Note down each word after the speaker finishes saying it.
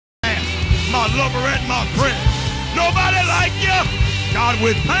my lover and my friend. Nobody like you. God,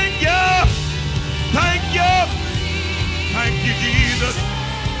 we thank you. Thank you. Thank you, Jesus.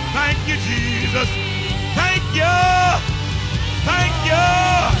 Thank you, Jesus. Thank you. Thank you.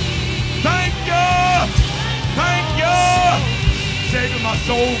 Thank you. Thank you. Saving my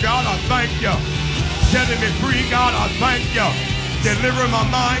soul, God, I thank you. Setting me free, God, I thank you. Delivering my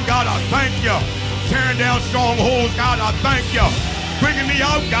mind, God, I thank you. Tearing down strongholds, God, I thank you. Bringing me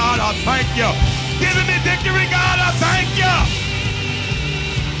out, God, I thank you. Giving me victory, God, I thank you.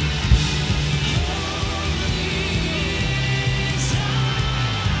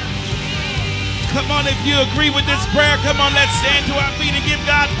 Come on, if you agree with this prayer, come on, let's stand to our feet and give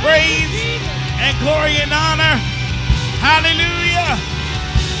God praise and glory and honor. Hallelujah.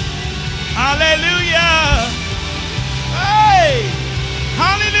 Hallelujah. Hey.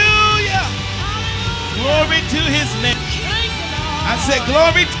 Hallelujah. Glory to his name. I said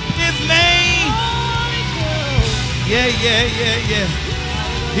glory to his name. Yeah.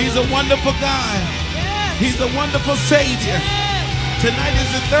 He's a wonderful God. He's a wonderful Savior. Tonight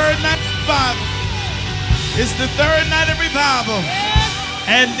is the third night of revival. It's the third night of revival.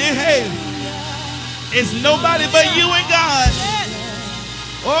 And hey, it's nobody but you and God.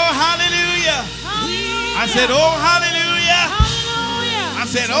 Oh, hallelujah. I said, oh, hallelujah. I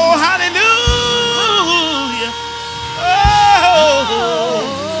said, oh, hallelujah. Oh,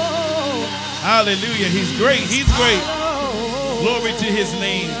 hallelujah. He's great. He's great. Glory to his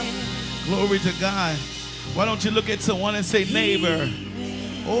name. Glory to God. Why don't you look at someone and say, neighbor.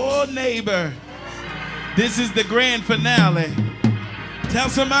 Oh, neighbor. This is the grand finale. Tell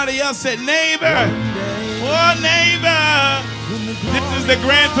somebody else, say, neighbor. Oh, neighbor. This is the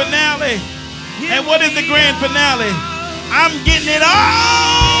grand finale. And what is the grand finale? I'm getting it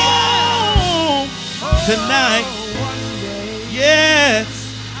all tonight. Yes.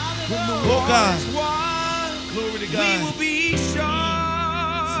 Oh, God. Glory to God.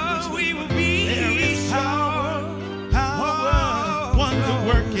 There is power,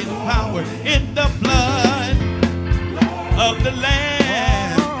 wonder-working power in the blood of the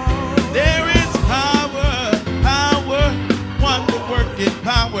Lamb. There is power, wonder-working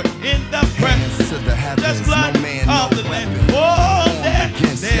power in the presence of the blood of the Lamb. Oh, there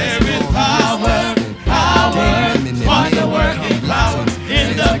is power, wonder-working power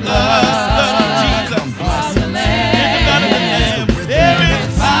in the blood of Jesus. There is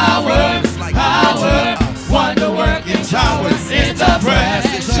power, wonder-working power in the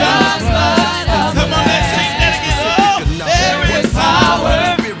precious blood of the Lamb. Come on, let's sing that again. Oh, there is power,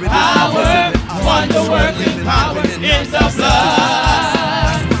 wonder-working power in the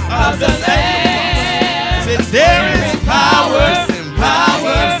blood of the Lamb. Said there is power,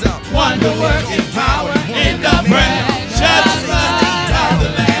 wonder-working power in the precious blood of the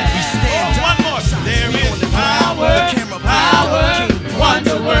Lamb. Oh, one more. There is power,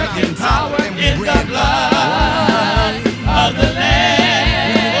 wonder-working power in the blood of the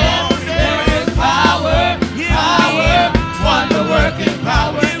Lamb. Oh, there is power, wonder-working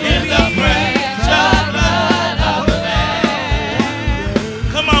power in the precious blood of the Lamb.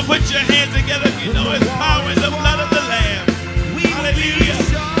 Come on, put your hands together if you know it's power in the blood of the Lamb. Hallelujah.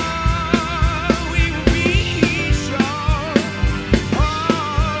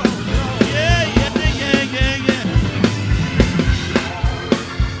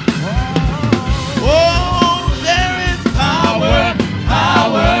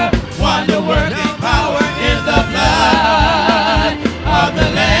 Wonder-working power in the blood of the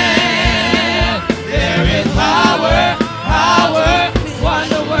Lamb. There is power,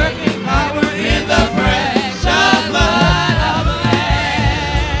 wonder-working power in the precious blood of the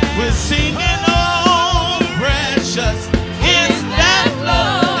Lamb. We're singing, oh, precious is that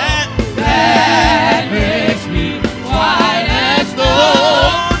blood that makes me white as snow.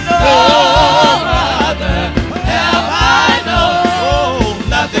 No other have I known.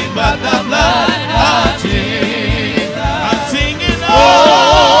 Nothing but the blood of Jesus. I'm singing,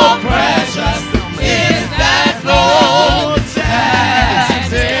 oh, precious is that blood that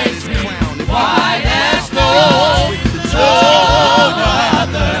makes me white as snow. No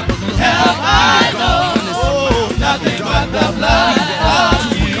other have I known. Oh, nothing but the blood of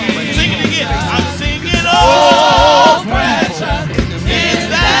Jesus. Sing it again. I'm singing, oh, precious is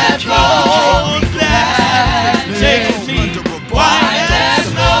that blood that makes me white as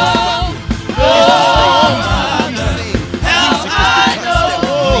snow. No other help I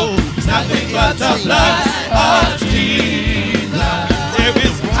know. Nothing but the blood of Jesus. There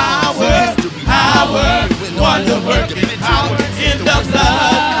is power, wonder-working power in the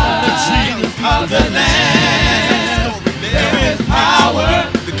blood of Jesus of the Lamb. There is power,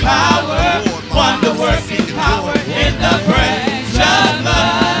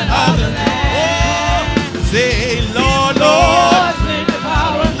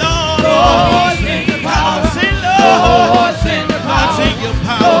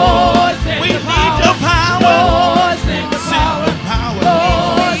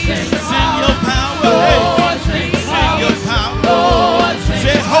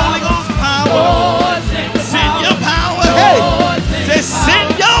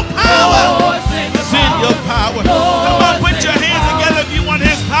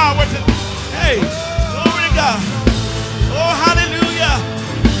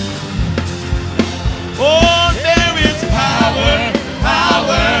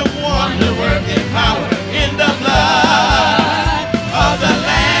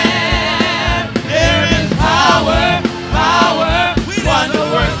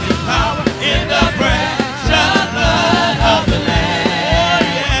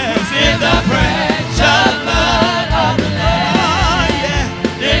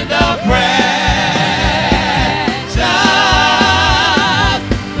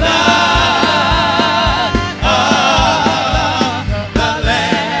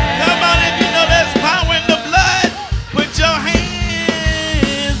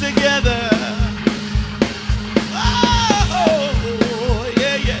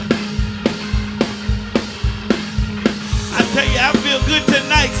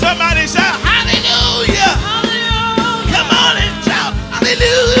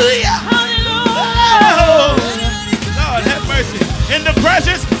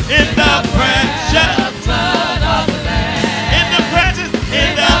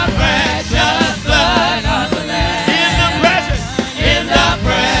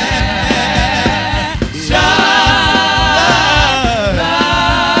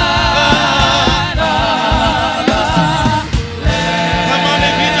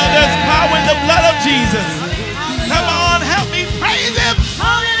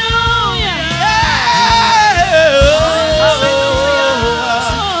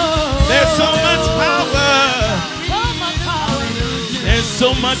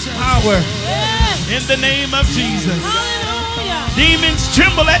 so much power in the name of Jesus. Demons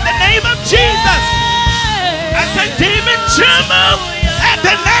tremble at the name of Jesus. I said demons tremble at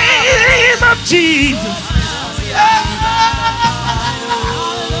the name of Jesus.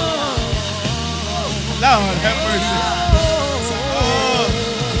 Lord have mercy. Oh,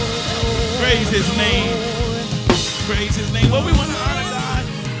 praise his name. Praise his name. Well, we want to honor God,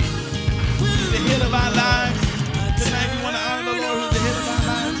 who's the head of our lives. Tonight we want to honor the Lord, who's the head of our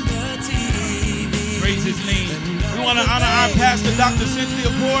lives. Praise his name. We want to honor our pastor, Dr.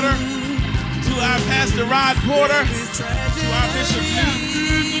 Cynthia Porter, to our pastor, Rod Porter, to our Bishop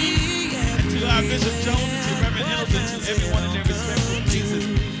Newton, and to our Bishop Jones, to Reverend Hamilton, to everyone in their respectful places.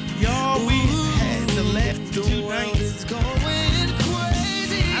 Y'all, we had the last 2 nights. I don't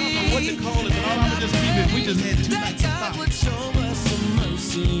know what to call it, but all I'm going to just keep it. We just had 2 nights of fire.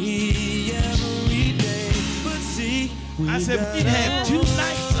 I said we'd have 2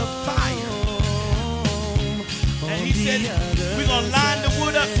 nights of fire. And he said, we're going to line the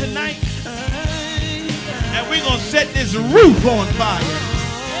wood up tonight. And we're going to set this roof on fire.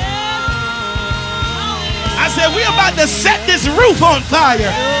 I said, we're about to set this roof on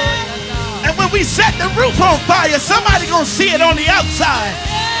fire. And when we set the roof on fire, somebody going to see it on the outside.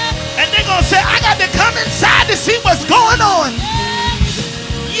 And they're going to say, I got to come inside to see what's going on.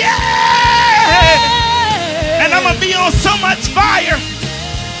 Yeah! And I'm going to be on so much fire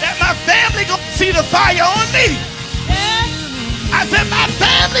that my family going to see the fire on me. I said, my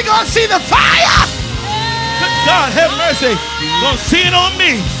family going to see the fire. Good God, have mercy. Going to see it on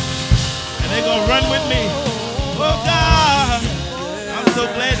me. And they're going to run with me. Oh, God. I'm so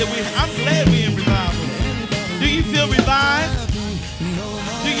glad that I'm glad we're in revival. Do you feel revived?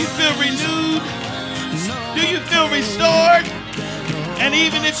 Do you feel renewed? Do you feel restored? And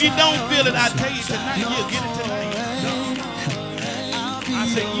even if you don't feel it, I tell you tonight, you'll get it tonight. I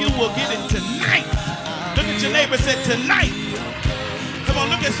said, you will get it tonight. Look at your neighbor and say, tonight. Come on,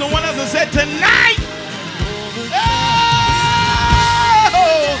 look at someone else and say, tonight. Oh,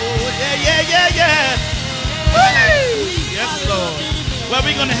 yeah. Woo! Yes, Lord. Well,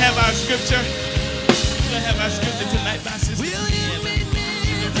 we're going to have our scripture. We're going to have our scripture tonight by Sister Deanna. She's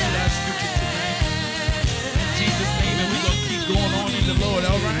going to read our scripture tonight. In Jesus' name, and we're going to keep going on in the Lord,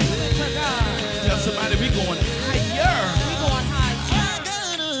 all right? Tell somebody we're going higher. We're going higher.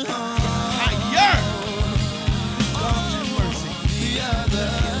 Higher. God have mercy.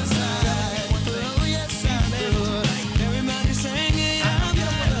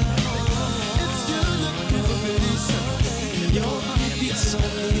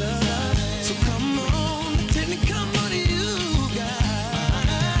 So come on, take me, come on, you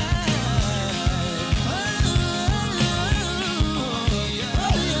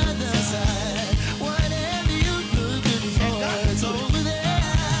whatever you're looking for, it's over there.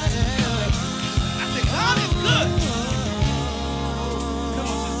 I said, God is good. Come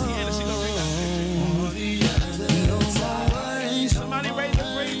on, Sister Deanna, she gonna read our scripture. No more worries, Somebody raise the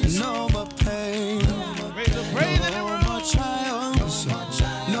praise. no more pain, Raise the praise in the no room. more trials,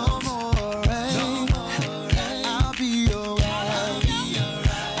 no more rain. I'll be alright,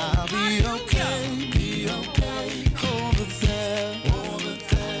 I'll be okay, over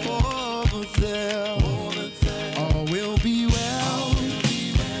there, all will be well,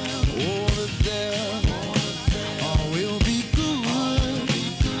 over there, all will be good,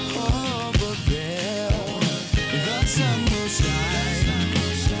 over there, the sun will shine,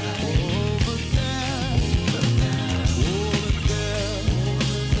 over there,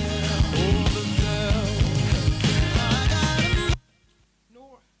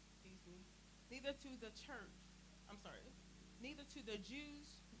 nor, excuse me, neither to the church, neither to the Jews,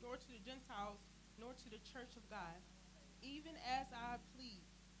 nor to the Gentiles, nor to the church of God, even as I plead,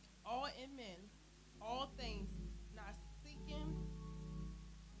 all in men, all things, not seeking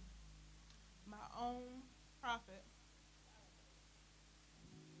my own profit,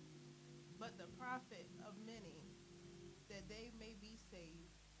 but the profit of many, that they may be saved.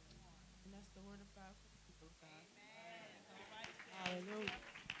 And that's the word of God for the people of God. Hallelujah.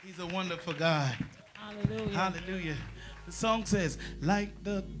 He's a wonderful God. Hallelujah. Hallelujah. The song says, like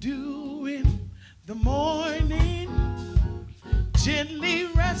the dew in the morning, gently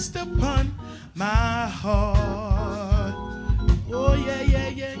rest upon my heart. Oh, yeah.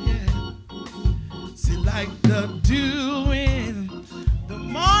 See, like the dew in the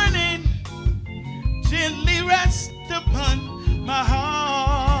morning, gently rest upon my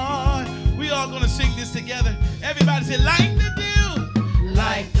heart. We all gonna sing this together. Everybody say, like the dew.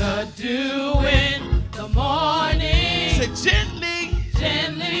 Like the dew in the morning, Say, gently.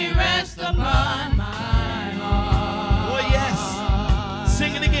 gently rest upon my heart. Oh, yes.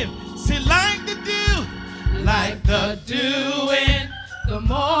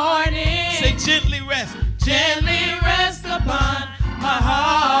 gently rest upon my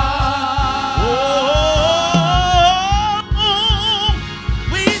heart.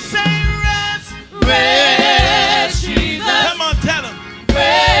 Oh, we say rest. Rest, Jesus. Come on, tell him.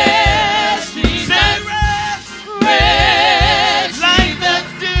 Rest, Jesus. Say rest. Rest, Like the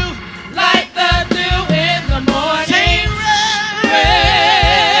Jesus. dew. Like the dew in the morning. Say rest.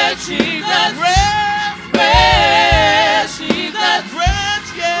 Rest, Jesus. Rest. Rest, Jesus. Rest,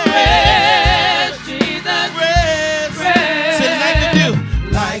 yeah. Rest, Jesus. Rest. Rest. Say like the dew.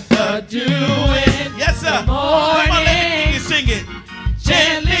 Like the dew in Yes, sir. the Come on, let me hear morning. you sing it.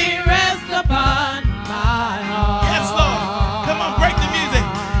 Gently rest upon my heart. Yes, Lord. Come on, break the music.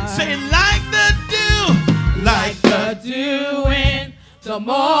 Say like the dew. Like the dew in the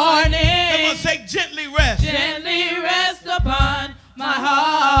morning. Come on, say gently rest. Gently rest upon my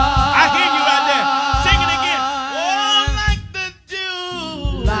heart. I hear you out there. Sing it again. Oh, like the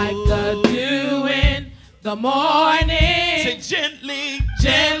dew. Like the dew in the morning. Say gently.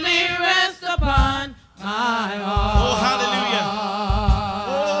 Gently rest upon my heart. Oh, hallelujah.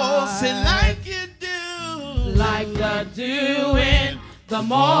 Oh, say like you do. Like the dew in the Say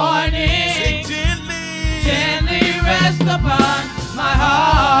morning. gently. Gently rest upon my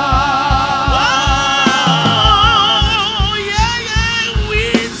heart. Oh, yeah, yeah. We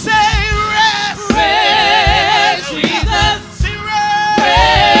say rest. Rest, Jesus. Say rest.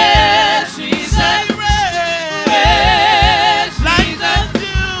 Rest, Jesus. Say rest. Rest, Like the Jesus.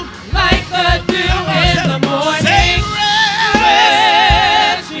 dew. Like the dew in the Say morning. rest.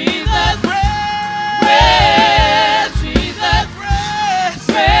 Rest, Jesus. Rest, Jesus. Rest.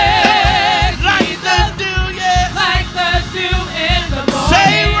 Rest, Like the Jesus. dew, yes. Like the dew in the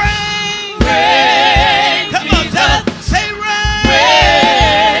Say morning. rain. Rain, Come on, tell Jesus. them. Say rain.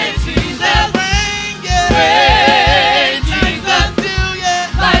 Rain, Jesus. Rain, yeah. Rain, Like the Jesus. dew,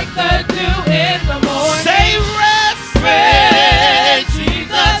 yeah. Like the dew in the morning. Say rest. Rain,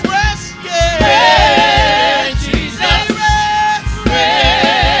 Jesus. Rest, yeah. Rain, Jesus. Say rest.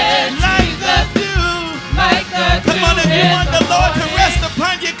 Rain, Like the Jesus. dew. Like the dew Come on, if you in want the the Lord to morning. rest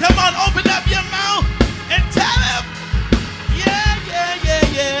upon you, come on, open up your mouth and tell him. Yeah, yeah,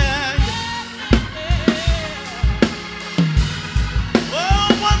 yeah, yeah. Oh,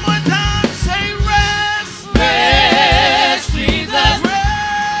 one more time. Say rest. Rest, Jesus.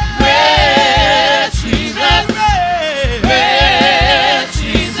 Rest. Rest, Jesus. Rest. Rest,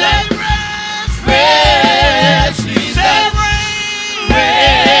 Jesus. Say rest. Rest, Say Jesus. rain.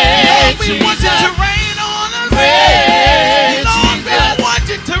 Rest, Lord, we want you to Jesus. rain on us. Rest, Lord, we Jesus. want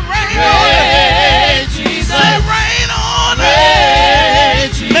you to rain on us. Rest, Jesus. Say rain on us.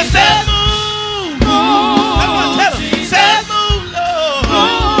 Rest, Let's say Jesus. move. Move, Come on, tell them. Jesus. Say move, Lord.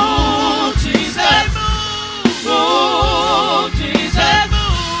 Move, Jesus. Say move. Move, Jesus. Say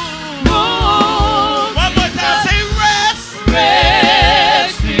move. Move, One more time. Jesus. Say rest.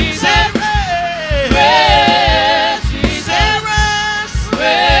 Rest, Jesus. Say rest. Rest, Jesus. Say rest.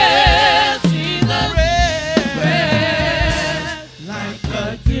 Rest, Jesus. Rest. Rest, like the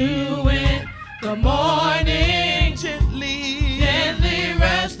dew in the morning. Gently. Gently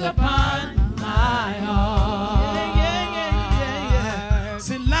rest upon my heart.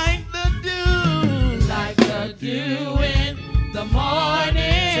 Say like the dew. Like the dew in the Say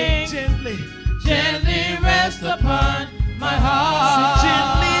morning. gently. Gently rest upon my heart. Say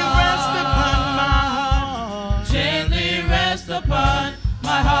gently rest upon my heart. Gently rest upon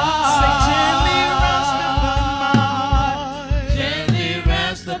my heart. Say gently rest upon my heart. Gently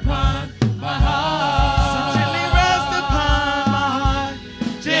rest upon my heart. Say gently rest upon my heart.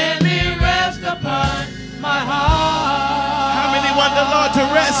 Gently rest upon my heart. How many want the Lord to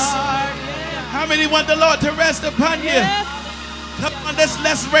rest? How many want the Lord to rest upon you? Come on, let's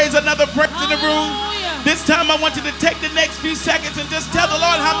raise another praise in the room. Hallelujah. This time I want you to take the next few seconds and just tell the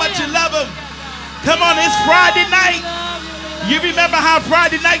Lord how much you love him. Come on, it's Friday night. You remember how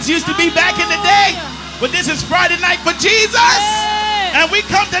Friday nights used to be back in the day? But this is Friday night for Jesus. And we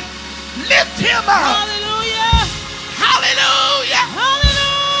come to lift him up. Hallelujah. Hallelujah.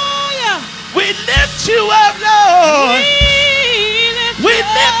 Hallelujah. We lift you up, Lord. We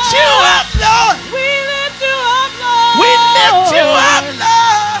lift you up, Lord. We lift you up, Lord. We lift you up,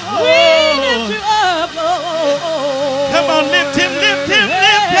 Lord. We lift you up, Lord. Come on, lift him, lift him,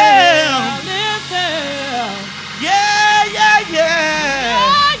 lift him. Lift him. Yeah, yeah, yeah.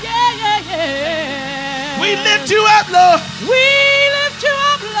 Yeah, yeah, yeah, yeah. We lift you up, Lord. We lift you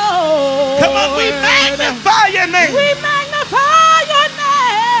up, Lord. Come on, we magnify your name. We magnify your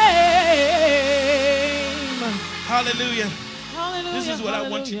name. Hallelujah. Hallelujah. This is what I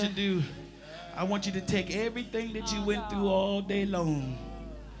want you to hallelujah. do. I want you to take everything that you went through all day long.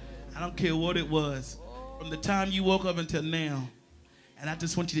 I don't care what it was. from the time you woke up until now. And I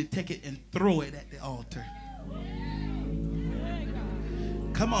just want you to take it and throw it at the altar.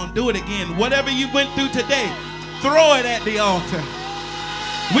 Come on, do it again. Whatever you went through today, throw it at the altar.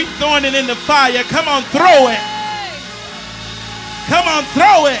 We throwing it in the fire. Come on, throw it. Come on,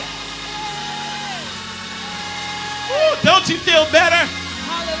 throw it. Ooh, don't you feel better?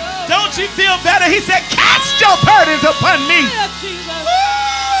 Hallelujah. Don't you feel better? He said, cast your burdens upon me. Jesus. Woo!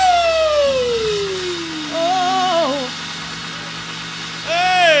 Oh,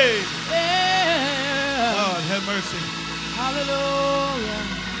 Hey! yeah. Lord, have mercy. Hallelujah.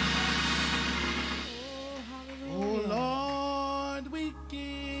 Oh, Lord, we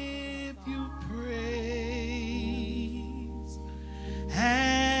give you praise.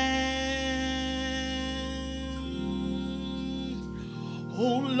 And,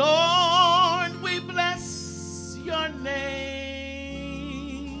 oh, Lord, we bless your name.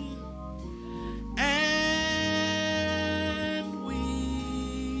 And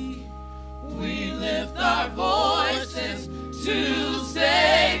We lift our voices to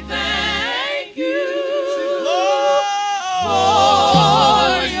say thank you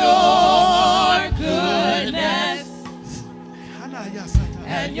for your goodness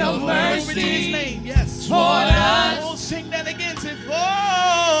and your mercy yes. toward us. Oh, sing that again. Say, For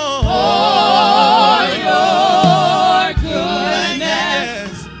your goodness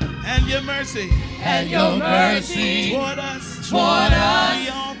yes. And your mercy. and your mercy Toward us. toward us. We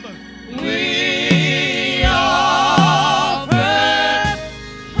offer. We offer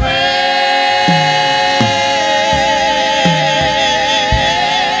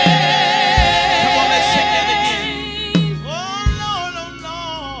praise. Come on, let's sing that again. Oh, Lord, oh,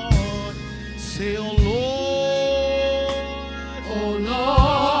 Lord. Say, oh, Lord. Oh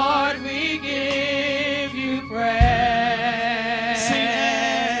Lord, we give you praise. Sing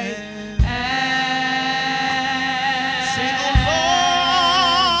it. Say, oh, And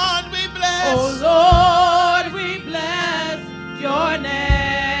Lord, we bless. oh Lord, we bless your name.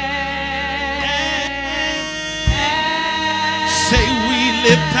 Say, we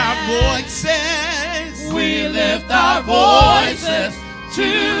lift our voices. We lift our voices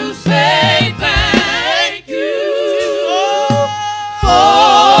to say thank you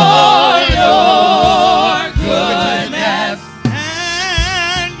for your goodness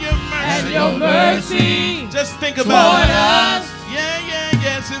And your mercy. and your mercy Just think toward about it. us.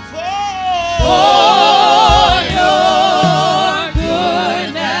 Yes, and For your Think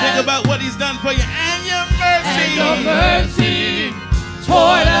goodness about what he's done for you and your mercy. and your mercy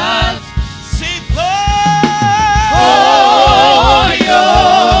toward us. See, For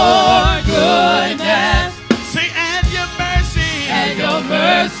your goodness see, and your mercy. and your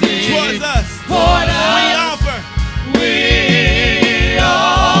mercy Towards us. toward We us. offer. We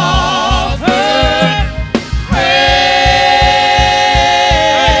offer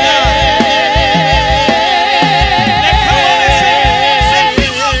praise. Come on and sing. Say,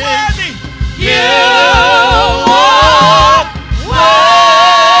 you are worthy. You are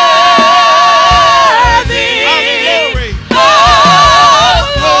worthy Of glory. of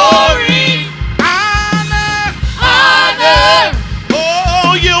glory, Honor. honor, Oh,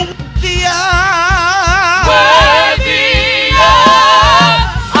 you're the worthy of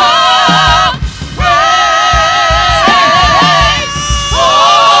all praise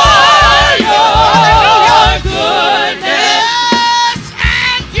for your goodness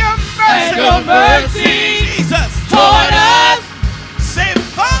and your and your mercy Jesus. toward us. Say,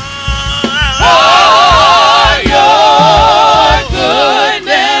 For your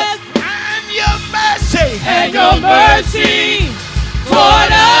goodness and your mercy. and your mercy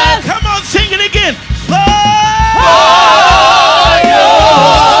toward us. Come on, sing it again. For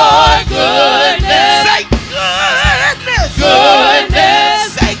your goodness, Say goodness.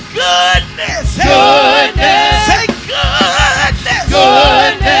 goodness, Say goodness. goodness, Say goodness.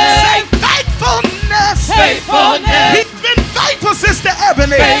 goodness, Say faithfulness. faithfulness, He's been faithful, Sister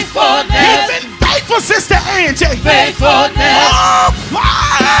Ebony. faithfulness, He's been faithful, Sister Angie. faithfulness, Oh,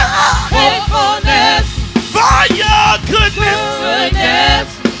 Father, faithfulness, for your goodness goodness,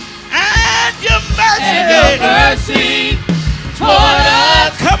 and your and your mercy. mercy toward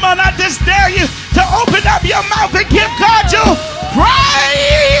us. Come on, I just dare you to open up your mouth and give God your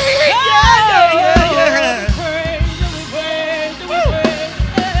praise. Yeah.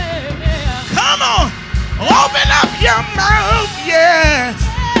 Come on, open up your mouth. Yes.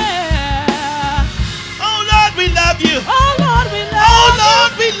 Oh, Lord, we love you. Oh Lord, we love Oh,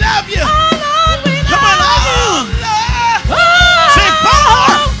 Lord, we love you. you. Oh Lord, we love Come on, you. oh, Lord. Oh, Say, for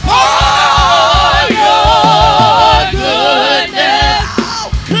your goodness, oh,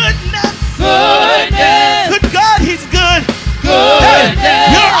 goodness. goodness,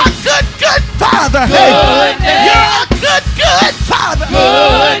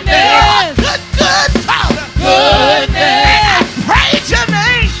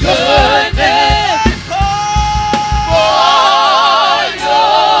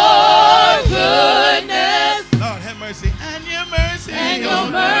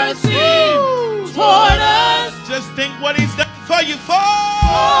 what he's done for you. For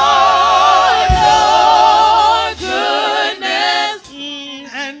your goodness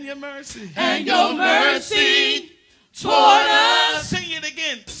and your mercy. and your mercy toward us. Sing it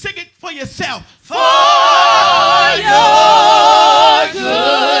again. Sing it for yourself. For your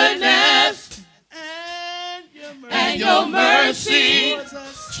goodness and your mercy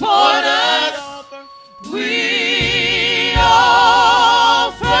toward us. We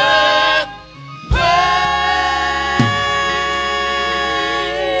offer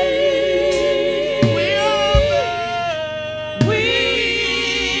praise.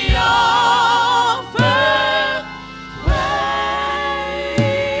 We offer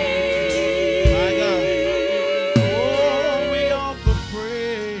praise. My God. Oh, we offer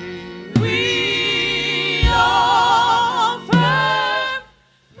praise. We offer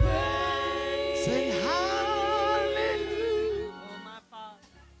praise. Say hallelujah. Oh, my Father.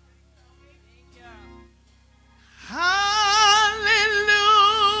 Thank you.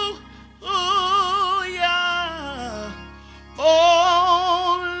 Hallelujah.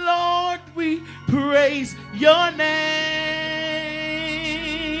 Oh Lord, we praise your name.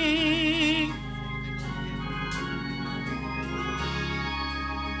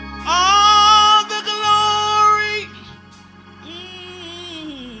 All the glory,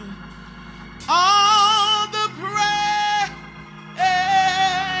 all the praise.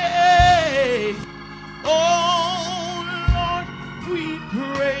 Oh Lord, we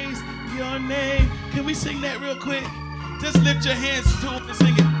praise your name. Can we sing that real quick? Just lift your hands to him and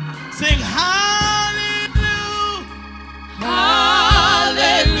sing it. Sing hallelujah.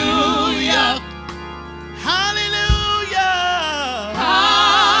 Hallelujah. Hallelujah.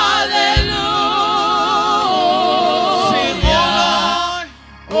 Hallelujah. Sing, oh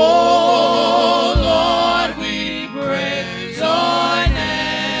Oh Lord, we praise your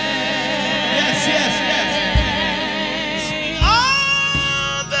name. Yes, yes, yes. Sing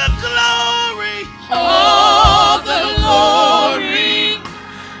all the glory, All the glory,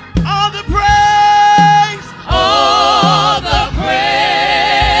 all the praise. all the praise.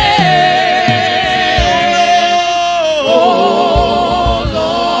 Oh, Oh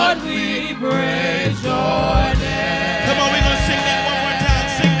Lord, we praise your name. come on, we're going to sing that one more time.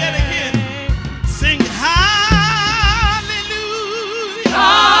 Sing that again. Sing hallelujah.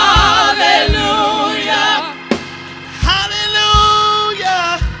 Hallelujah. Hallelujah.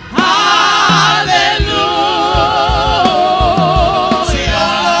 Hallelujah. Sing,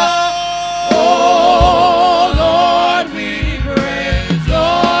 Oh Lord, we praise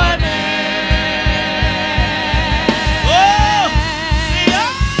your name. oh, sing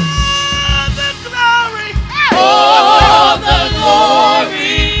all the glory All the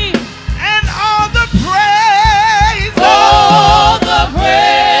glory, and all the praise. all the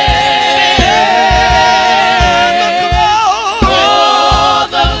praise, all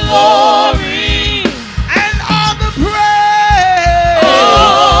the glory, And all the praise.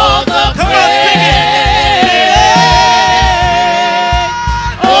 all the Come on, sing it.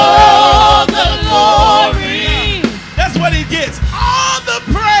 praise, all the glory, That's what he gets. All the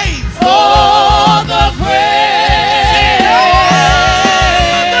praise. all the praise,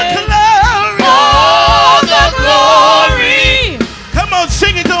 The glory. all the glory, Come on,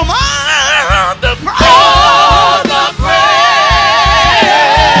 sing it to him. All the praise. all the praise,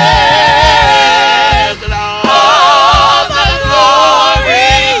 all the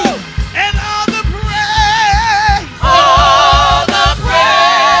glory, And all the praise. all the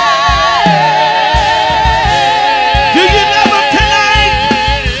praise. Do you love him tonight?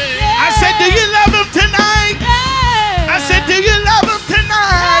 I said, do you love him tonight? I said, do you love him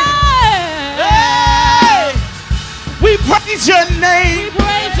tonight? Hey! We praise your name. We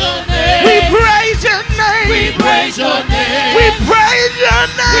praise your name. We praise your name. We praise your name. We praise your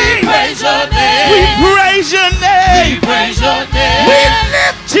We name. praise your name. We praise your We name. praise your name. We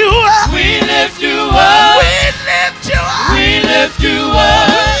lift you up. We lift you up. We lift you up. We lift you up.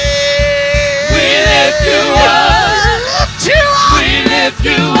 We lift you up. Lift you up. We lift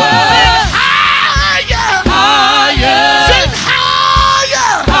you up. Higher. Higher. Sing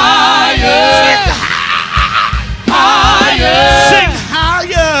higher. Higher. Higher. Sing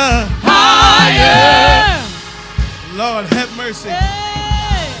higher. Higher. Lord, have mercy. Hey.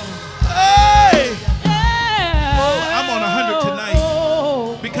 I'm on 100 tonight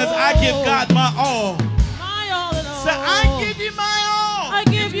because I give God my all. Say, I give you my all. I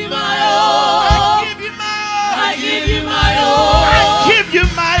give you my all. I give you my all. I give you my all. I give you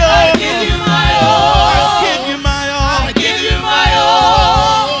my all. I give you my all. I give you my all. I give you my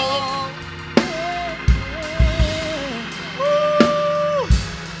all. Woo.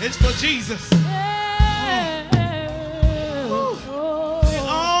 It's for Jesus.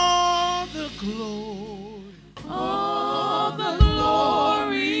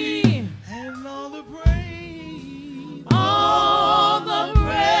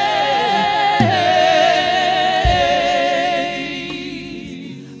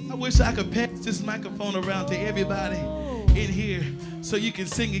 pass this microphone around to everybody in here so you can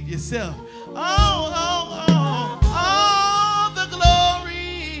sing it yourself. All the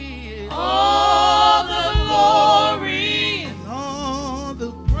glory. All the glory. And all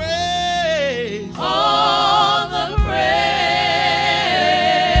the praise. All the praise.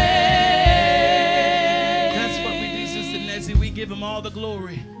 That's what we do, Sister Nessie. We give him all the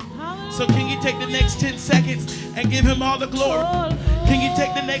glory. So can you take the next 10 seconds and give him all the glory? Can you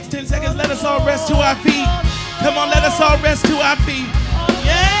take the next 10 seconds? Let us all rest to our feet. Come on, let us all rest to our feet.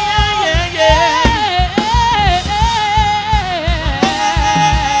 Yeah, yeah, yeah, yeah.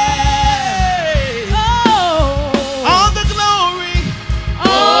 All the glory.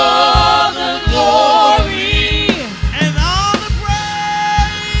 All the glory. And all the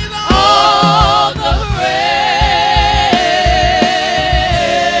praise. All the praise.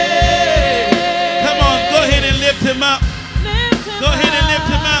 Come on, go ahead and lift him up. Go ahead and lift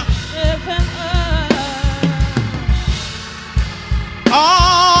him up.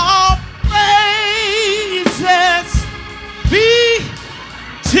 All praises be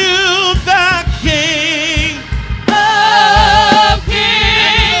to the King of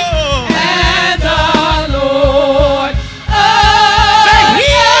Kings and the Lord of Say,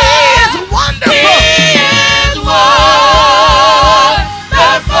 He is wonderful. He is wonderful.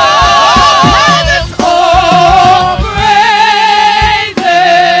 All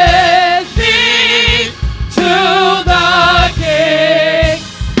praises be to the King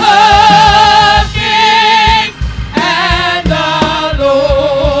of Kings and the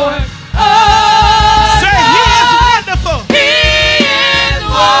Lord of Say, He is wonderful. He is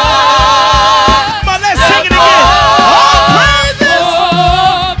Come on, let's sing it again. All praises.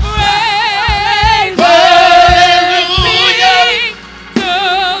 All praises Hallelujah. be to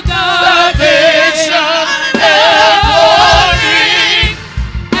the Salvation King and glory,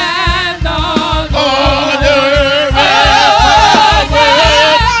 and the honor, and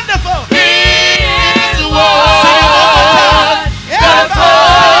power. Wonderful. He is Sing it one more time. wonderful.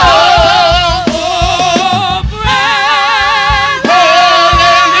 All praises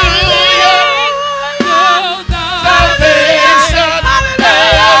Hallelujah. to the Salvation and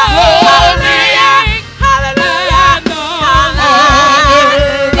glory, and the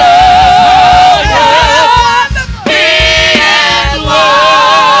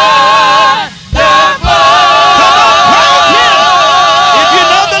If you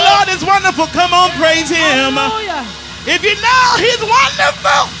know the Lord is wonderful, come on, praise Him. If you know He's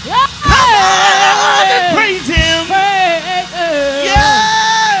wonderful, come on and praise Him.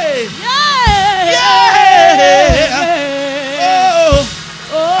 Yay! Yeah!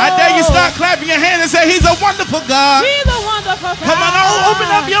 Oh, I dare you start clapping your hands and say, He's a wonderful God. He's a wonderful God. Come on, open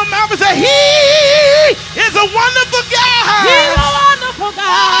up your mouth and say, He is a wonderful God. He's a wonderful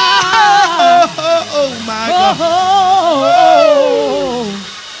God. Oh, my God.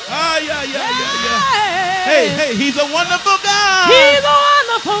 Ah, yeah, yeah, yeah, yeah. Hey, He's a wonderful God. He's a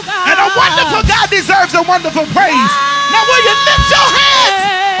wonderful God. And a wonderful God deserves a wonderful praise. Now, will you lift your hands,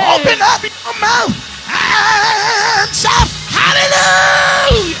 open up your mouth, and shout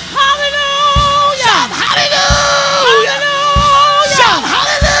hallelujah! Hallelujah. Shout hallelujah! Hallelujah. Shout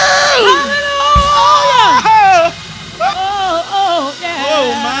hallelujah! Yeah. Oh,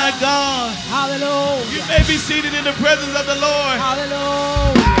 my God. Hallelujah. You may be seated in the presence of the Lord.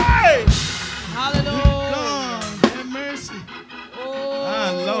 Hallelujah. Hey! Hallelujah. God, have mercy. Oh.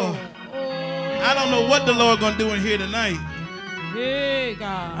 Ah, Lord. I don't know what the Lord going to do in here tonight. Hey,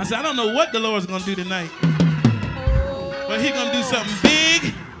 God. I said, I don't know what the Lord's going to do tonight. But He's going to do something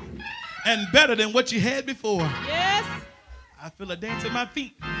big and better than what you had before. Yes. I feel a dance in my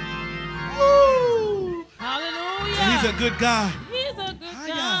feet. Woo! Hallelujah. He's a good God. He's a good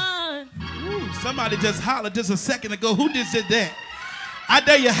Hiya. God. Ooh, somebody just hollered just a second ago. Who just did that? I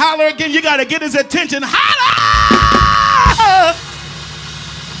dare you holler again. You got to get his attention. Holler!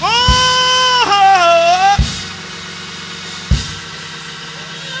 Oh!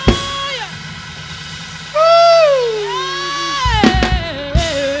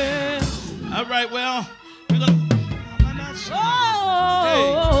 Woo! All right, well, we're going to...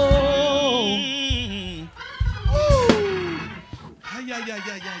 Hey.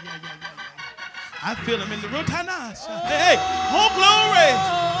 I feel him in the room. Hey, oh glory.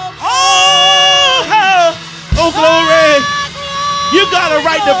 Oh glory. You got a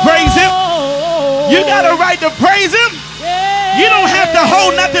right to praise him. You got a right to praise him. You don't have to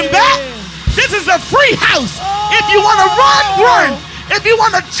hold nothing back. This is a free house. If you want to run, run. If you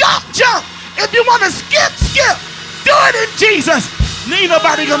want to jump, jump. If you want to skip, skip. Do it in Jesus. Ain't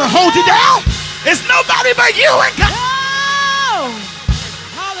nobody gonna hold you down. It's nobody but you and God.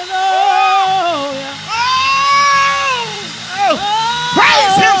 Hallelujah.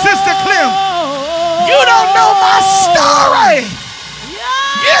 Sister Clem. You don't know my story.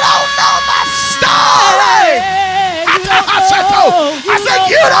 You don't know my story. I said,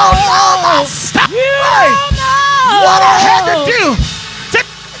 you don't know my story. What I had to do to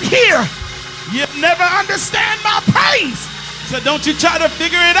hear. You never understand my praise. So don't you try to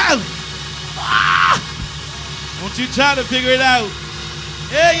figure it out. Don't you try to figure it out.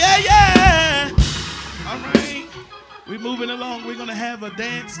 Yeah, yeah, yeah. All right. We're moving along. We're going to have a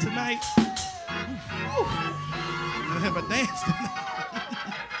dance tonight. We're going to have a dance tonight.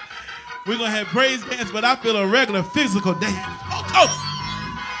 We're going to have praise dance, but I feel a regular physical dance. Oh,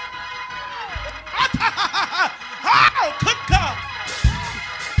 good God.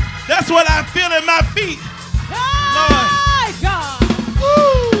 That's what I feel in my feet. Lord. God.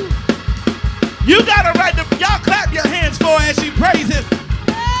 Woo. You got to write the, y'all clap your hands for her as she praises.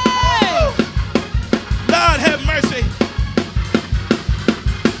 Hey. Lord have mercy.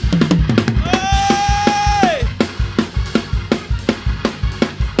 Hey.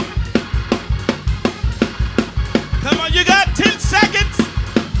 Come on, you got 10 seconds.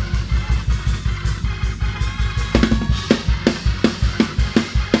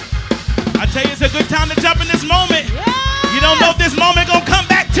 I tell you, it's a good time to jump in this moment. Yeah. You don't know if this moment gonna come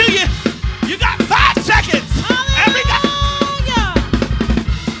back to you. You got 5 seconds. And we got.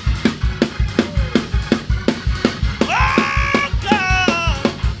 Oh, God.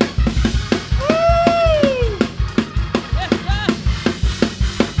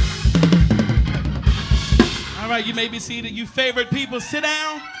 Woo. All right, you may be seated. You favorite people, sit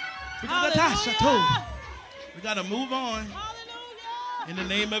down. We got to move on. In the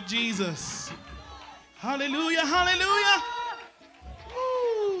name of Jesus. Hallelujah, hallelujah.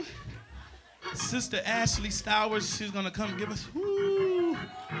 Woo. Sister Ashley Stowers, she's going to come give us. Woo.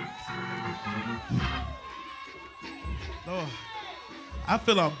 Lord, I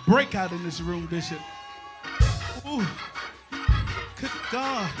feel a breakout in this room, Bishop. Ooh. Good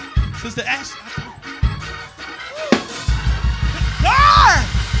God. Sister Ashley. God!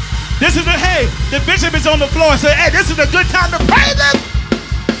 This is hey, the bishop is on the floor. So, hey, this is a good time to praise him.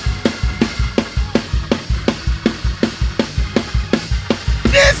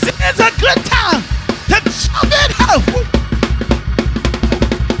 This is a good time to jump in.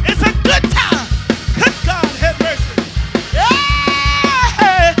 It's a good time. Good God, have mercy.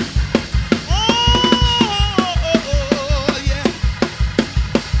 Yeah. Oh, yeah.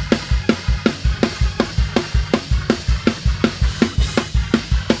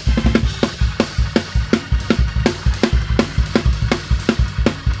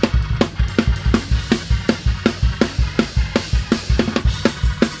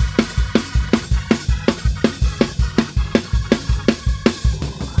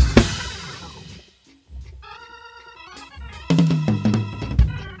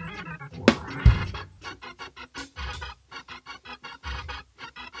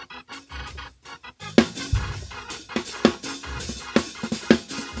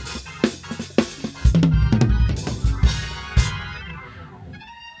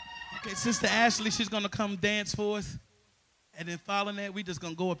 Sister Ashley, she's going to come dance for us. And then following that, we just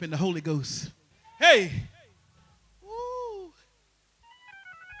going to go up in the Holy Ghost. Hey. Woo.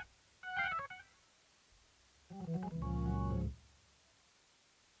 The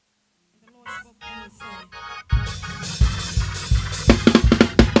Lord spoke to me and said,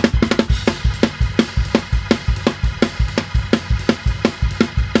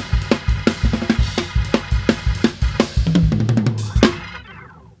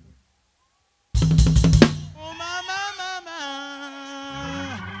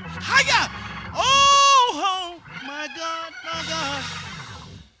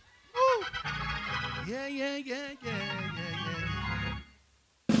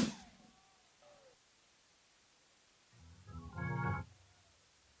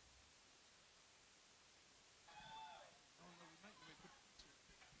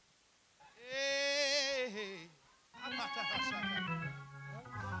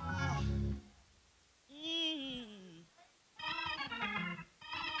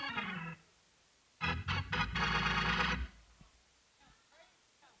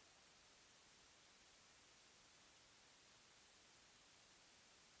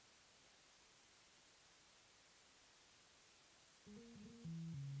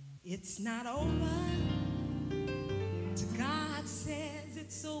 it's not over till God says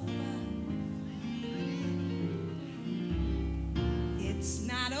it's over. It's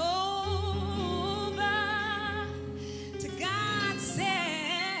not over till God says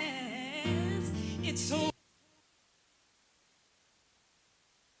it's over.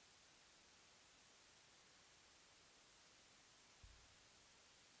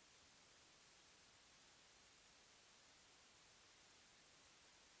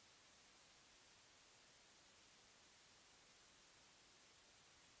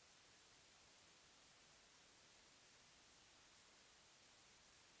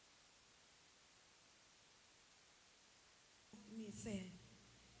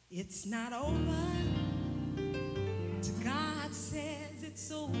 It's not over till God says it's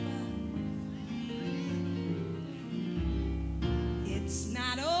over. It's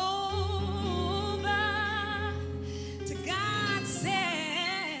not over till God says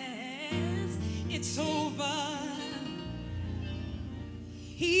it's over.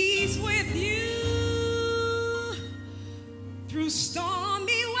 He's with you through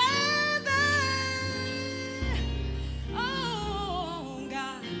stormy weather. Oh,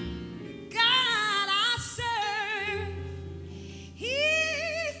 God, God I serve. He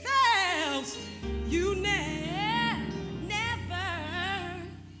fails you never.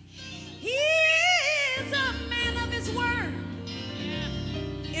 He is a man of his word.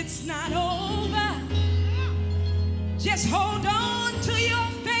 It's not over. Just hold on to your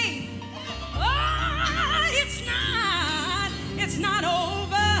faith. Oh, it's not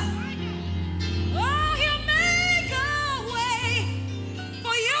over. Oh, he'll make a way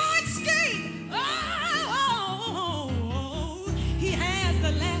for your escape. Oh, he has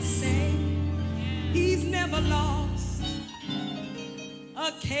the last say. He's never lost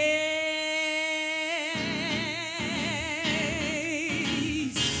a case.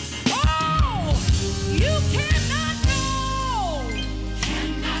 Oh, you cannot go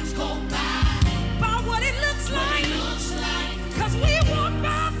by what it looks like. 'Cause we want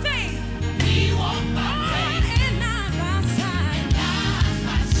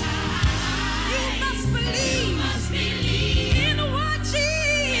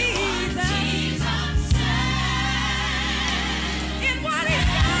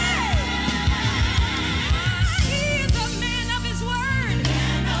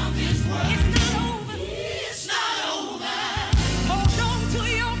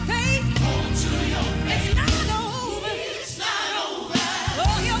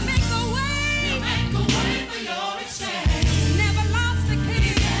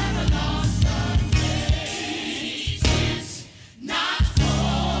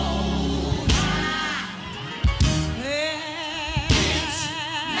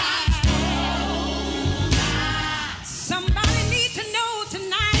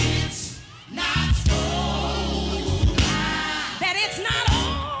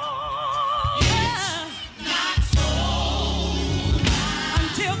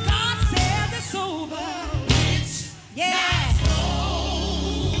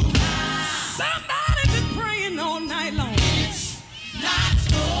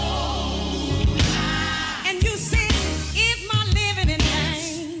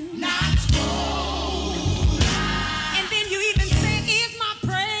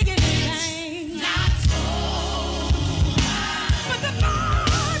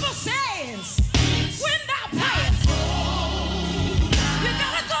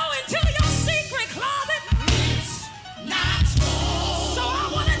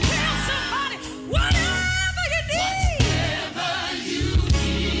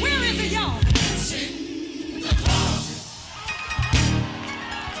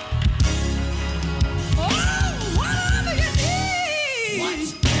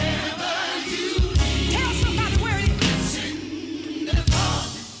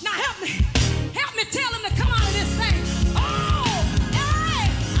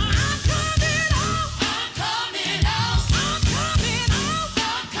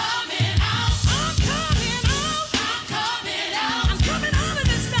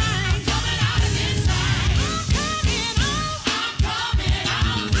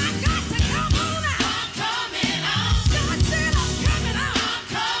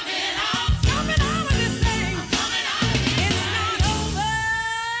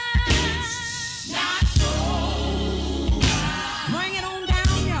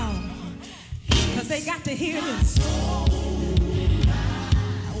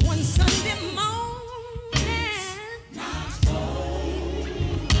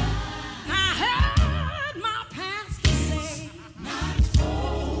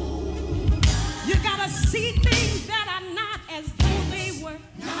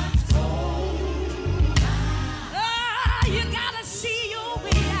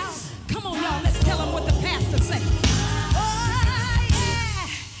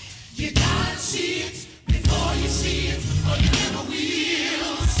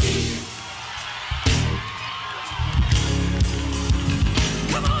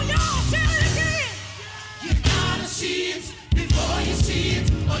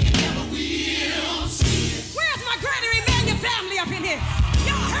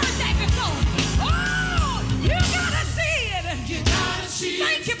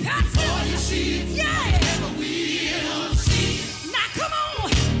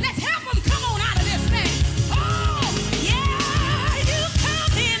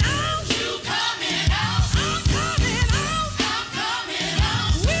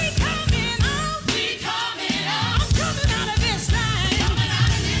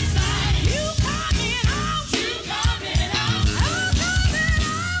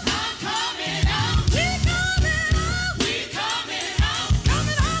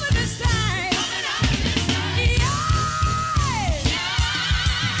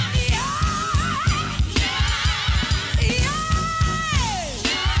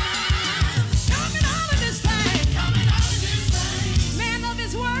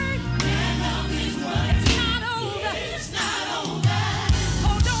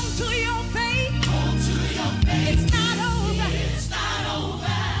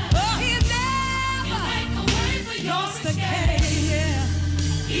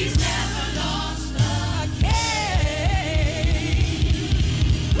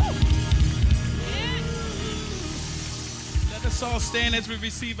stand as we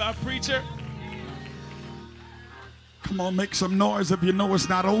receive our preacher. Come on, make some noise if you know it's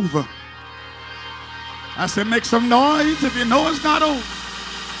not over. I said make some noise if you know it's not over.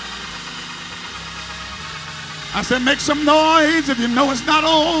 I said make some noise if you know it's not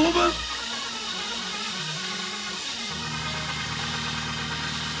over.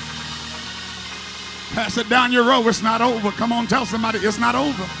 Pass it down your row, it's not over. Come on, tell somebody it's not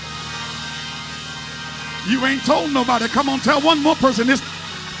over. You ain't told nobody. Come on, tell one more person this.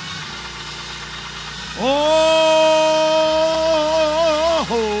 Oh,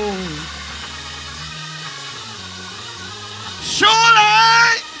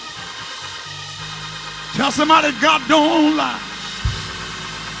 surely. Tell somebody God don't lie.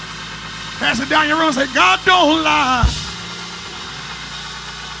 Pass it down your row and say God don't lie.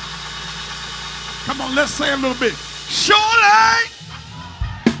 Come on, let's say a little bit. Surely,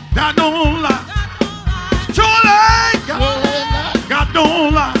 God don't lie. Surely, God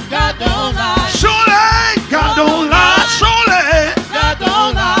don't lie. God don't lie. Surely, God don't lie. Surely, God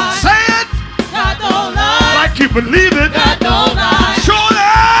don't lie. say it God don't lie. like you believe it. God don't lie. Surely,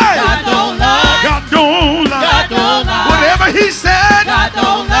 God don't lie. God don't lie. God don't lie. Whatever He said, God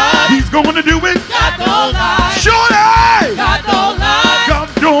don't lie. He's going to do it. God don't lie. Surely, God don't lie. God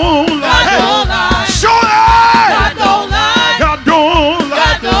don't lie. God don't lie. Surely, God don't lie. God don't lie.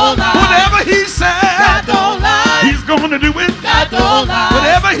 God don't lie. Whatever He said, God don't lie. He's going to do it. God don't lie.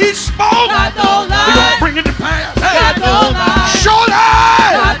 Whatever He spoke, God don't He's going lie. to bring it to pass. God don't lie. Surely,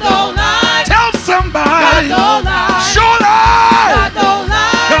 God don't lie. tell somebody. God don't lie. Surely, God don't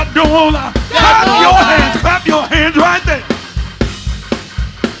lie. God don't lie. Clap don't your lie. hands. Clap your hands right there.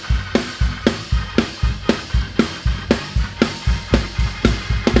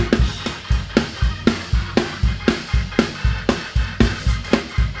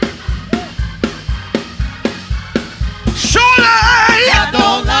 Surely, God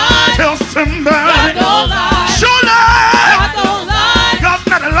don't lie. tell somebody. God don't lie. Surely, God don't lie. God's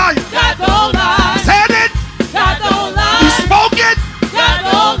not a liar. God don't lie. Said it. God don't He lie. spoke it. God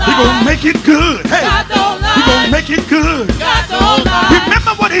don't He gonna lie. make it good. Hey, God don't He gonna lie. make it good. God don't lie.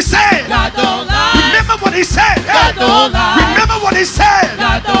 Remember what He said. God don't lie. Remember what He said. God don't lie. Remember what He said.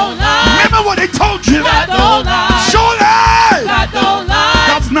 God don't lie. Remember what He told you. God don't lie. Surely, God don't lie.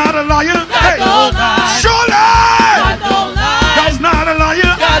 God's not a liar. God don't lie. Surely, God don't lie. God's not a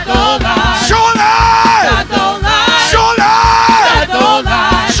liar. God don't lie. Surely, God don't lie. surely, God don't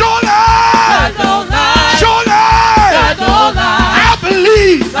lie. surely, God don't lie. surely. God don't lie. I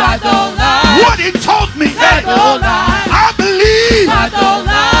believe God don't lie. what He told me. God don't lie. I believe God don't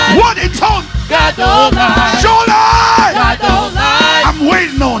lie. what He told me. God don't lie. Surely, God don't lie. I'm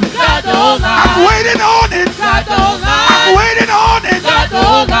waiting on it. God don't lie. I'm waiting on it. God don't lie. I'm waiting on it. God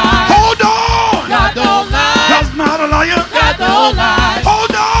don't lie. Hold on. God don't lie. God's not a liar. God don't lie.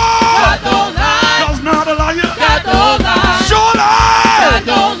 Hold God on. don't lie. God's not a liar. God don't lie. God Surely.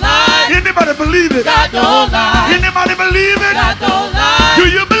 don't lie. Anybody believe it? God don't lie. Anybody believe it? God don't lie. Do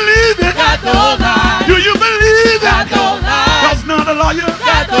you believe it? God don't lie. Do you believe God it? don't lie. God's not a liar.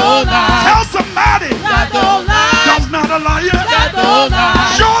 God don't lie. Tell somebody. God don't lie. God's not a liar. God don't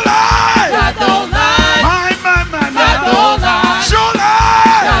lie. Surely. God don't lie. My. God don't lie. Surely.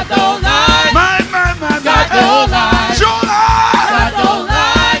 God don't lie. My. God don't lie. Surely. God don't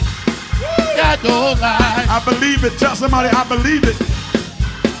lie. God don't lie. I believe it. Tell somebody I believe it.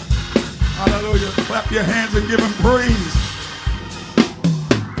 Hallelujah. Clap your hands and give Him praise.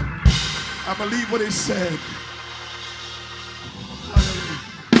 I believe what He said.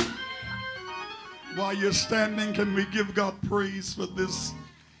 Hallelujah. While you're standing, can we give God praise for this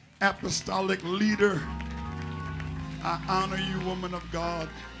apostolic leader? I honor you, woman of God.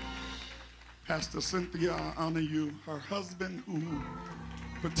 Pastor Cynthia, I honor you. Her husband who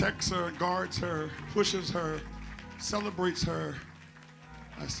protects her, guards her, pushes her, celebrates her.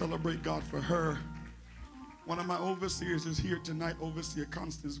 I celebrate God for her. One of my overseers is here tonight, Overseer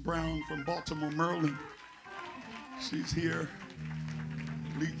Constance Brown from Baltimore, Maryland. She's here.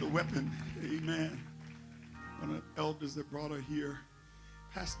 Lethal weapon. Amen. One of the elders that brought her here.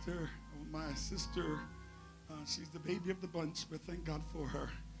 Pastor, my sister, she's the baby of the bunch, but thank God for her.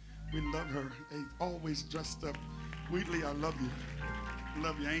 We love her. They always dressed up. Wheatley, I love you.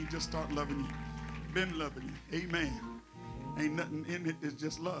 Love you. I ain't just start loving you. Been loving you. Amen. Ain't nothing in it. It's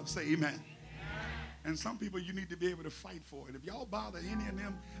just love. Say amen. And some people you need to be able to fight for it. If y'all bother any of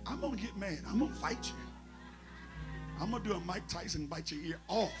them, I'm going to get mad. I'm going to fight you. I'm going to do a Mike Tyson, bite your ear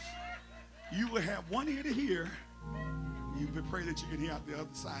off. You will have one ear to hear. You will pray that you can hear out the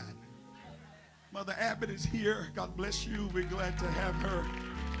other side. Mother Abbott is here. God bless you. We're glad to have her,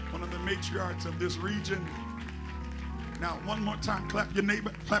 one of the matriarchs of this region. Now, one more time, clap your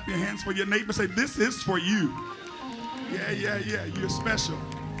neighbor, clap your hands for your neighbor. Say, this is for you. Yeah. You're special.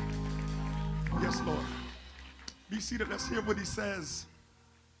 Yes, Lord. Be seated. Let's hear what he says.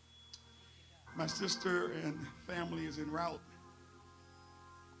 My sister and family is en route.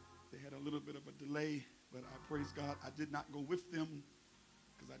 They had a little bit of a delay, but I praise God I did not go with them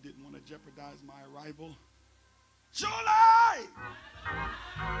because I didn't want to jeopardize my arrival. July!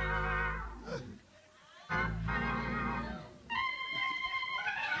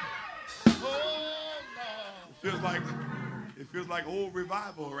 It feels like old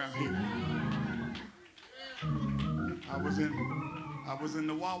revival around here. I was in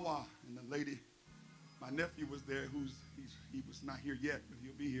the Wawa, and the lady, my nephew was there. He was not here yet, but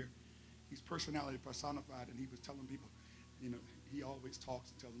he'll be here. He's personality personified, and he was telling people, he always talks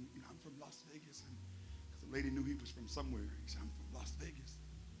and tells them, I'm from Las Vegas, and because the lady knew he was from somewhere. He said, I'm from Las Vegas.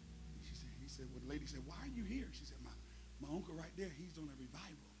 And he said, well, the lady said, why are you here? She said, my uncle right there, he's on a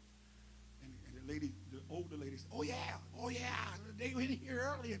revival. And the older lady said, oh yeah, they were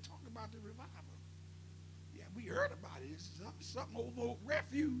here earlier talking about the revival. Yeah, we heard about it. It's something over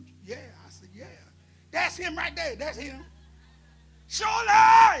Refuge. Yeah, I said, yeah. That's him right there. That's him.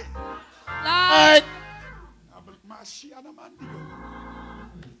 Surely! Lord.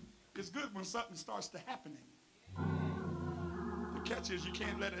 It's good when something starts to happening. The catch is you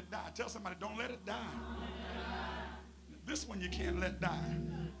can't let it die. Tell somebody, don't let it die. This one you can't let die.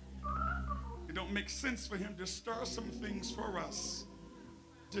 It don't make sense for him to stir some things for us,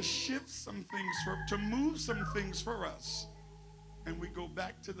 to shift some things, to move some things for us. And we go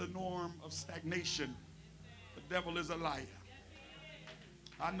back to the norm of stagnation. The devil is a liar.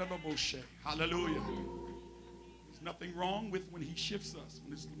 Hallelujah. There's nothing wrong with when he shifts us,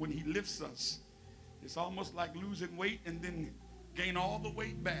 when he lifts us. It's almost like losing weight and then gain all the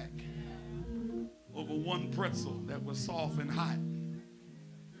weight back over one pretzel that was soft and hot.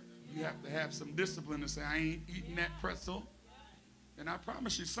 You have to have some discipline to say, I ain't eating that pretzel. And I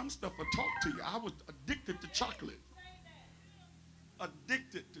promise you, some stuff will talk to you. I was addicted to chocolate.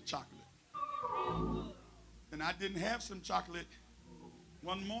 Addicted to chocolate. And I didn't have some chocolate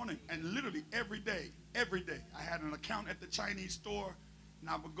one morning. And literally every day, I had an account at the Chinese store. And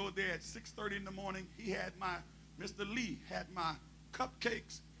I would go there at 6:30 in the morning. Mr. Lee had my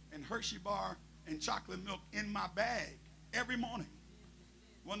cupcakes and Hershey bar and chocolate milk in my bag every morning.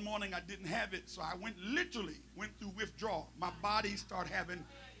 One morning I didn't have it, so I literally went through withdrawal. My body started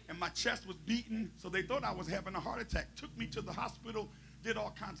and my chest was beating, so they thought I was having a heart attack. Took me to the hospital, did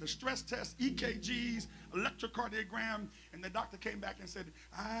all kinds of stress tests, EKGs, electrocardiogram, and the doctor came back and said,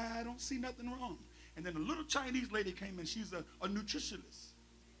 I don't see nothing wrong. And then a little Chinese lady came in, she's a nutritionist.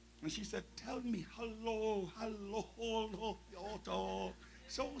 And she said, tell me, hello,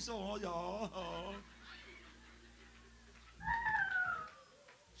 y'all.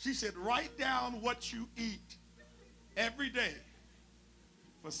 She said, write down what you eat every day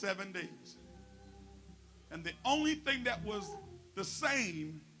for 7 days. And the only thing that was the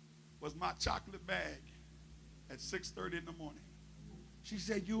same was my chocolate bag at 6:30 in the morning. She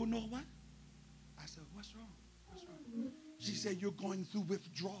said, you know what? I said, what's wrong? What's wrong? She said, you're going through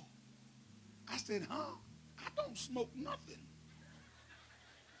withdrawal. I said, huh? I don't smoke nothing.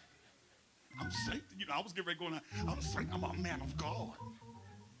 I'm saying, I was getting ready going, I'm saying I'm a man of God.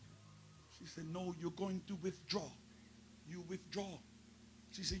 She said, no, you're going through withdrawal. You withdraw.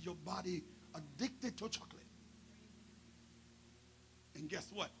 She said, your body addicted to chocolate. And guess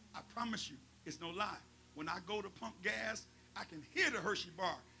what? I promise you, it's no lie. When I go to pump gas, I can hear the Hershey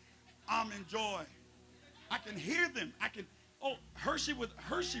bar. Almond Joy. I can hear them. Hershey with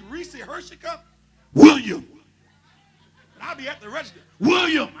Reese Hershey cup. William. And I'll be at the register.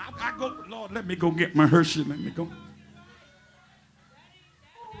 William. I go, Lord, let me go get my Hershey. Let me go.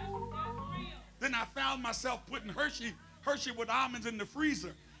 Then I found myself putting Hershey with almonds in the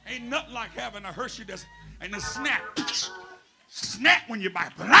freezer. Ain't nothing like having a Hershey and a snap. Snap when you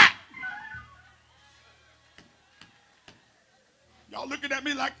bite. Black. Y'all looking at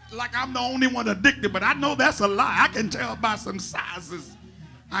me like I'm the only one addicted, but I know that's a lie. I can tell by some sizes.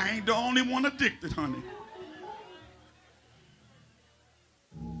 I ain't the only one addicted, honey.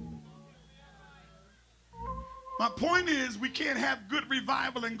 My point is, we can't have good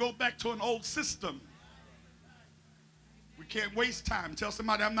revival and go back to an old system. We can't waste time. Tell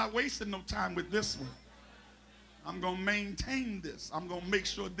somebody, I'm not wasting no time with this one. I'm going to maintain this. I'm going to make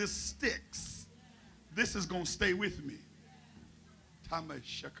sure this sticks. This is going to stay with me.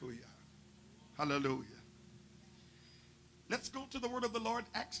 Hallelujah. Let's go to the word of the Lord,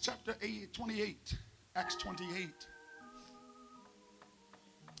 Acts chapter 28. Acts 28.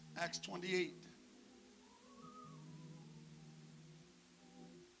 Acts 28.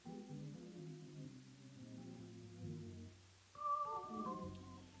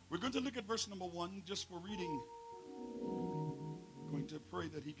 going to look at verse number 1 just for reading. I'm going to pray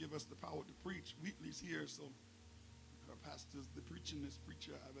that he give us the power to preach. Wheatley's here, so our pastor's the preachingest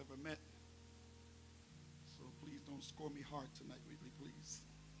preacher I've ever met. So please don't score me hard tonight, Wheatley, please.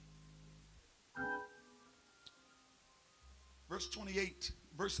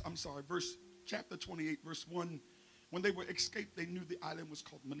 Chapter 28, verse 1. When they were escaped, they knew the island was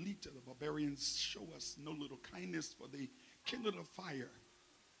called Melita. The barbarians show us no little kindness, for they kindled a fire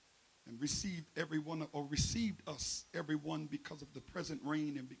and received us, everyone, because of the present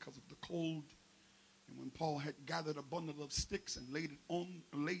rain and because of the cold. And when Paul had gathered a bundle of sticks and laid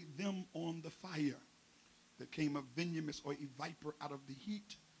them on the fire, there came a venomous or a viper out of the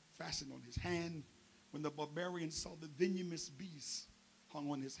heat, fastened on his hand. When the barbarians saw the venomous beast hung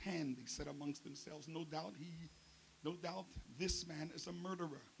on his hand, they said amongst themselves, no doubt this man is a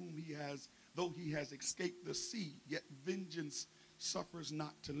murderer, though he has escaped the sea, yet vengeance suffers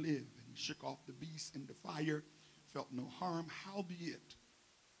not to live. And he shook off the beast in the fire, felt no harm. Howbeit,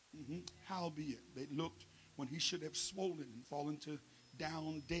 they looked when he should have swollen and fallen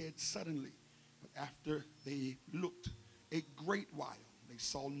down dead suddenly. But after they looked a great while, they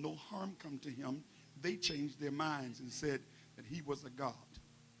saw no harm come to him. They changed their minds and said that he was a god.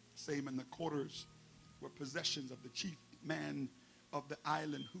 Same in the quarters were possessions of the chief man of the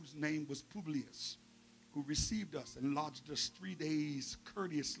island, whose name was Publius, who received us and lodged us 3 days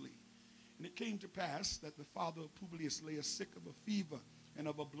courteously. And it came to pass that the father of Publius lay sick of a fever and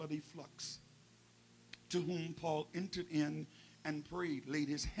of a bloody flux, to whom Paul entered in and prayed, laid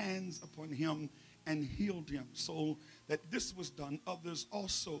his hands upon him and healed him. So that this was done, others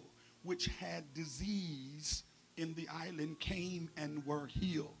also which had disease in the island came and were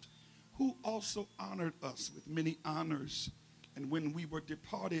healed, who also honored us with many honors. And when we were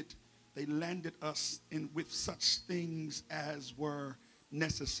departed, they landed us with such things as were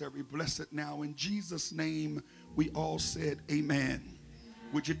necessary. Blessed now in Jesus' name, we all said amen.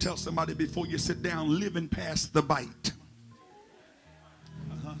 Would you tell somebody before you sit down, living past the bite?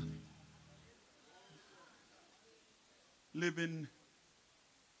 Living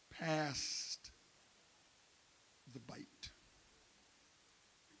past the bite.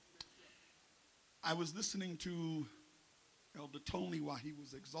 I was listening to Elder Tony while he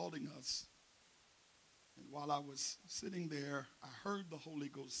was exalting us. And while I was sitting there, I heard the Holy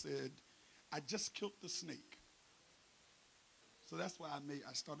Ghost said, I just killed the snake. So that's why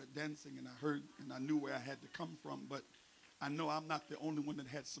I started dancing, and I heard and I knew where I had to come from. But I know I'm not the only one that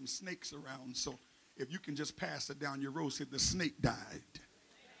had some snakes around. So if you can just pass it down your road, say the snake died.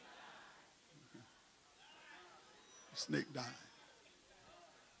 The snake died.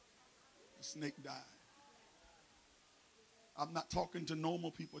 The snake died. I'm not talking to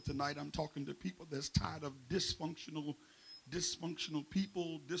normal people tonight. I'm talking to people that's tired of dysfunctional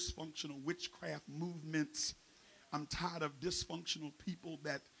people, dysfunctional witchcraft movements. I'm tired of dysfunctional people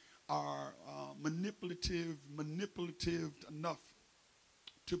that are manipulative enough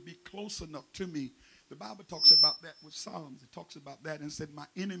to be close enough to me. The Bible talks about that with Psalms. It talks about that and said, my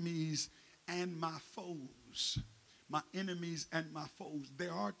enemies and my foes. My enemies and my foes.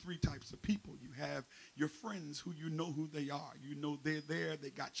 There are 3 types of people. You have your friends who you know who they are. You know they're there. They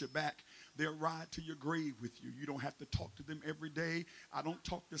got your back. They'll ride to your grave with you. You don't have to talk to them every day. I don't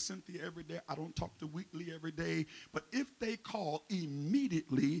talk to Cynthia every day. I don't talk to Wheatley every day. But if they call,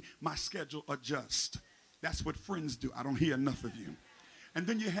 immediately my schedule adjusts. That's what friends do. I don't hear enough of you. And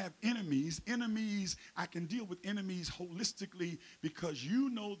then you have enemies. Enemies, I can deal with enemies holistically because you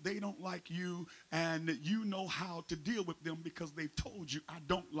know they don't like you, and you know how to deal with them because they've told you, I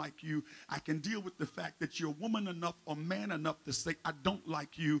don't like you. I can deal with the fact that you're woman enough or man enough to say, I don't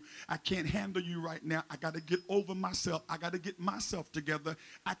like you. I can't handle you right now. I got to get over myself. I got to get myself together.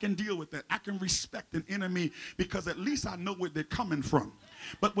 I can deal with that. I can respect an enemy because at least I know where they're coming from.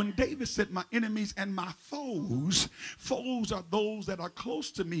 But when David said, my enemies and my foes, foes are those that are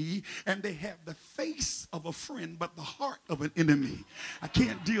close to me and they have the face of a friend but the heart of an enemy. I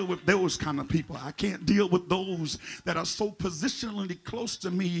can't deal with those kind of people. I can't deal with those that are so positionally close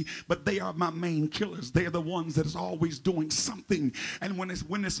to me, but they are my main killers. They're the ones that is always doing something. And when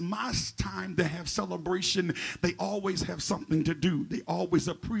it's my time to have celebration, they always have something to do. They always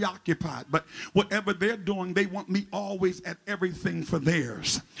are preoccupied. But whatever they're doing, they want me always at everything for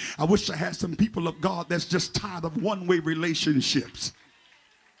theirs. I wish I had some people of God that's just tired of one-way relationships.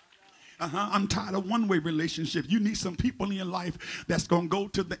 I'm tired of one-way relationships. You need some people in your life that's going to go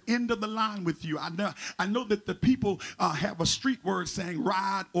to the end of the line with you. I know that the people have a street word saying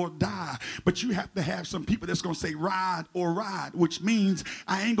ride or die, but you have to have some people that's going to say ride or ride, which means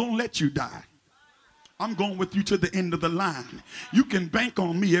I ain't going to let you die. I'm going with you to the end of the line. You can bank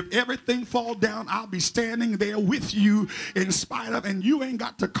on me. If everything fall down, I'll be standing there with you in spite of, and you ain't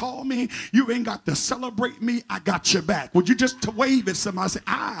got to call me. You ain't got to celebrate me. I got your back. Would you just wave at somebody and say,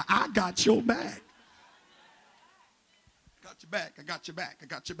 I got your back. Got your back, I got your back, I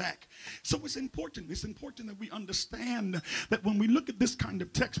got your back. So it's important that we understand that when we look at this kind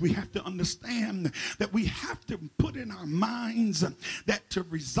of text, we have to understand that we have to put in our minds that to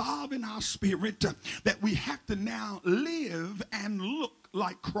resolve in our spirit that we have to now live and look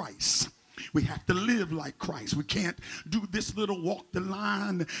like Christ. We have to live like Christ. We can't do this little walk the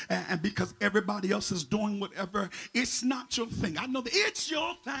line and because everybody else is doing whatever. It's not your thing. I know that it's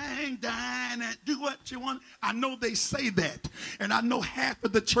your thing, Diane, and do what you want. I know they say that. And I know half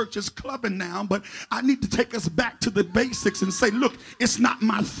of the church is clubbing now, but I need to take us back to the basics and say, look, it's not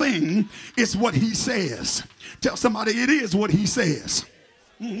my thing. It's what he says. Tell somebody it is what he says.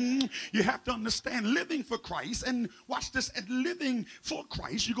 You have to understand living for Christ, and watch this, and living for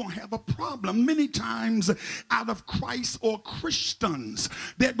Christ, you're going to have a problem many times out of Christ or Christians.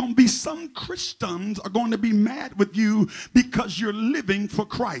 There are going to be some Christians are going to be mad with you because you're living for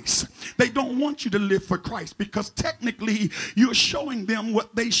Christ. They don't want you to live for Christ because technically you're showing them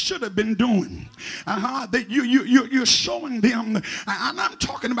what they should have been doing. You're showing them, and I'm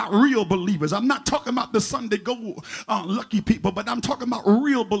talking about real believers. I'm not talking about the Sunday go lucky people, but I'm talking about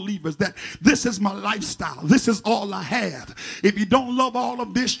real believers that this is my lifestyle. This is all I have. If you don't love all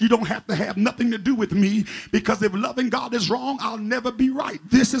of this, you don't have to have nothing to do with me, because if loving God is wrong, I'll never be right.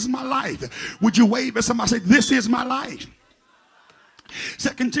 This is my life. Would you wave at somebody and say, this is my life?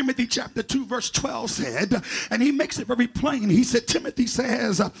 2 Timothy chapter 2 verse 12 said, and he makes it very plain. He said, Timothy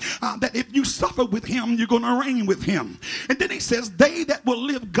says that if you suffer with him, you're going to reign with him. And then he says, they that will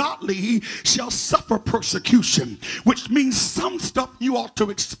live godly shall suffer persecution, which means some stuff you ought to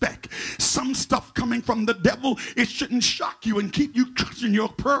expect. Some stuff coming from the devil, it shouldn't shock you and keep you clutching your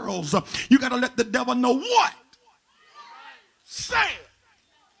pearls. You got to let the devil know what? Say it.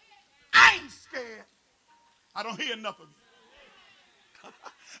 I ain't scared. I don't hear enough of you.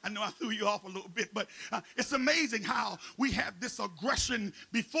 I know I threw you off a little bit, but it's amazing how we have this aggression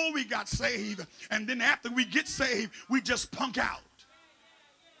before we got saved, and then after we get saved, we just punk out.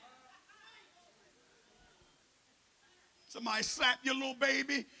 Somebody slap your little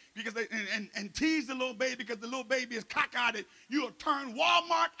baby because and tease the little baby because the little baby is cockeyed. You'll turn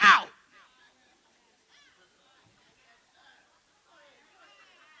Walmart out.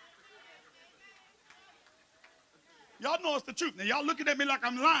 Y'all know it's the truth. Now, y'all looking at me like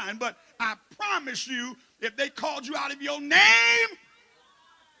I'm lying, but I promise you, if they called you out of your name,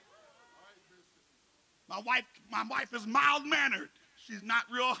 my wife is mild-mannered. She's not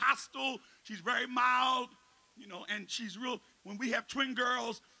real hostile. She's very mild, you know, and she's real. When we have twin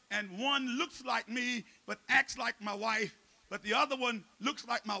girls, and one looks like me but acts like my wife, but the other one looks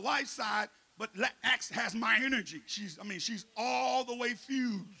like my wife's side but has my energy. She's all the way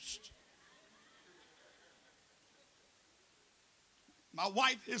fused. My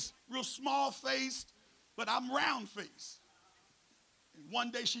wife is real small-faced, but I'm round-faced. And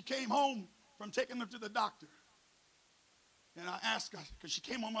one day she came home from taking her to the doctor. And I asked her, because she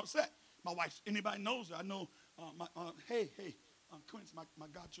came home upset. My wife, anybody knows her. I know, Quince, my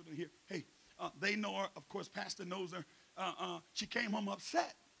godchildren here. Hey, they know her. Of course, Pastor knows her. She came home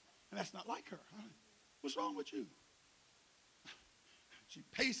upset, and that's not like her. What's wrong with you? She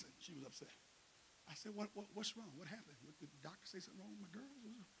pacing. She was upset. I said, what's wrong? What happened? Did the doctor say something wrong with my girls?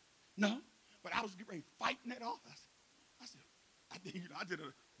 No, but I was getting ready fighting that off. I did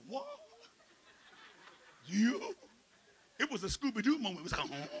a, what? You? It was a Scooby-Doo moment. It was like,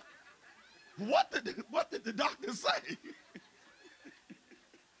 what did the doctor say?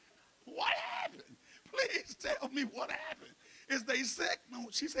 What happened? Please tell me what happened. Is they sick? No,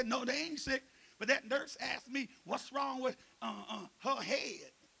 she said, no, they ain't sick. But that nurse asked me, what's wrong with her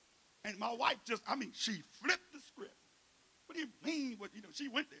head? And my wife she flipped the script. What do you mean? She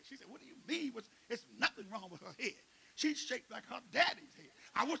went there. She said, what do you mean? It's nothing wrong with her head. She's shaped like her daddy's head.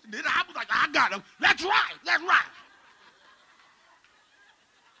 I wish it did. I was like, I got him. That's right. That's right.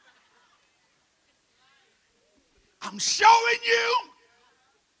 I'm showing you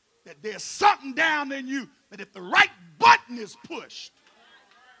that there's something down in you that if the right button is pushed,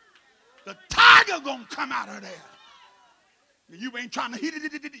 the tiger gonna come out of there. You ain't trying to heat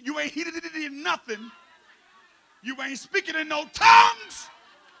it. You ain't heated it in nothing. You ain't speaking in no tongues.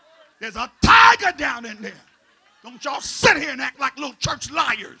 There's a tiger down in there. Don't y'all sit here and act like little church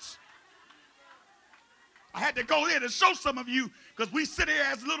liars. I had to go there to show some of you because we sit here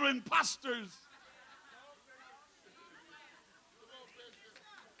as little imposters.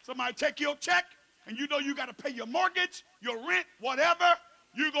 Somebody take your check and you know you got to pay your mortgage, your rent, whatever,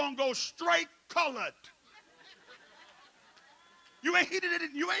 you're going to go straight colored. You ain't heated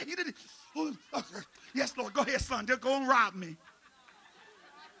it. You ain't heated it. Oh, yes, Lord. Go ahead, son. Just go and rob me.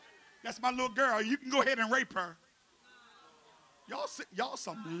 That's my little girl. You can go ahead and rape her. Y'all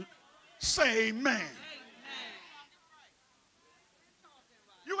something. Say amen.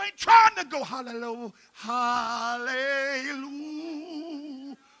 You ain't trying to go hallelujah. Hallelujah.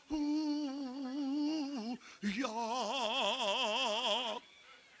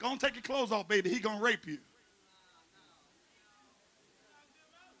 Go on, take your clothes off, baby. He gonna rape you.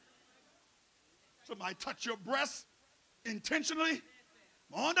 Somebody touch your breast intentionally.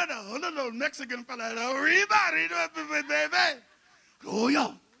 Oh, no, Mexican fella. Baby. Oh,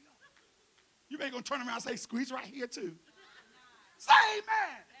 yo. You ain't gonna turn around and say, squeeze right here too. Say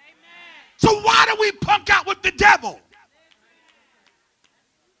amen. So why do we punk out with the devil?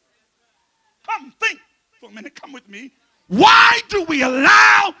 Come think for a minute. Come with me. Why do we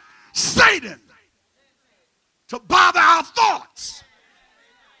allow Satan to bother our thoughts?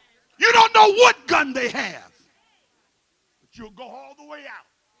 You don't know what gun they have, but you'll go all the way out.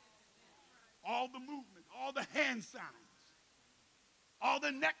 All the movement, all the hand signs, all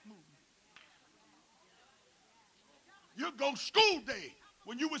the neck movement. You'll go school day.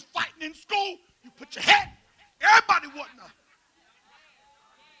 When you was fighting in school, you put your head. Everybody wasn't up.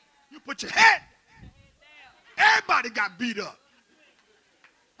 You put your head. Everybody got beat up.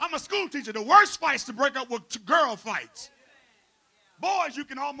 I'm a school teacher. The worst fights to break up were girl fights. Boys, you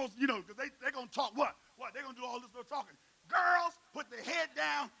can almost, because they're going to talk what? They're going to do all this little talking. Girls, put their head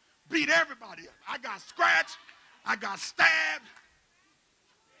down, beat everybody up. I got scratched. I got stabbed.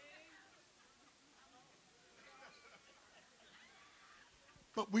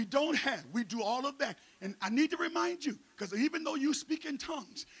 But we do all of that. And I need to remind you, because even though you speak in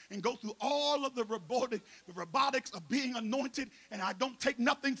tongues and go through all of the robotics of being anointed, and I don't take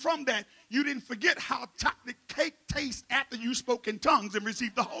nothing from that, you didn't forget how chocolate cake tastes after you spoke in tongues and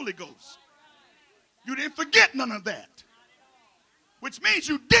received the Holy Ghost. You didn't forget none of that. Which means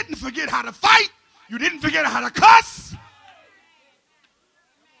you didn't forget how to fight. You didn't forget how to cuss.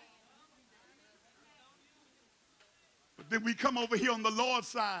 Then we come over here on the Lord's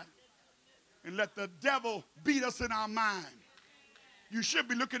side and let the devil beat us in our mind. You should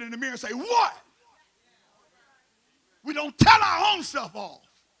be looking in the mirror and say, what? We don't tell our own self off.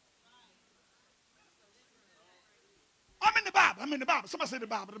 I'm in the Bible. Somebody say the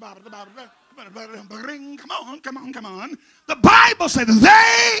Bible. Come on. The Bible says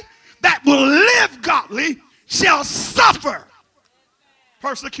they that will live godly shall suffer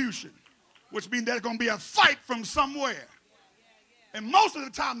persecution, which means there's going to be a fight from somewhere. And most of the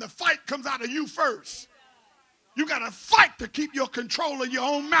time, the fight comes out of you first. You got to fight to keep your control of your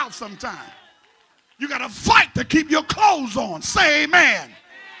own mouth sometimes. You got to fight to keep your clothes on. Say amen.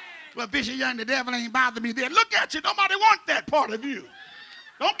 Well, Bishop Young, the devil ain't bothering me there. Look at you. Nobody wants that part of you.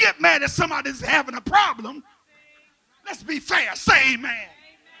 Don't get mad at somebody's having a problem. Let's be fair. Say amen.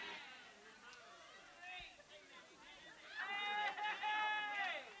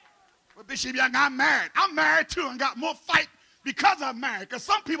 Well, Bishop Young, I'm married. I'm married too and got more fight because I'm married. Because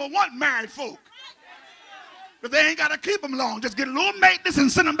some people want married folk. But they ain't got to keep them long. Just get a little maintenance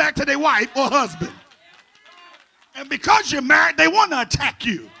and send them back to their wife or husband. And because you're married, they want to attack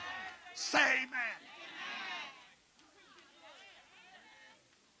you. Say amen.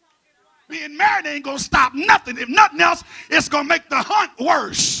 Being married ain't going to stop nothing. If nothing else, it's going to make the hunt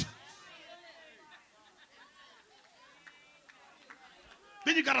worse.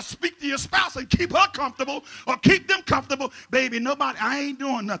 Then you got to speak to your spouse and keep her comfortable or keep them comfortable. Baby, I ain't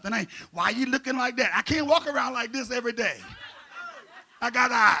doing nothing. Why you looking like that? I can't walk around like this every day. I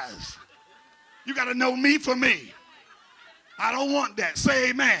got eyes. You got to know me for me. I don't want that.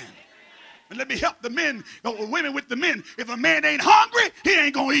 Say amen. And let me help the men, women with the men. If a man ain't hungry, he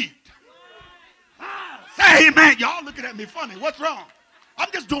ain't going to eat. Say amen. Y'all looking at me funny. What's wrong?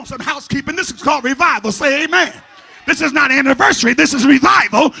 I'm just doing some housekeeping. This is called revival. Say amen. This is not anniversary. This is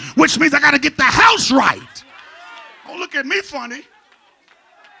revival, which means I got to get the house right. Don't look at me funny.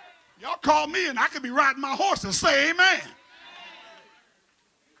 Y'all call me and I could be riding my horses. Say amen.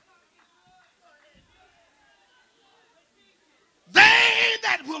 They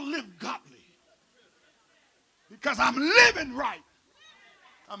that will live godly. Because I'm living right,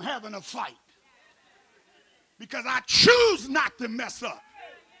 I'm having a fight. Because I choose not to mess up.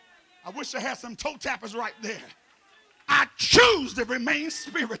 I wish I had some toe tappers right there. I choose to remain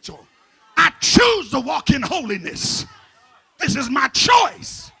spiritual. I choose to walk in holiness. This is my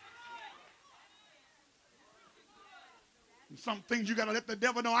choice. And some things you got to let the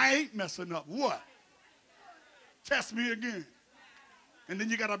devil know I ain't messing up. What? Test me again. And then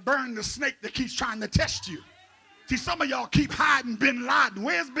you got to burn the snake that keeps trying to test you. See, some of y'all keep hiding Bin Laden.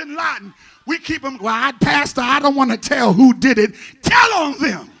 Where's Bin Laden? We keep him. Well, Pastor, I don't want to tell who did it. Tell on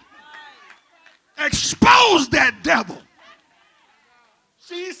them. Expose that devil.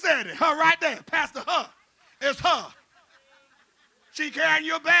 She said it. Her right there. Pastor, her. It's her. She carrying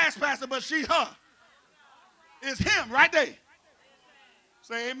your bags, Pastor, but she her. It's him right there.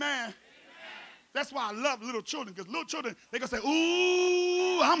 Say amen. That's why I love little children, because little children, they can say,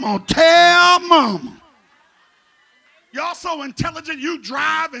 ooh, I'm going to tell mama. Y'all so intelligent, you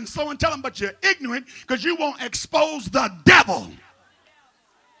drive and so intelligent, but you're ignorant because you won't expose the devil.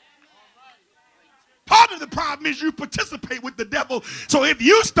 Part of the problem is you participate with the devil. So if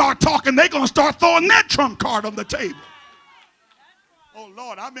you start talking, they're going to start throwing that trump card on the table. Oh,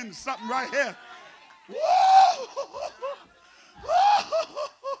 Lord, I'm in something right here. Woo!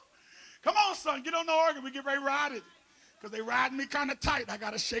 Come on, son, get on the organ. We get ready to ride it. Because they riding me kind of tight. I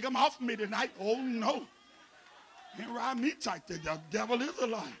got to shake them off of me tonight. Oh, no. You ain't ride me tight. The devil is a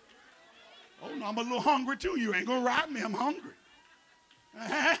liar. Oh, no, I'm a little hungry, too. You ain't going to ride me. I'm hungry.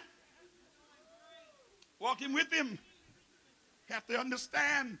 Walking with him. Have to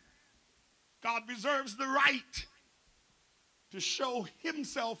understand God reserves the right to show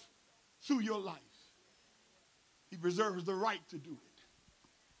himself through your life. He reserves the right to do it.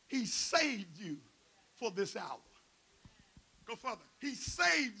 He saved you for this hour. Go further. He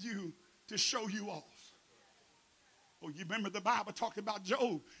saved you to show you off. Oh, you remember the Bible talked about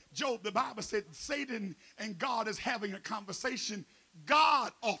Job. Job, the Bible said Satan and God is having a conversation.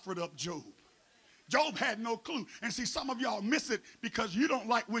 God offered up Job. Job had no clue. And see, some of y'all miss it because you don't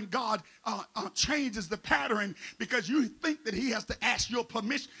like when God changes the pattern because you think that he has to ask your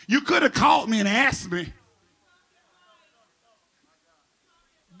permission. You could have called me and asked me.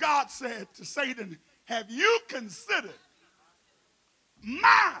 God said to Satan, have you considered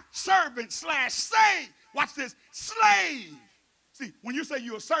my servant / slave? Watch this, slave. See, when you say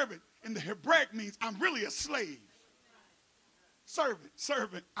you're a servant, in the Hebraic means I'm really a slave.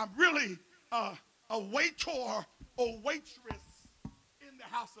 Servant. I'm really a waiter or waitress in the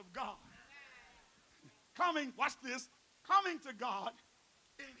house of God. Watch this, coming to God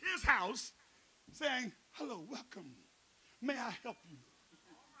in his house saying, hello, welcome. May I help you?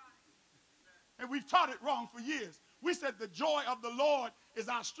 And we've taught it wrong for years. We said the joy of the Lord is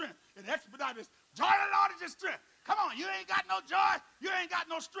our strength. And expedite is, joy of the Lord is your strength. Come on, you ain't got no joy, you ain't got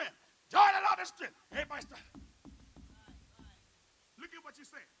no strength. Joy of the Lord is strength. Everybody start. Look at what you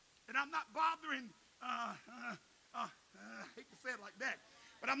said. And I'm not bothering, I hate to say it like that,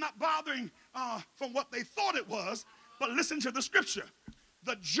 but I'm not bothering from what they thought it was, but listen to the scripture.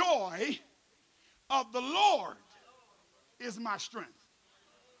 The joy of the Lord is my strength.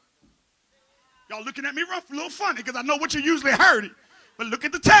 Y'all looking at me rough, a little funny, because I know what you usually heard it. But look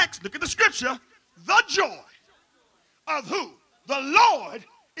at the text, look at the scripture. The joy of who? The Lord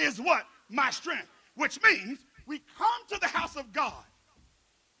is what? My strength. Which means we come to the house of God,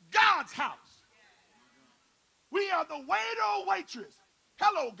 God's house. We are the waiter or waitress.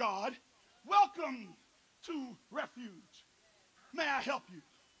 Hello, God. Welcome to Refuge. May I help you?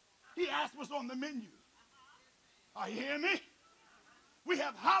 He asked what's on the menu. Are you hearing me? We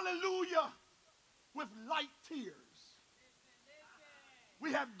have hallelujah with light tears.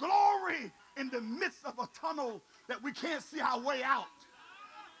 We have glory in the midst of a tunnel that we can't see our way out.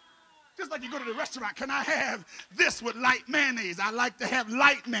 Just like you go to the restaurant, can I have this with light mayonnaise? I like to have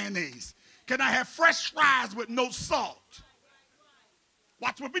light mayonnaise. Can I have fresh fries with no salt?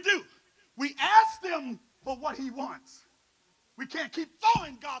 Watch what we do. We ask him for what he wants. We can't keep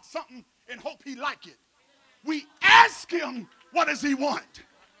throwing God something and hope he like it. We ask him, what does he want?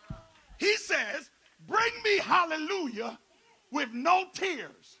 He says, bring me hallelujah with no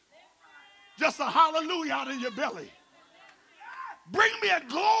tears. Just a hallelujah out of your belly. Bring me a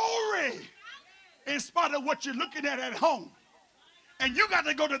glory in spite of what you're looking at home. And you got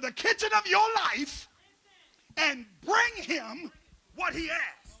to go to the kitchen of your life and bring him what he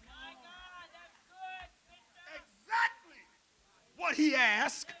asked. Exactly what he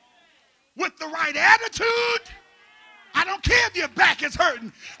asked with the right attitude. I don't care if your back is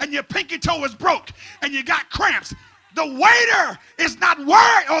hurting and your pinky toe is broke and you got cramps. The waiter is not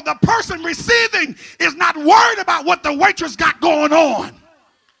worried, or the person receiving is not worried about what the waitress got going on.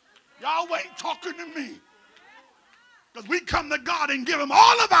 Y'all ain't talking to me. Because we come to God and give him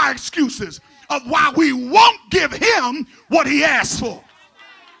all of our excuses of why we won't give him what he asked for.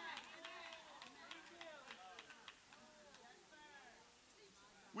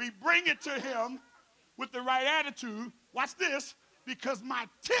 We bring it to him with the right attitude. Watch this. Because my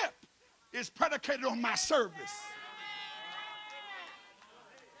tip is predicated on my service.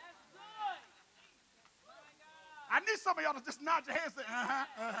 I need some of y'all to just nod your head and say, uh-huh,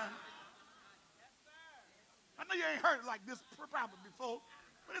 uh-huh. I know you ain't heard it like this probably before,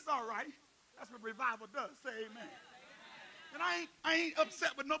 but it's all right. That's what revival does. Say amen. And I ain't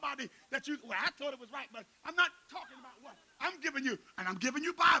upset with nobody that you, well, I thought it was right, but I'm not talking about what. I'm giving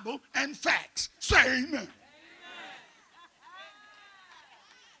you Bible and facts. Say amen.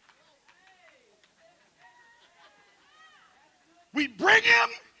 We bring him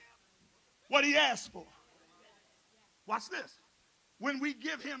what he asked for. Watch this. When we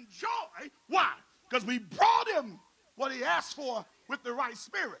give him joy, why? Because we brought him what he asked for with the right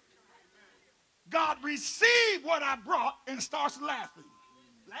spirit. God received what I brought and starts laughing.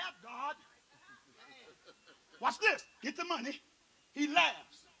 Laugh, God. Watch this. Get the money. He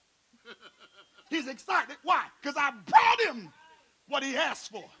laughs. He's excited. Why? Because I brought him what he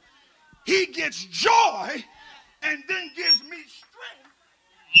asked for. He gets joy and then gives me strength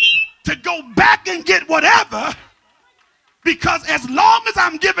to go back and get whatever, because as long as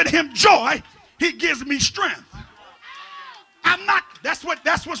I'm giving him joy, he gives me strength. I'm not, that's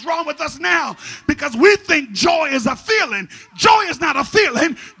what's wrong with us now, because we think joy is a feeling. Joy is not a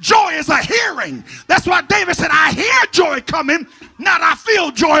feeling. Joy is a hearing. That's why David said, I hear joy coming, not I feel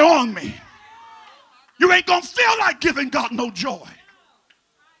joy on me. You ain't gonna feel like giving God no joy.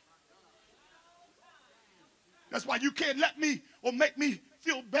 That's why you can't let me or make me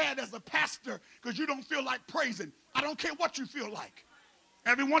feel bad as a pastor because you don't feel like praising. I don't care what you feel like.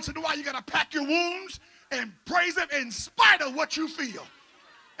 Every once in a while you got to pack your wounds and praise him in spite of what you feel.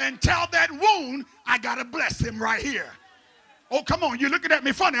 And tell that wound, I got to bless him right here. Oh, come on. You're looking at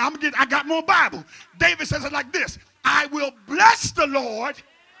me funny. I got more Bible. David says it like this. I will bless the Lord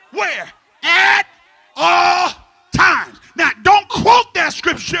where? At all times. Now, don't quote that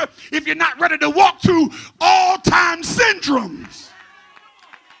scripture if you're not ready to walk through all-time syndromes.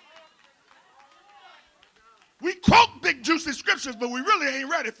 We quote big, juicy scriptures, but we really ain't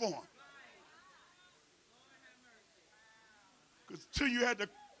ready for them. Because till you had to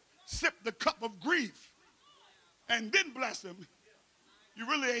sip the cup of grief and then bless him, you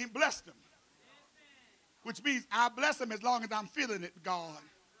really ain't blessed him. Which means I bless him as long as I'm feeling it, God.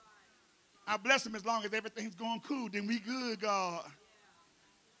 I bless him as long as everything's going cool. Then we good, God.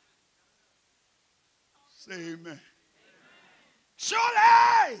 Say amen.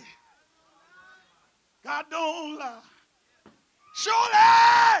 Surely, God don't lie.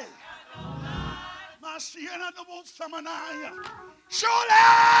 Surely, my Shiana the most Samanaya.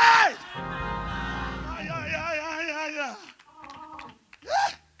 Surely,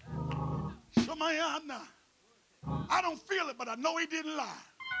 Shamayana. I don't feel it, but I know he didn't lie.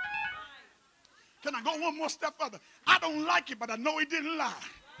 Can I go one more step further? I don't like it, but I know he didn't lie.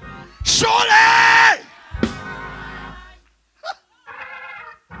 Surely!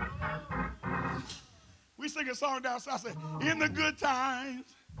 We sing a song down south, say, in the good times,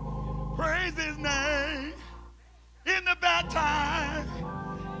 praise his name. In the bad times,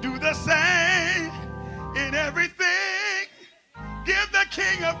 do the same. In everything, give the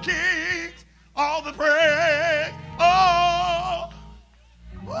King of Kings all the praise. Oh!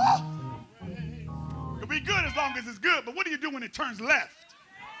 Woo. It'll be good as long as it's good, but what do you do when it turns left?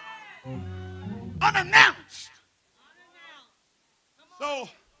 Unannounced. So,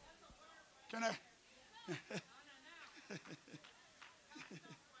 can I?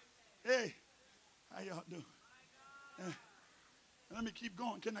 Hey, how y'all doing? Let me keep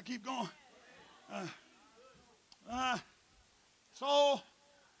going. Can I keep going? So,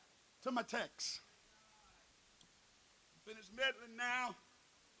 to my text. Finish meddling now.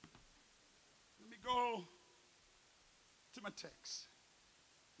 Let me go to my text.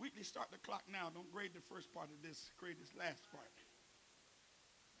 Wheatley, start the clock now. Don't grade the first part of this. Grade this last part.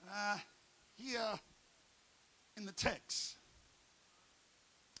 Here in the text.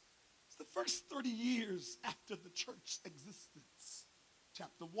 It's the first 30 years after the church's existence.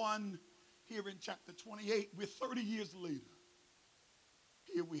 Chapter 1, here in chapter 28, we're 30 years later.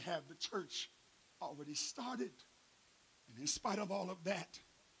 Here we have the church already started. And in spite of all of that,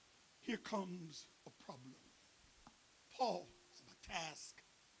 here comes a problem. Paul, it's my task.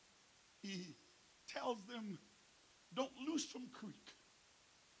 He tells them, don't loose from Crete.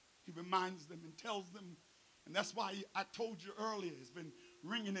 He reminds them and tells them, and that's why I told you earlier, it's been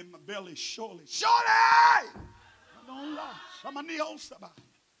ringing in my belly, surely, surely! I don't lie.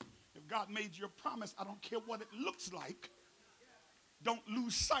 If God made you a promise, I don't care what it looks like. Don't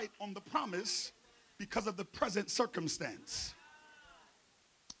lose sight on the promise because of the present circumstance.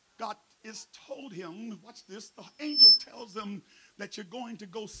 God is told him, watch this, the angel tells him that you're going to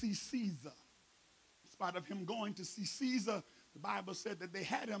go see Caesar. In spite of him going to see Caesar, the Bible said that they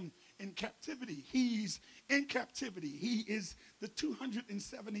had him in captivity. He's in captivity. He is the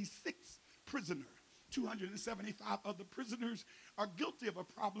 276th prisoner. 275 other prisoners are guilty of a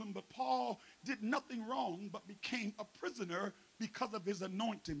problem, but Paul did nothing wrong but became a prisoner because of his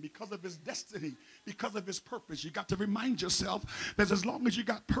anointing, because of his destiny, because of his purpose. You got to remind yourself that as long as you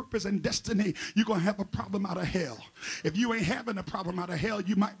got purpose and destiny, you're going to have a problem out of hell. If you ain't having a problem out of hell,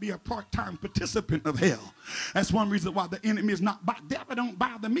 you might be a part-time participant of hell. That's one reason why the enemy is not, devil don't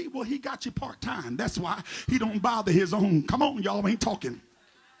bother me. Well, he got you part-time. That's why he don't bother his own. Come on, y'all ain't talking.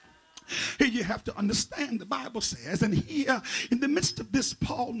 Here you have to understand, the Bible says, and here in the midst of this,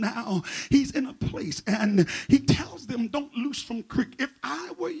 Paul now, he's in a place and he tells them, don't loose from creek. If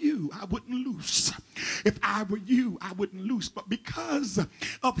I were you, I wouldn't loose. If I were you, I wouldn't loose. But because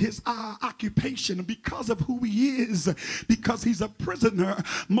of his occupation, because of who he is, because he's a prisoner,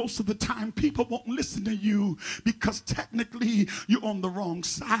 most of the time people won't listen to you because technically you're on the wrong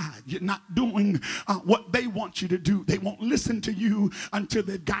side. You're not doing what they want you to do. They won't listen to you until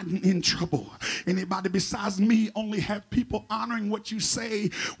they've gotten in trouble. Anybody besides me only have people honoring what you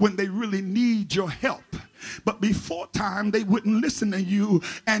say when they really need your help. But before time, they wouldn't listen to you.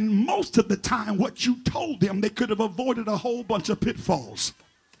 And most of the time, what you told them, they could have avoided a whole bunch of pitfalls.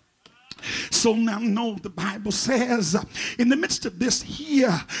 So now know the Bible says in the midst of this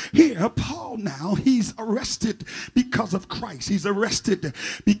here Paul now, he's arrested because of Christ. He's arrested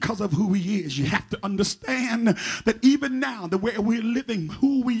because of who he is. You have to understand that even now, the way we're living,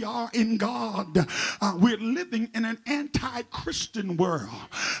 who we are in God, we're living in an anti-Christian world.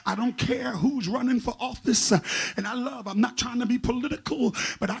 I don't care who's running for office, and I'm not trying to be political,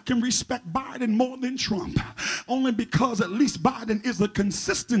 but I can respect Biden more than Trump, only because at least Biden is a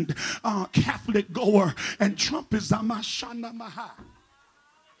consistent Catholic goer, and Trump is Amashana Maha.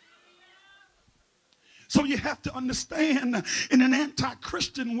 So you have to understand, in an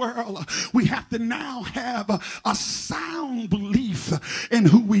anti-Christian world, we have to now have a sound belief in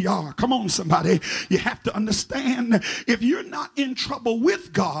who we are. Come on, somebody. You have to understand, if you're not in trouble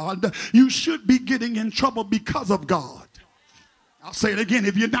with God, you should be getting in trouble because of God. I'll say it again.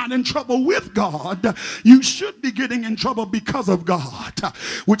 If you're not in trouble with God, you should be getting in trouble because of God,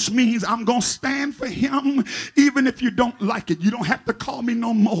 which means I'm going to stand for him even if you don't like it. You don't have to call me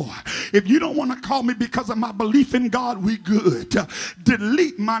no more. If you don't want to call me because of my belief in God, we good.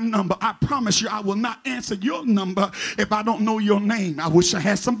 Delete my number. I promise you I will not answer your number if I don't know your name. I wish I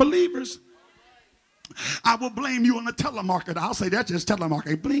had some believers. I will blame you on the telemarketer. I'll say that's just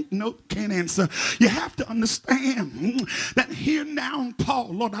telemarketing. Blink, nope, can't answer. You have to understand that here now, Paul,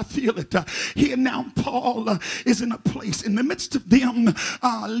 Lord, I feel it. Here now, Paul is in a place in the midst of them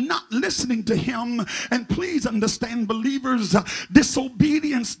not listening to him. And please understand, believers,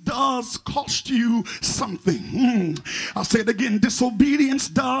 disobedience does cost you something. I'll say it again. Disobedience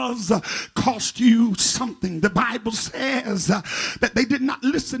does cost you something. The Bible says that they did not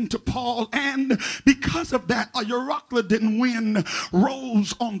listen to Paul, and because of that, a Euroclid didn't win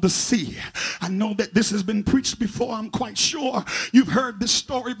Rose on the Sea. I know that this has been preached before. I'm quite sure you've heard this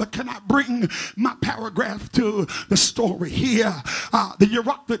story, but can I bring my paragraph to the story here? The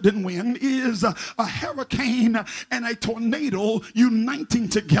Euroclid didn't win is a hurricane and a tornado uniting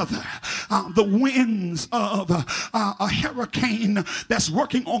together. The winds of a hurricane that's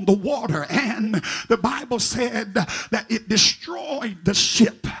working on the water, and the Bible said that it destroyed the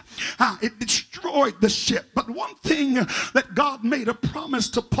ship. It destroyed the ship. But one thing that God made a promise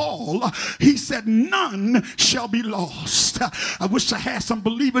to Paul, he said, none shall be lost. I wish I had some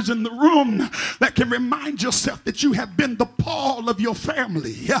believers in the room that can remind yourself that you have been the Paul of your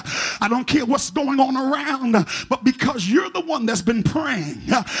family. I don't care what's going on around, but because you're the one that's been praying,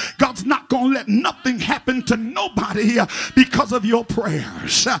 God's not going to let nothing happen to nobody because of your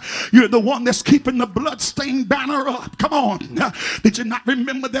prayers. You're the one that's keeping the bloodstained banner up. Come on. Did you not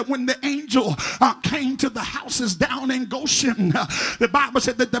remember that when the angel came to the houses down in Goshen, the Bible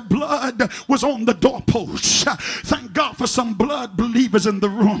said that the blood was on the doorpost? Thank God for some blood believers in the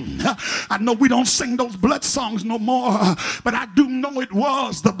room. I know we don't sing those blood songs no more, but I do know it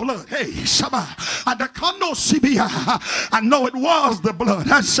was the blood. Hey, Shabbat. I know it was the blood.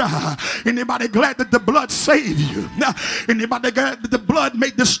 Anybody glad that the blood saved you? Anybody glad that the blood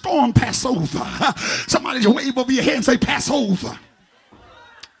made the storm pass over? Somebody wave over your head and say, pass over.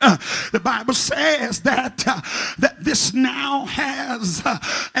 The Bible says that this now has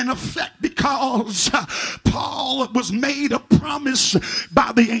an effect because because Paul was made a promise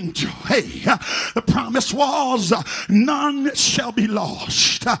by the angel. Hey, the promise was none shall be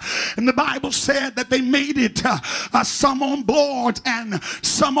lost. And the Bible said that they made it some on board and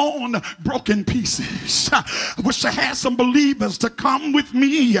some on broken pieces. I wish I had some believers to come with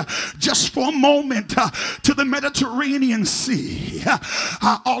me just for a moment to the Mediterranean Sea.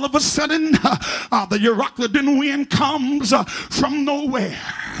 All of a sudden, the Euroclydon wind comes from nowhere.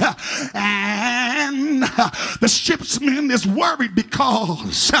 And the shipsman is worried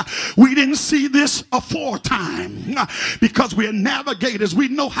because we didn't see this aforetime. Because we're navigators, we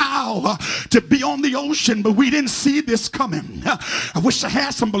know how to be on the ocean, but we didn't see this coming. I wish I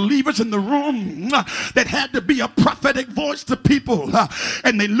had some believers in the room that had to be a prophetic voice to people,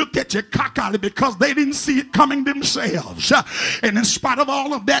 and they looked at you cockeyed because they didn't see it coming themselves. And in spite of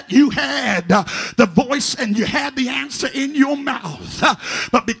all of that, you had the voice and you had the answer in your mouth.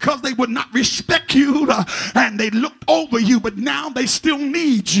 But because they would not respect you and they looked over you, but now they still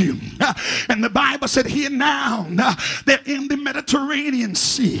need you. And the Bible said here now they're in the Mediterranean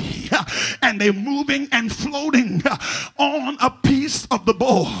Sea and they're moving and floating on a piece of the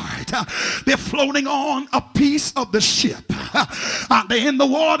board. They're floating on a piece of the ship. They're in the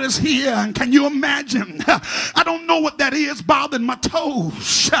waters here, and can you imagine? I don't know what that is bothering my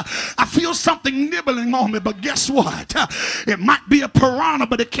toes. I feel something nibbling on me, but guess what? It might be a piranha,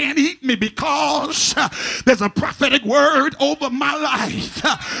 but it can't eat me because there's a prophetic word over my life.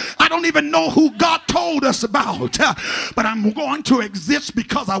 I don't even know who God told us about, but I'm going to exist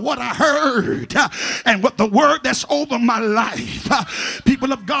because of what I heard and what the word that's over my life.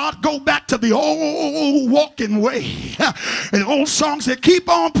 People of God, go back to the old walking way. And the old song said, keep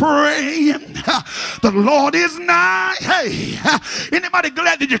on praying. The Lord is nigh. Hey, anybody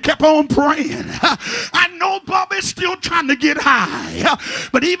glad that you kept on praying? I know Bobby's still trying to get high,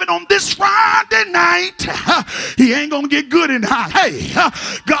 but even on this Friday night, he ain't gonna get good and high. Hey,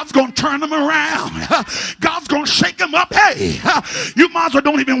 God's gonna turn him around. God's gonna shake him up. Hey, you might as well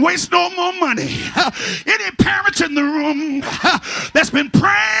don't even waste no more money. Any parents in the room that's been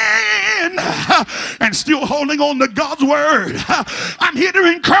praying and still holding on to God's word, I'm here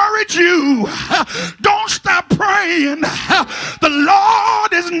to encourage you. Don't stop praying. The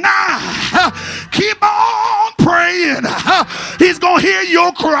Lord is nigh. Keep on praying. He's gonna hear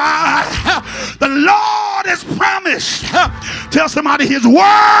your cry. The Lord has promised. Tell somebody his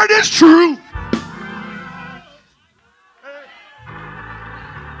word is true.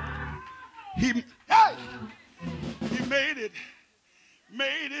 He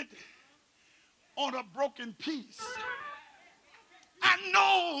made it on a broken piece. I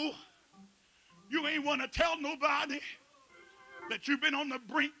know you ain't want to tell nobody that you've been on the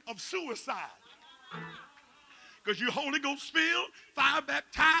brink of suicide, because you're Holy Ghost filled, fire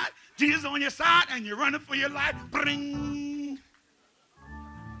baptized, Jesus on your side, and you're running for your life. Bring.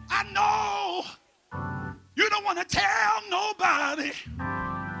 I know you don't want to tell nobody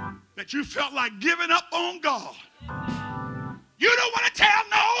that you felt like giving up on God. You don't want to tell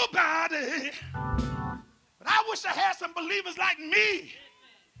nobody. But I wish I had some believers like me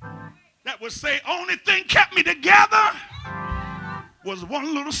that would say, only thing kept me together was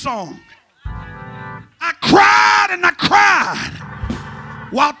one little song. I cried and I cried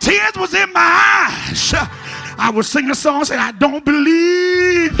while tears was in my eyes. I would sing a song and say, I don't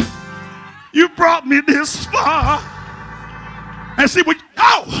believe you brought me this far. And see,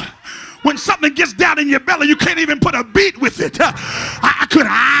 when something gets down in your belly, you can't even put a beat with it.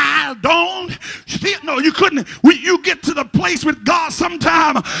 I don't feel, no, you couldn't. When you get to the place with God,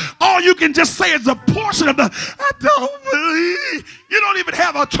 sometime all you can just say is a portion of the, I don't believe. You don't even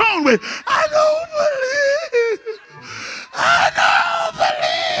have a tone with, I don't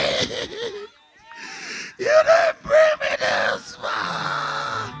believe. You didn't bring me this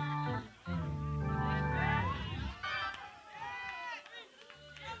far.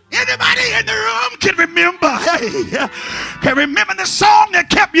 Anybody in the room can remember, can remember the song that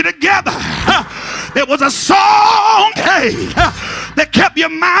kept you together? It was a song, that kept your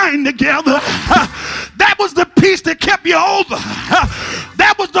mind together. That was the piece that kept you over.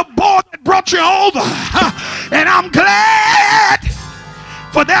 That was the board that brought you over. And I'm glad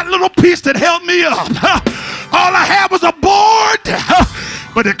for that little piece that held me up. All I had was a board,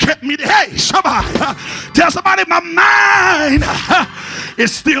 but it kept me. Hey, somebody, tell somebody my mind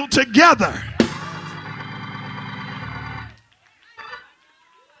is still together.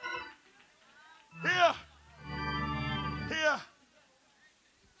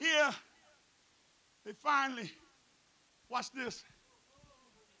 Here, they finally, watch this,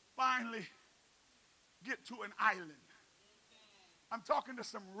 finally get to an island. I'm talking to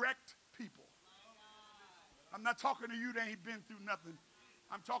some wrecked people. I'm not talking to you that ain't been through nothing.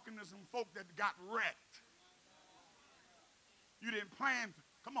 I'm talking to some folk that got wrecked. You didn't plan,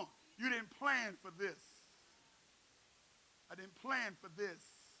 come on, you didn't plan for this. I didn't plan for this.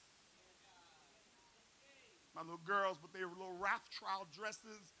 My little girls with their little Rothschild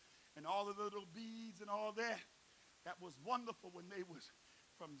dresses and all of the little beads and all that. That was wonderful when they was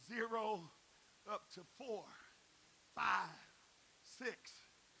from 0 up to 4, 5, 6,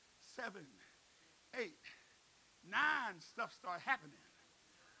 7, 8, 9, stuff started happening.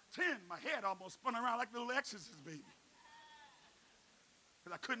 10, my head almost spun around like the little exorcist baby.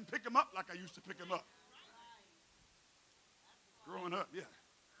 Because I couldn't pick them up like I used to pick them up. Growing up, yeah.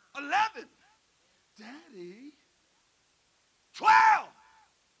 11, Daddy. 12,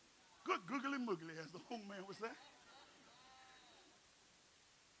 good googly moogly, as the old man would say.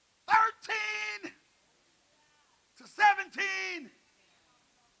 13 to 17,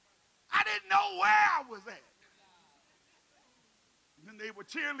 I didn't know where I was at. And then they were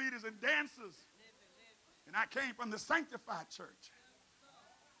cheerleaders and dancers. And I came from the sanctified church.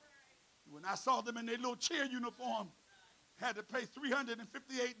 When I saw them in their little cheer uniform, had to pay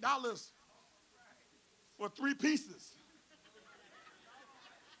 $358 for 3 pieces.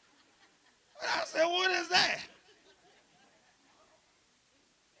 And I said, what is that?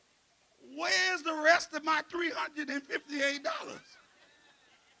 Where's the rest of my $358?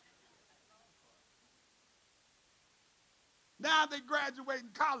 Now they graduate in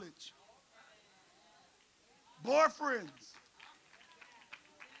college. Boyfriends.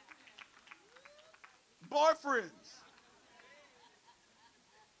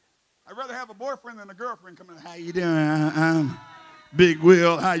 I'd rather have a boyfriend than a girlfriend coming, how you doing? I'm Big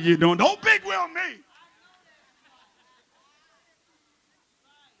Will, how you doing? Don't Big Will me.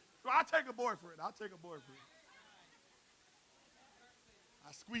 So I'll take a boyfriend. I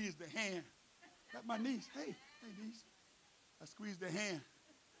squeeze the hand. Got my niece. Hey, niece. I squeeze their hand.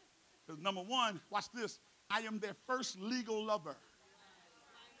 Because number one, watch this. I am their first legal lover.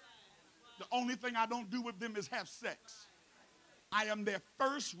 The only thing I don't do with them is have sex. I am their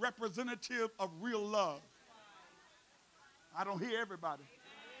first representative of real love. I don't hear everybody.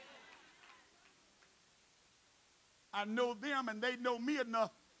 I know them and they know me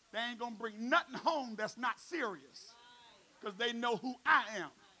enough. They ain't going to bring nothing home that's not serious. Because they know who I am.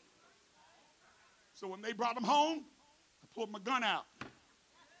 So when they brought them home, I pulled my gun out.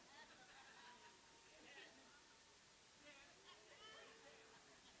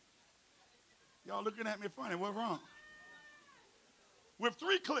 Y'all looking at me funny. What's wrong? With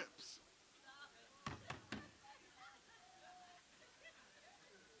 3 clips.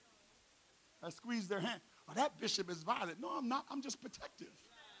 I squeeze their hand. Oh, that bishop is violent. No, I'm not. I'm just protective.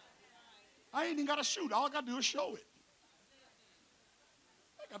 I ain't even got to shoot. All I got to do is show it.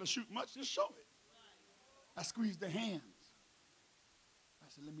 I got to shoot much. Just show it. I squeeze their hands. I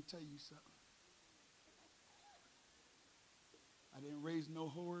said, let me tell you something. I didn't raise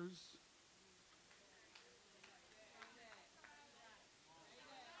no whores.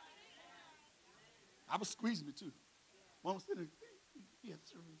 I was squeezing me too. One was sitting, yes,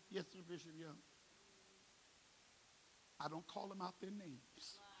 sir, Bishop, yeah. I don't call them out their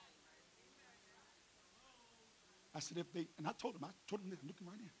names. I said, if they, and I told them this, I'm looking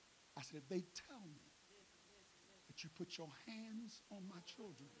right in. I said, if they tell me that you put your hands on my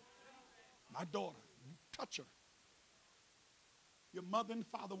children, my daughter, you touch her, your mother and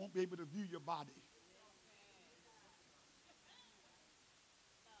father won't be able to view your body.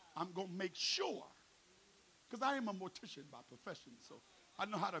 I'm going to make sure, because I am a mortician by profession, so I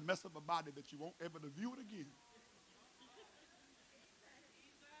know how to mess up a body that you won't ever to view it again.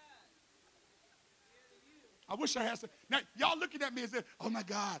 I wish I had some. Now, y'all looking at me and say, oh, my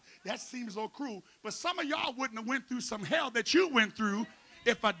God, that seems so cruel. But some of y'all wouldn't have went through some hell that you went through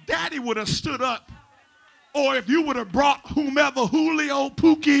if a daddy would have stood up, or if you would have brought whomever, Julio,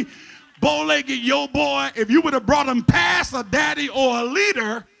 Pookie, Bow-legged Yo Boy, if you would have brought them past a daddy or a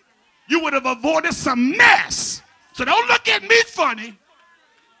leader, you would have avoided some mess. So don't look at me funny.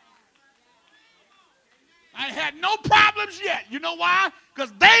 I ain't had no problems yet. You know why?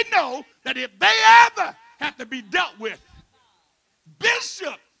 Because they know that if they ever have to be dealt with,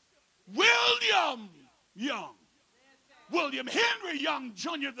 Bishop William Young, William Henry Young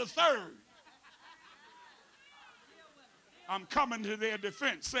Jr. III, I'm coming to their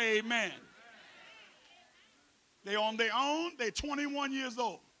defense. Say amen. They on their own. They're 21 years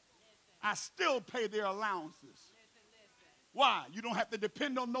old. I still pay their allowances. Why? You don't have to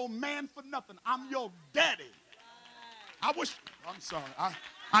depend on no man for nothing. I'm your daddy. I wish, I'm sorry.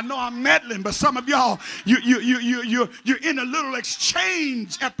 I know I'm meddling, but some of y'all, you're in a little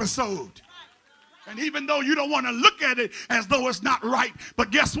exchange episode. And even though you don't want to look at it as though it's not right,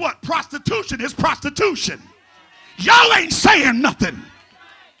 but guess what? Prostitution is prostitution. Y'all ain't saying nothing.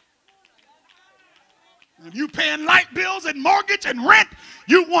 If you paying light bills and mortgage and rent,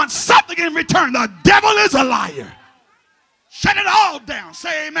 you want something in return. The devil is a liar. Shut it all down.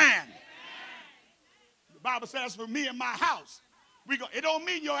 Say amen. The Bible says for me and my house, it don't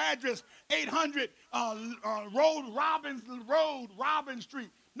mean your address 800 Robin Street.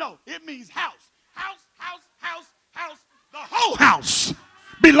 No, it means house. House. The whole house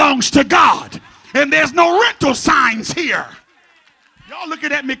belongs to God. And there's no rental signs here. Y'all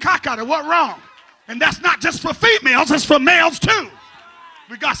looking at me cockeyed. What wrong? And that's not just for females, it's for males too.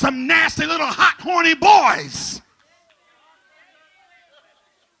 We got some nasty little hot, horny boys.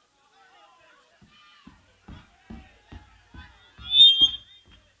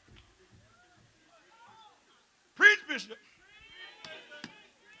 Preach, Bishop.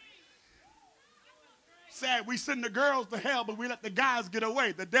 Sad we send the girls to hell, but we let the guys get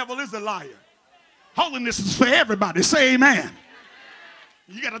away. The devil is a liar. Holiness is for everybody. Say amen.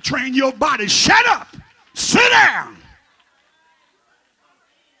 You got to train your body. Shut up. Sit down.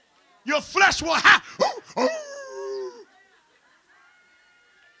 Your flesh will have.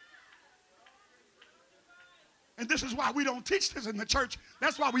 And this is why we don't teach this in the church.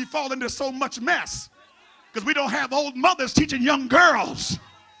 That's why we fall into so much mess. Because we don't have old mothers teaching young girls.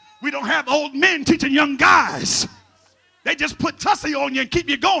 We don't have old men teaching young guys. They just put tussy on you and keep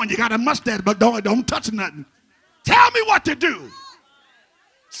you going. You got a mustache, but don't touch nothing. Tell me what to do.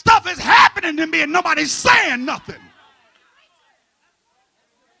 Stuff is happening to me and nobody's saying nothing.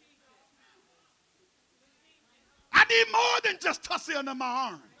 I need more than just tussy under my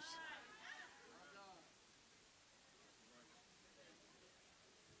arms.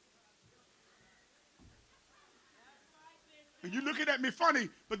 And you're looking at me funny,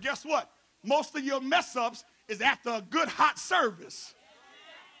 but guess what? Most of your mess ups is after a good hot service.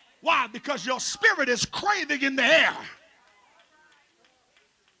 Why? Because your spirit is craving in the air.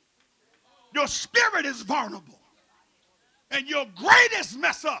 Your spirit is vulnerable. And your greatest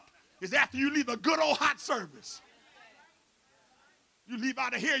mess up is after you leave a good old hot service. You leave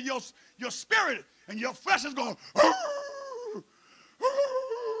out of here, your spirit and your flesh is going, "Arr, arr."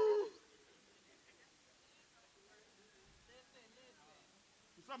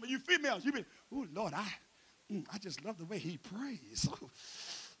 Some of you females, you be, oh Lord, I just love the way he prays.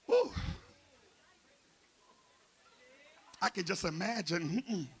 Ooh. I can just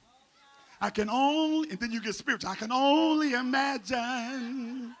imagine. I can only, and then you get spiritual. I can only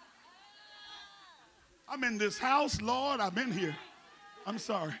imagine. I'm in this house, Lord. I've been here. I'm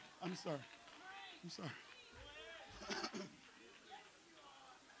sorry. I'm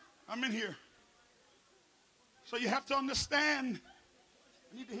in here. So you have to understand.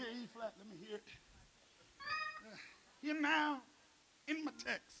 I need to hear E flat. Let me hear it. Here now, in my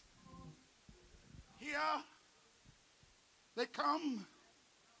text. Here, they come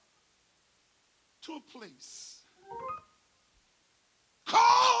to a place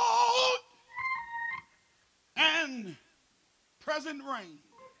cold and present rain.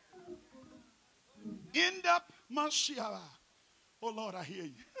 End up Mashiach. Oh Lord, I hear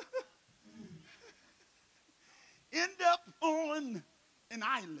you. End up on an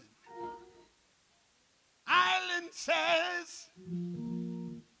island. Island says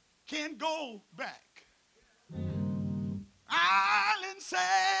can't go back. Island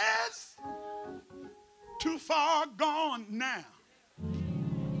says too far gone now.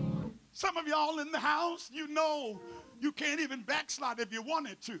 Some of y'all in the house, you know you can't even backslide if you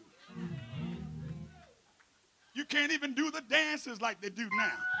wanted to. You can't even do the dances like they do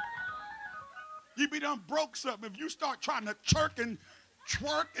now. You be done broke something if you start trying to chirk and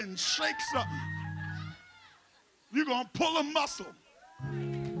twerk and shake something. You're going to pull a muscle.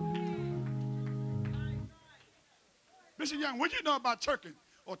 Bishop Young, what do you know about twerking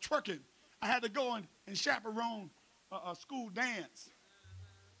or twerking? I had to go and chaperone a school dance.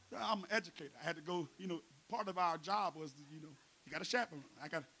 I'm an educator. I had to go, part of our job was, you got to chaperone.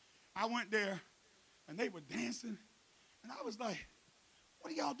 I went there, and they were dancing, and I was like,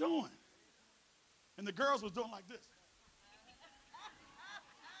 what are y'all doing? And the girls was doing like this.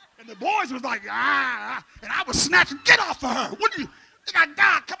 And the boys was like, ah, and I was snatching, get off of her. What do you got,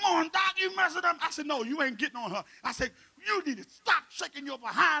 Doc, come on, Doc, you messing up. I said, no, you ain't getting on her. I said, you need to stop shaking your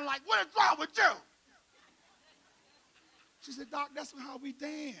behind like, what is wrong with you? She said, Doc, that's how we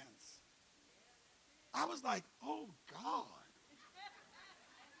dance. I was like, oh, God.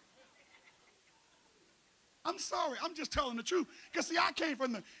 I'm sorry. I'm just telling the truth. Because, see, I came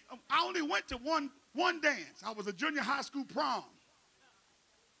from I only went to one dance. I was a junior high school prom.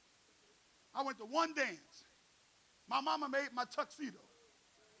 I went to one dance. My mama made my tuxedo.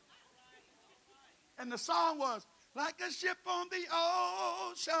 And the song was, like a ship on the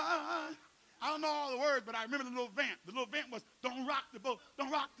ocean. I don't know all the words, but I remember the little vamp. The little vamp was, don't rock the boat,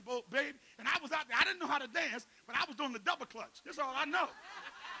 baby. And I was out there. I didn't know how to dance, but I was doing the double clutch. That's all I know.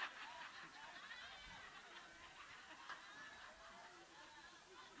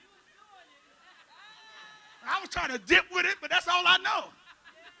 I was trying to dip with it, but that's all I know.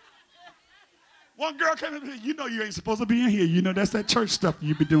 One girl came in and said, you know you ain't supposed to be in here. You know that's that church stuff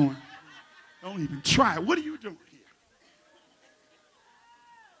you be doing. Don't even try it. What are you doing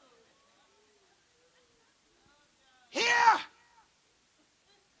here?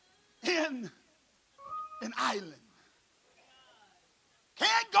 Here in an island.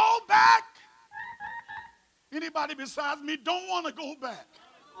 Can't go back. Anybody besides me don't want to go back.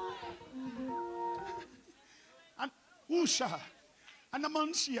 Usha,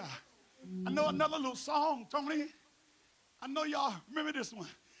 Anamansia. I know another little song, Tony. I know y'all remember this one.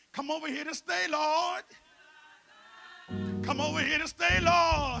 Come over here to stay, Lord. Come over here to stay,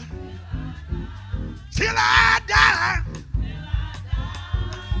 Lord. Till I die.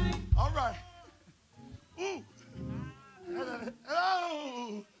 All right. Ooh.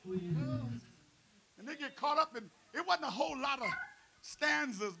 Oh. And they get caught up in, it wasn't a whole lot of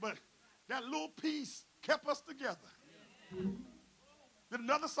stanzas, but that little piece kept us together. Then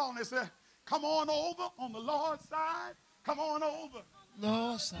another song they said, come on over on the Lord's side. Come on over.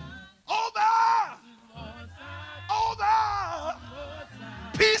 Lord's side. Over. Lord's side. Over. Lord's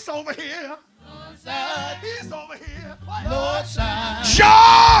side. Peace over here. Lord's side. Peace over here. Lord's side.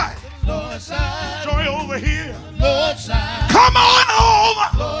 Joy. Lord's side. Joy over here. Lord's side. Come on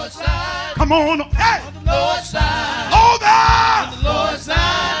over. Lord's side. Come on. Hey. On the Lord's side. Over. On the Lord's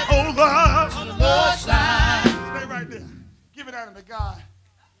side. Over. On the Lord's side. Stay right there. Give it out to God.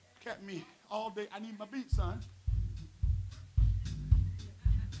 Kept me all day. I need my beat, son.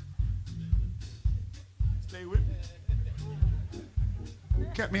 Stay with me.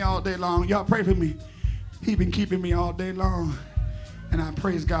 Kept me all day long. Y'all pray for me. He been keeping me all day long. And I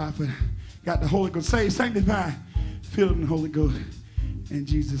praise God for got the Holy Ghost saved, sanctified, filled in the Holy Ghost. In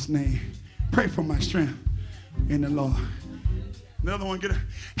Jesus' name. Pray for my strength in the Lord. Another one, get it.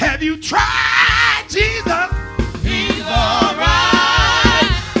 Have you tried Jesus? He's all right.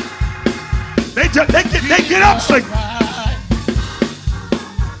 They get up singing.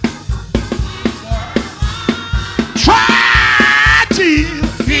 Try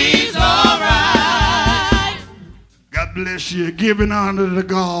Jesus. He's all right. God bless you. Giving honor to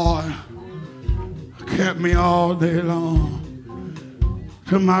God. Kept me all day long.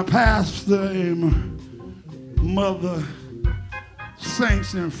 To my pastor and my mother,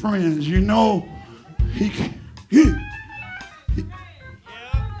 saints and friends. You know, he Yeah,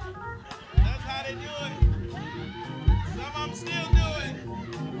 that's how they do it. Some of them still do it.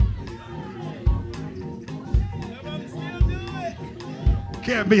 Some of them still do it.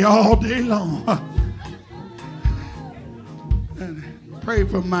 kept me all day long. And pray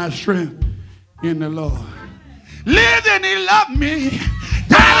for my strength in the Lord. Lived and he loved me.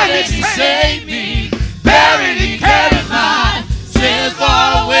 Died and he saved me. Buried, he carried my sins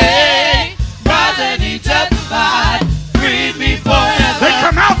far away. Rise and he justified. Freed me forever. They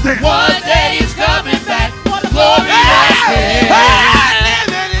come out there. One day he's coming back. What a glorious day.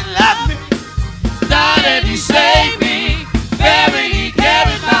 Lived and he loved me. Died and he saved me. Buried, he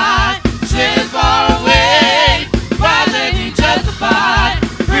carried my sins far away. Rise and he justified.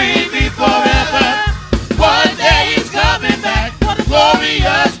 Freed me forever. One day he's coming back. What a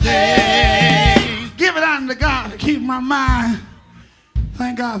glorious day. Give it unto God to keep my mind.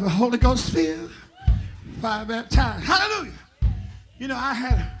 Thank God for Holy Ghost filled, fire baptized. Hallelujah. You know, I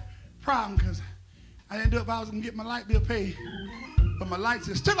had a problem because I didn't do it if I was going to get my light bill paid. But my lights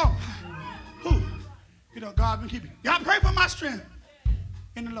is still on. Whew. You know, God been keeping. Y'all pray for my strength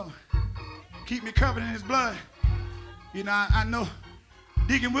in the Lord. Keep me covered in his blood. You know, I know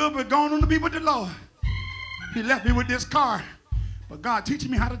Deacon Wilbur going on to be with the Lord. He left me with this car. But God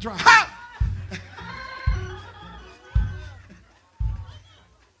teaching me how to drive. Ha!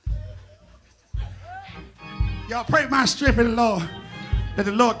 Y'all pray my strength in the Lord, that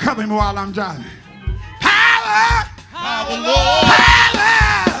the Lord cover me while I'm driving. Power! Power, Lord.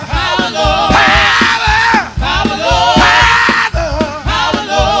 Power! Power, Lord. Power! Power, Lord. Power! Power,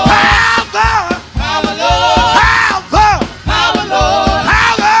 Lord. Power! Power, Lord. Power! Power, Lord.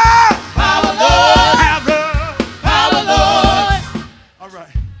 Power! Power, Lord. Power! Power, Lord. All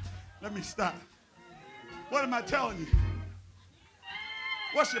right, let me stop. What am I telling you?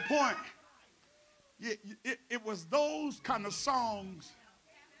 What's your point? It was those kind of songs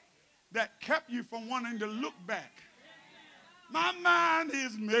that kept you from wanting to look back. My mind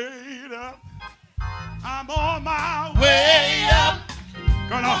is made up. I'm on my way up.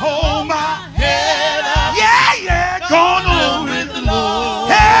 Gonna hold my head up. Yeah, gonna with the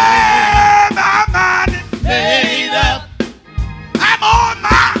Lord. Hey, my mind is made up. I'm on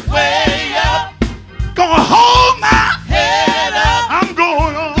my way up. Gonna hold my head up. I'm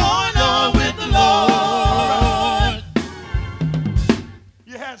going on with the Lord.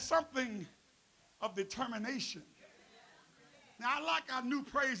 You had something of determination. Now, I like our new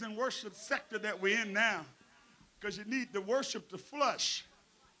praise and worship sector that we're in now, because you need the worship to flush.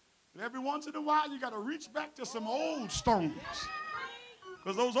 But every once in a while, you got to reach back to some old stones,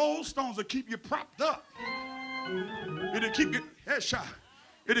 because those old stones will keep you propped up. It'll keep you headshot.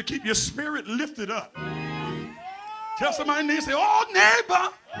 It'll keep your spirit lifted up. Tell somebody near, say, "Oh,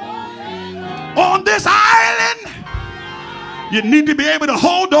 neighbor, on this island, you need to be able to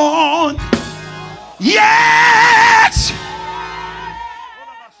hold on." Yes.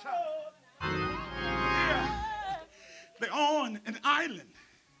 They're on an island.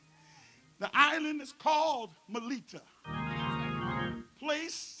 The island is called Melita.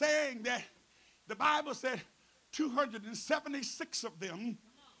 Place saying that the Bible said 276 of them,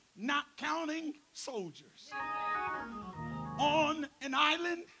 not counting soldiers, on an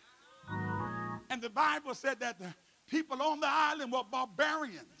island. And the Bible said that the people on the island were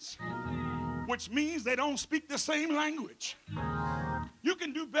barbarians, which means they don't speak the same language. You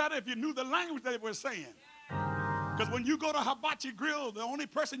can do better if you knew the language they were saying. Because when you go to Hibachi Grill, the only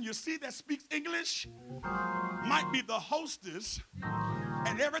person you see that speaks English might be the hostess.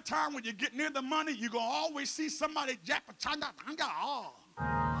 And every time when you get near the money, you're going to always see somebody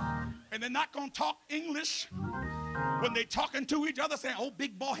and they're not going to talk English. When they're talking to each other, saying, "Oh,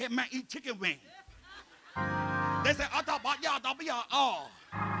 big boy here might eat chicken wing." They say,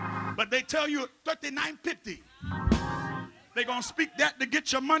 but they tell you $39.50. They're going to speak that to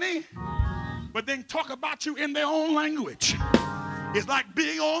get your money, but then talk about you in their own language. It's like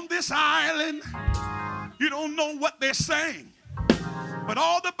being on this island. You don't know what they're saying. But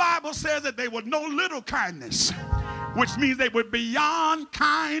all the Bible says that they were no little kindness, which means they were beyond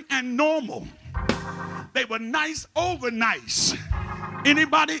kind and normal. They were nice over nice.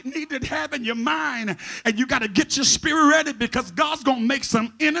 Anybody need to have in your mind, and you got to get your spirit ready, because God's going to make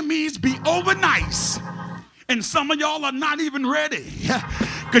some enemies be over nice. And some of y'all are not even ready,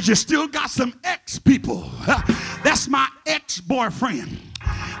 because you still got some ex people. That's my ex-boyfriend.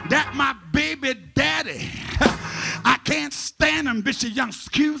 That my baby daddy. I can't stand him, Bishop Young.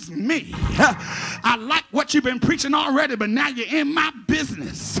 Excuse me. I like what you've been preaching already, but now you're in my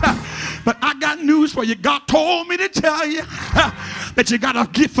business. But I got news for you. God told me to tell you that you got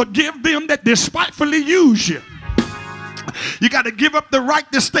to forgive them that despitefully use you. You got to give up the right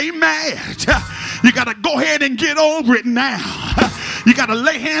to stay mad. You got to go ahead and get over it now. You got to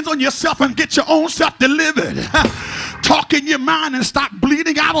lay hands on yourself and get your own self delivered. Talk in your mind and stop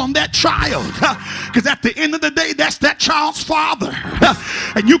bleeding out on that child, because at the end of the day, that's that child's father.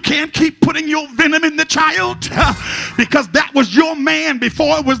 And you can't keep putting your venom in the child, because that was your man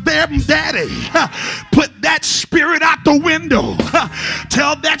before it was their daddy. Put that spirit out the window.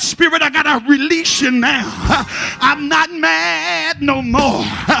 Tell that spirit, I gotta release you now. I'm not mad no more.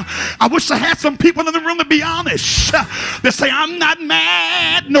 I wish I had some people in the room to be honest. They say, "I'm not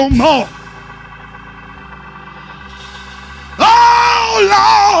mad no more." Oh,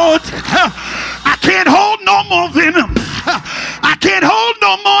 Lord, I can't hold no more venom. I can't hold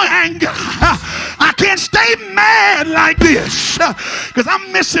no more anger. I can't stay mad like this, because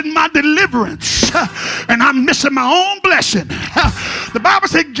I'm missing my deliverance and I'm missing my own blessing. The Bible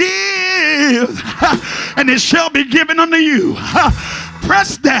said, "Give, and it shall be given unto you."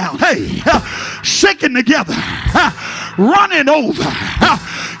 Pressed down, shaken together, running over,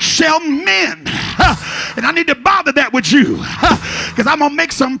 shall men. And I need to bother that with you, because I'm going to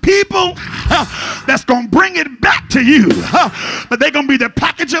make some people that's going to bring it back to you, but they're going to be the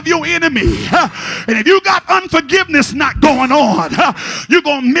package of your enemy. And if you got unforgiveness not going on, you're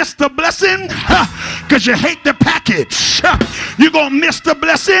going to miss the blessing because you hate the package. You're going to miss the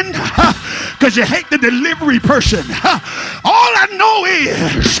blessing because you hate the delivery person. All I know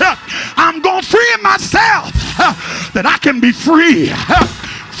is I'm going to free myself that I can be free.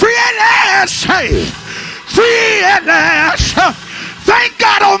 Free at last. Hey, free at last. Thank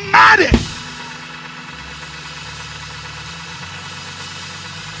God Almighty.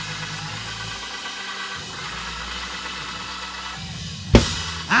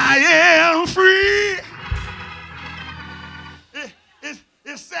 I am free.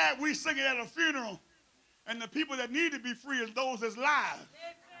 like we sing it at a funeral, and the people that need to be free is those that's live.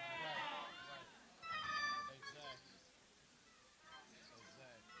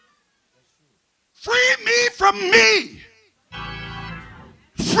 Free me from me.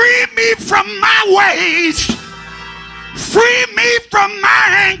 Free me from my ways. Free me from my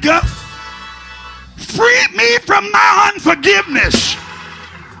anger. Free me from my unforgiveness.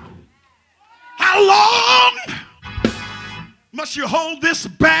 How long must you hold this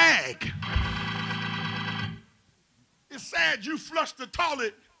bag? It's sad you flush the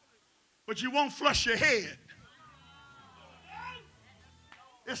toilet, but you won't flush your head.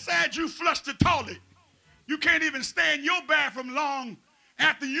 It's sad you flush the toilet. You can't even stay in your bathroom long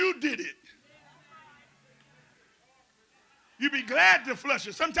after you did it. You'd be glad to flush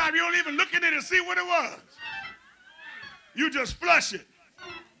it. Sometimes you don't even look at it and see what it was. You just flush it.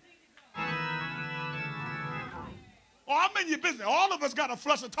 Oh, I'm in your business. All of us got to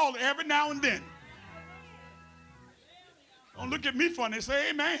flush the toilet every now and then. Don't look at me funny. Say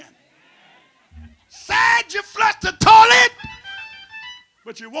amen. Sad you flush the toilet,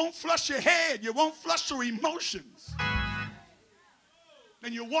 but you won't flush your head. You won't flush your emotions.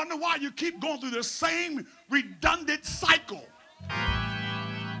 And you wonder why you keep going through the same redundant cycle.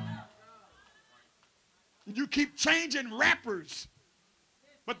 You keep changing rappers.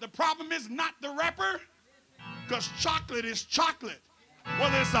 But the problem is not the rapper, because chocolate is chocolate.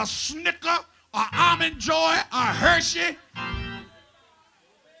 Whether it's a Snicker, or Almond Joy, or Hershey,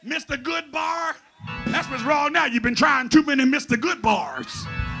 Mr. Good Bar. That's what's wrong now. You've been trying too many Mr. Good Bars.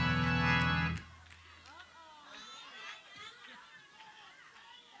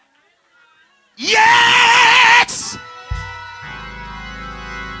 Yes!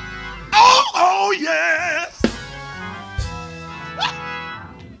 Oh, yes!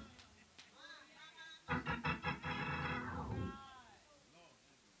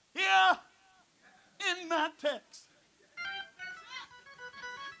 Here in my text.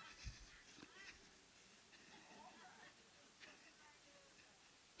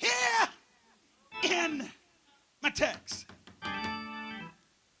 Here in my text.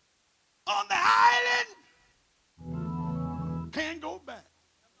 On the island, can't go back.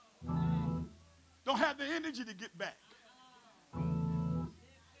 Don't have the energy to get back.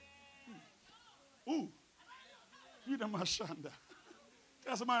 Ooh, you done my shanda.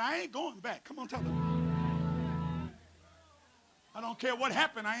 Tell somebody, I ain't going back. Come on, tell them. I don't care what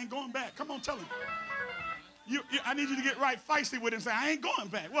happened, I ain't going back. Come on, tell them. I need you to get right feisty with it and say, I ain't going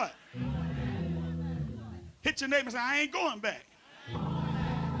back. What? Hit your neighbor and say, I ain't going back.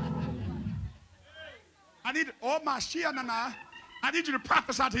 I need I need you to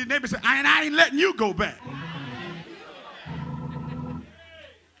prophesy to your neighbor and say, I ain't letting you go back.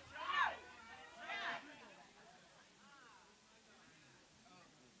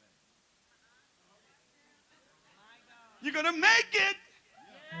 You're going to make it.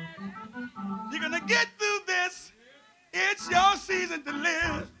 You're going to get through this. It's your season to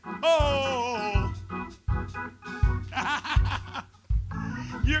live. Oh.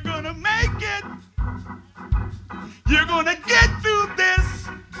 You're going to make it. You're going to get through this.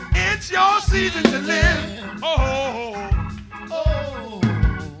 It's your season to live. Oh. Oh.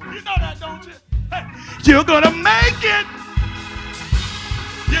 You know that, don't you? Hey. You're going to make it.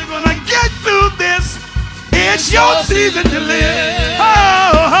 You're going to get through this. It's your season to live.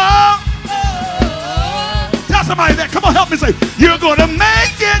 Oh. Tell somebody that. Come on, help me say, you're going to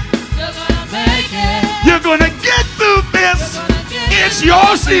make it. You're going to make it. You're going to get through this. It's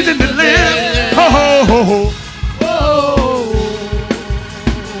your season to live. Oh.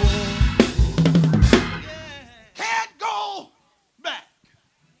 Can't go back.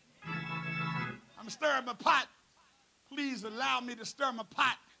 I'm stirring my pot. Please allow me to stir my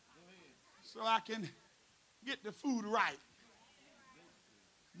pot so I can get the food right.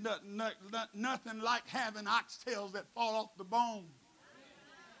 Nothing like having oxtails that fall off the bone.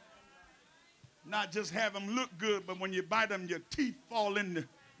 Not just have them look good, but when you bite them, your teeth fall in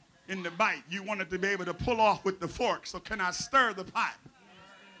the bite. You want it to be able to pull off with the fork. So can I stir the pot?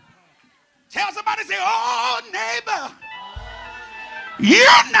 Tell somebody, say, oh, neighbor,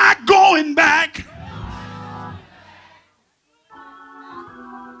 you're not going back.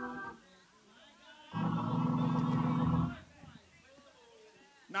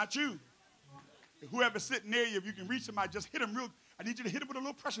 Not you. Whoever's sitting near you, if you can reach somebody, just hit them real. I need you to hit them with a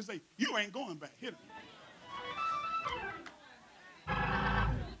little pressure and say, you ain't going back. Hit him.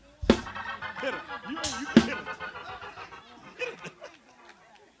 Hit him. You can hit him. Hit him.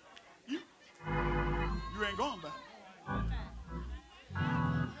 You ain't going back.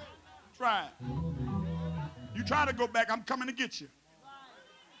 Try it. You try to go back, I'm coming to get you.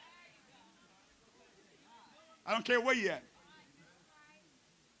 I don't care where you're at.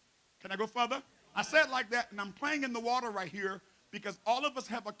 Can I go further? I said like that, and I'm playing in the water right here because all of us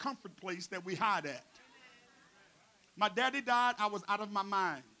have a comfort place that we hide at. My daddy died. I was out of my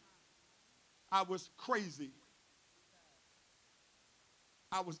mind. I was crazy.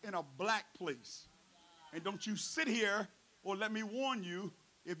 I was in a black place. And don't you sit here, or let me warn you,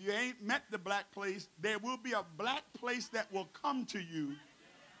 if you ain't met the black place, there will be a black place that will come to you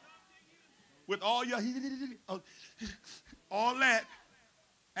with all your, all that.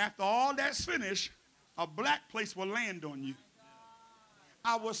 After all that's finished, a black place will land on you.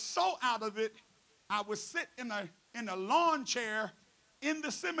 I was so out of it, I would sit in a lawn chair in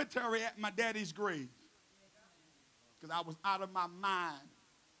the cemetery at my daddy's grave because I was out of my mind,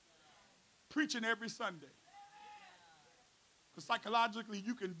 preaching every Sunday. Because psychologically,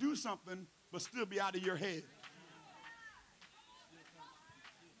 you can do something but still be out of your head.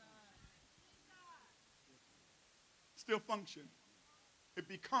 Still function. It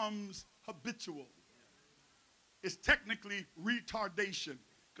becomes habitual. It's technically retardation.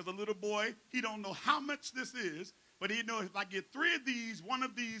 Because a little boy, he don't know how much this is, but he knows if I get 3 of these, 1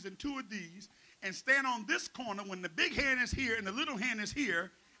 of these, and 2 of these, and stand on this corner when the big hand is here and the little hand is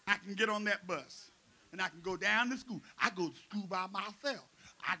here, I can get on that bus. And I can go down to school. I go to school by myself.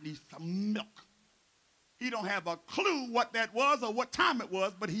 I need some milk. He don't have a clue what that was or what time it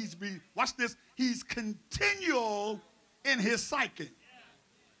was, but watch this, he's continual in his psyche.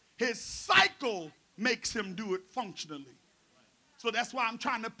 His cycle makes him do it functionally. So that's why I'm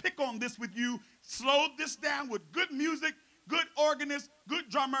trying to pick on this with you. Slow this down with good music, good organist, good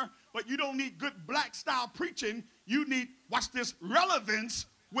drummer, but you don't need good black style preaching. You need, watch this, relevance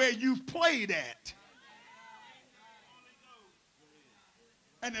where you've played at.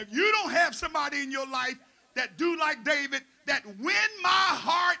 And if you don't have somebody in your life that do like David, that when my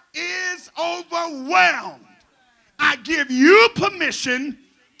heart is overwhelmed, I give you permission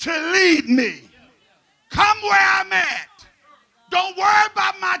to lead me. Come where I'm at. Don't worry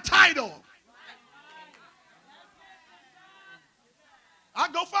about my title.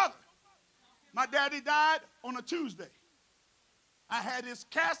 I'll go further. My daddy died on a Tuesday. I had his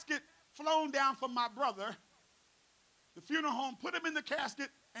casket flown down from my brother. The funeral home put him in the casket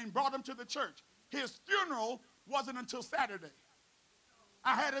and brought him to the church. His funeral wasn't until Saturday.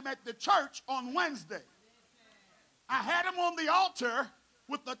 I had him at the church on Wednesday. I had him on the altar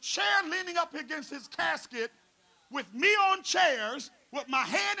with the chair leaning up against his casket, with me on chairs, with my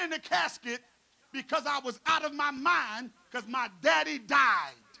hand in the casket, because I was out of my mind because my daddy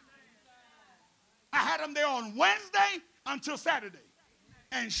died. I had him there on Wednesday until Saturday.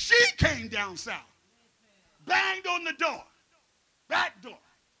 And she came down south, banged on the door, back door,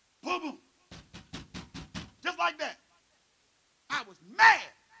 boom, boom, just like that. I was mad.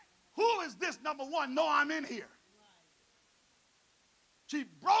 Who is this, number one? No, I'm in here. She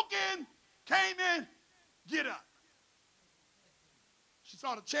broke in, came in, get up. She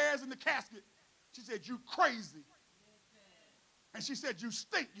saw the chairs in the casket. She said, you crazy. And she said, you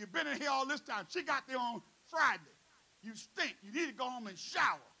stink. You've been in here all this time. She got there on Friday. You stink. You need to go home and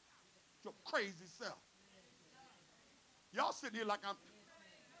shower. Your crazy self. Y'all sitting here like I'm.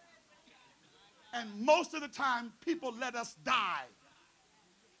 And most of the time, people let us die.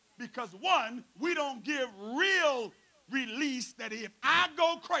 Because one, we don't give real release that if I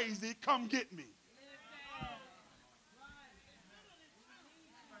go crazy, come get me.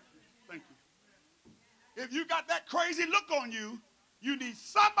 Thank you. If you got that crazy look on you, you need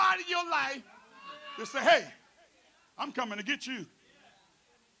somebody in your life to say, hey, I'm coming to get you.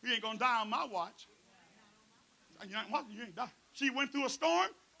 You ain't going to die on my watch. You ain't die. She went through a storm.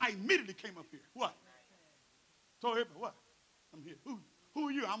 I immediately came up here. What? Told her, what? I'm here. Who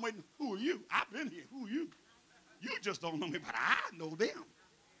are you? I'm waiting. Who are you? I've been here. Who are you? You just don't know me, but I know them.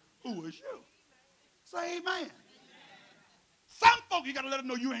 Who is you? Say amen. Some folk, you got to let them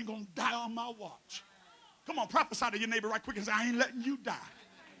know you ain't going to die on my watch. Come on, prophesy to your neighbor right quick and say, I ain't letting you die.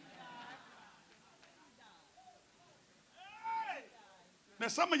 Now,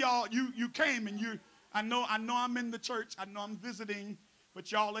 some of y'all, you came and I know I'm in the church. I know I'm visiting,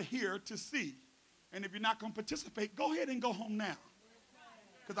 but y'all are here to see. And if you're not going to participate, go ahead and go home now.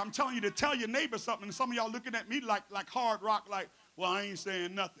 Because I'm telling you to tell your neighbor something, and some of y'all looking at me like hard rock, like, well, I ain't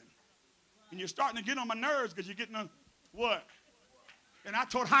saying nothing. And you're starting to get on my nerves because you're getting a, what? And I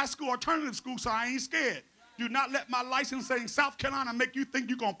taught high school alternative school, so I ain't scared. Do not let my license saying South Carolina make you think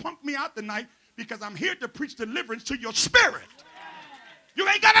you're going to punk me out tonight, because I'm here to preach deliverance to your spirit. You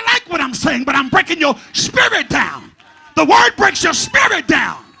ain't got to like what I'm saying, but I'm breaking your spirit down. The word breaks your spirit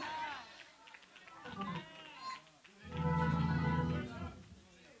down.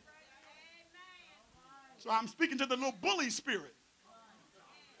 So So I'm speaking to the little bully spirit.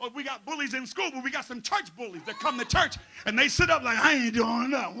 Or we got bullies in school, but we got some church bullies that come to church and they sit up like, I ain't doing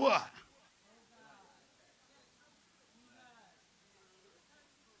nothing. What?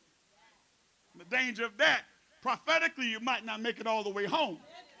 The danger of that, prophetically, you might not make it all the way home.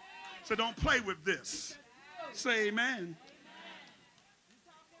 So don't play with this. Say amen.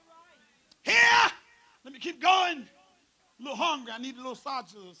 Here, let me keep going. A little hungry. I need a little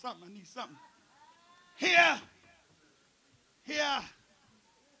sausage or something. I need something. Here,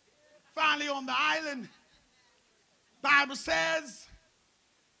 finally on the island, Bible says,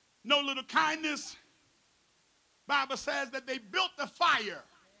 no little kindness. Bible says that they built a fire.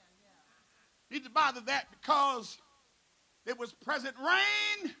 Need to bother that because there was present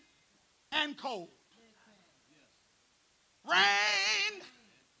rain and cold. Rain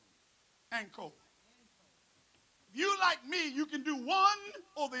and cold. If you like me, you can do one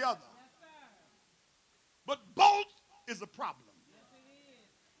or the other. But both is a problem.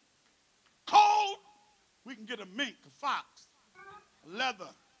 Cold, we can get a mink, a fox, a leather,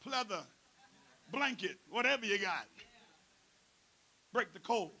 pleather, blanket, whatever you got. Break the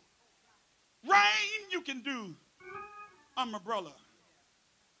cold. Rain, you can do umbrella,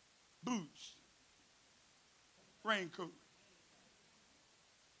 boots, raincoat,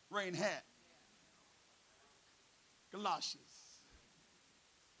 rain hat, galoshes.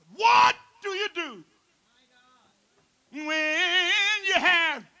 But what do you do when you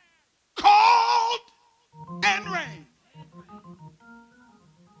have cold and rain?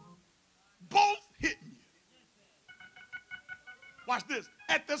 Both hitting you. Watch this.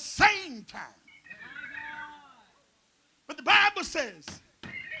 At the same time. But the Bible says,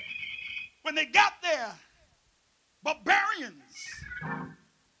 when they got there, barbarians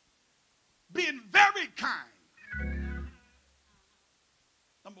being very kind.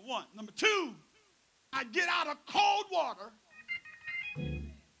 Number one. Number two, I get out of cold water,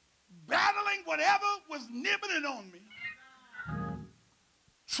 battling whatever was nibbling on me,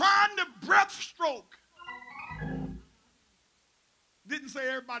 trying to breaststroke. Didn't say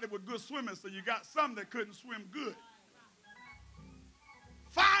everybody was good swimmers, so you got some that couldn't swim good.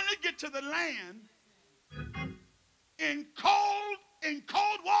 Finally get to the land in cold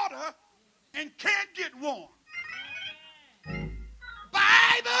water and can't get warm.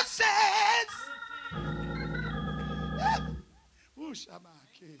 Bible says, ooh,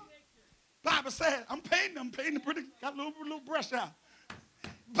 Shabbat. Bible says, I'm painting pretty, got a little brush out.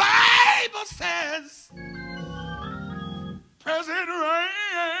 Bible says, present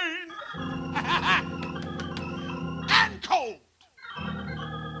rain and cold.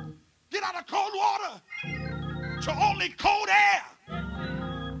 Get out of cold water to only cold air.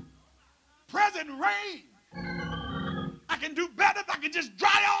 Present rain. I can do better if I can just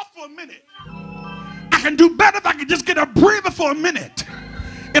dry off for a minute. I can do better if I can just get a breather for a minute.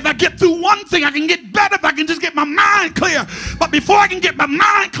 If I get through one thing, I can get better if I can just get my mind clear. But before I can get my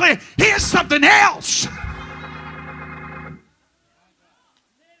mind clear, here's something else.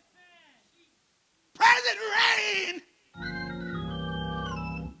 Present rain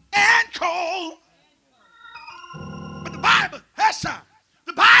and cold. But the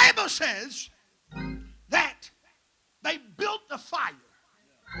Bible says that they built a fire.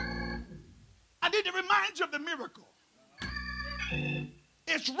 I need to remind you of the miracle.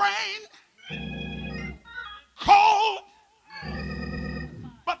 It's rain, cold,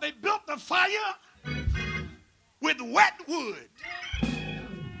 but they built the fire with wet wood.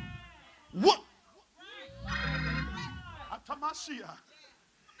 Wood.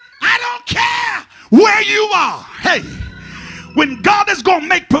 I don't care where you are. Hey, when God is going to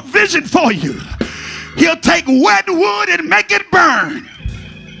make provision for you, he'll take wet wood and make it burn.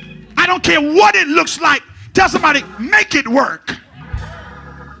 I don't care what it looks like. Tell somebody, make it work.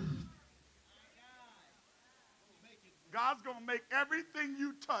 God's going to make everything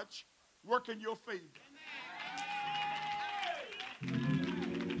you touch work in your favor.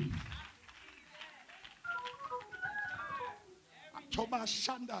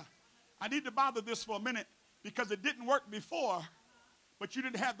 I need to bother this for a minute because it didn't work before, but you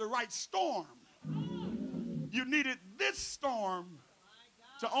didn't have the right storm. You needed this storm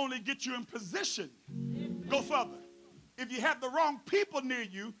to only get you in position. Go further. If you have the wrong people near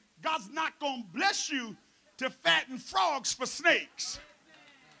you, God's not going to bless you to fatten frogs for snakes.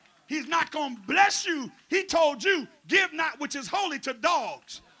 He's not going to bless you. He told you, give not which is holy to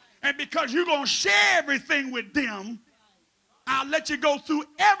dogs. And because you're going to share everything with them, I'll let you go through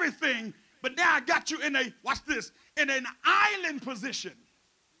everything. But now I got you in a, watch this, in an island position.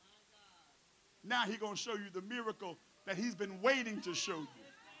 Now he's going to show you the miracle that he's been waiting to show you.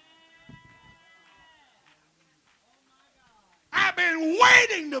 I've been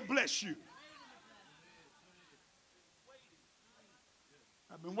waiting to bless you.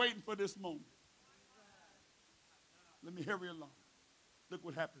 I've been waiting for this moment. Let me hurry along. Look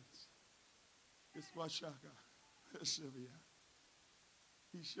what happens. It's Washaka.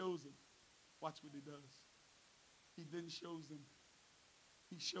 He shows them. Watch what he does. He then shows them.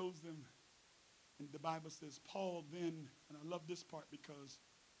 He shows them. And the Bible says, Paul then, and I love this part because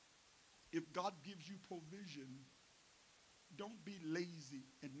if God gives you provision, don't be lazy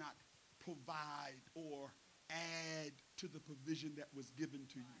and not provide or add to the provision that was given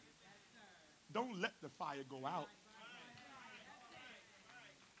to you. Don't let the fire go out.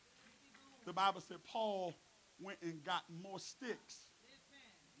 The Bible said Paul went and got more sticks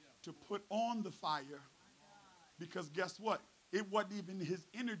to put on the fire because guess what? It wasn't even his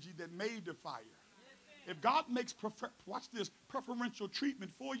energy that made the fire. If God makes, watch this, preferential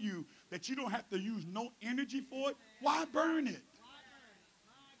treatment for you that you don't have to use no energy for it, why burn it?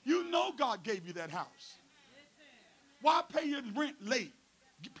 You know God gave you that house. Why pay your rent late?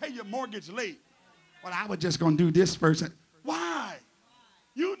 Pay your mortgage late? Well, I was just going to do this first. Why?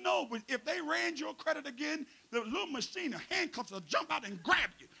 You know, but if they ran your credit again, the little machine, the handcuffs will jump out and grab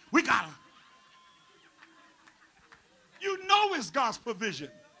you. We got to. You know it's God's provision.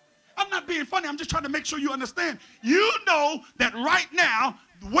 I'm not being funny. I'm just trying to make sure you understand. You know that right now,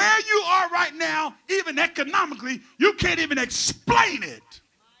 where you are right now, even economically, you can't even explain it.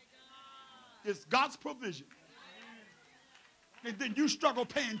 It's God's provision. And then you struggle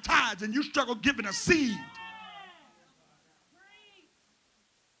paying tithes and you struggle giving a seed.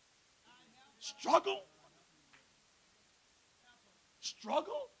 Struggle?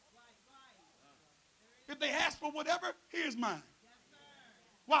 Struggle? If they ask for whatever, here's mine.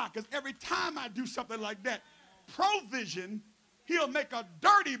 Why? Because every time I do something like that, provision, he'll make a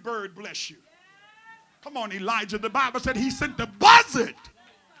dirty bird bless you. Come on, Elijah. The Bible said he sent the buzzard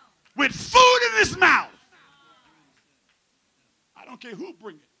with food in his mouth. I don't care who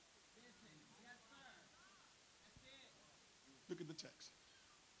bring it. Look at the text.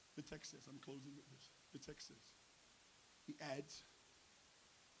 The text says, I'm closing with this. The text says, he adds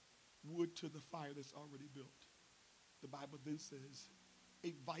wood to the fire that's already built. The Bible then says,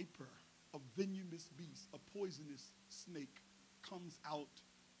 a viper, a venomous beast, a poisonous snake comes out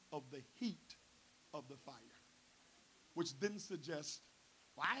of the heat of the fire, which then suggests,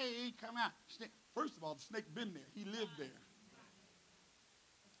 why he come out? First of all, the snake been there. He lived there.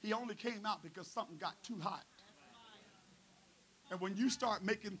 He only came out because something got too hot. And when you start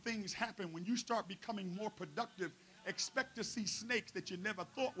making things happen, when you start becoming more productive, expect to see snakes that you never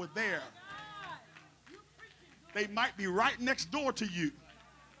thought were there. They might be right next door to you.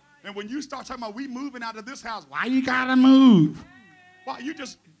 And when you start talking about we moving out of this house, why you gotta move? Why you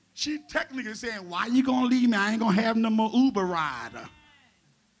just, she technically saying, why you gonna leave me? I ain't gonna have no more Uber rider.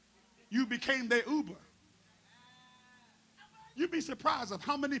 You became their Uber. You'd be surprised of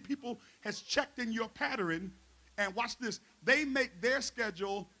how many people has checked in your pattern and watch this. They make their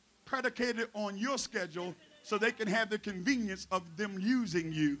schedule predicated on your schedule so they can have the convenience of them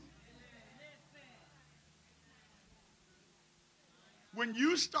using you. When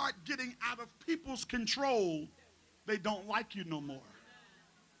you start getting out of people's control, they don't like you no more.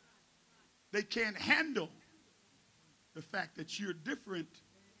 They can't handle the fact that you're different.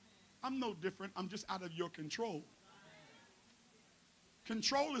 I'm no different. I'm just out of your control.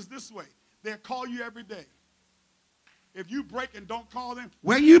 Control is this way. They'll call you every day. If you break and don't call them,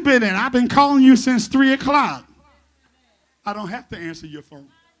 where you been at? I've been calling you since 3 o'clock. I don't have to answer your phone.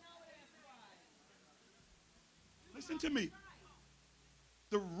 Listen to me.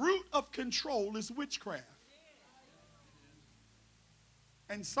 The root of control is witchcraft.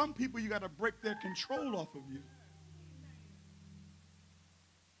 And some people, you got to break their control off of you.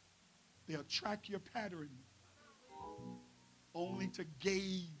 They'll track your pattern only to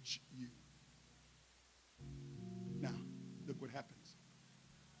gauge you. Now, look what happens.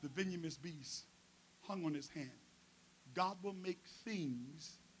 The venomous beast hung on his hand. God will make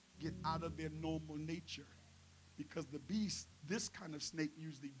things get out of their normal nature because the beast, this kind of snake,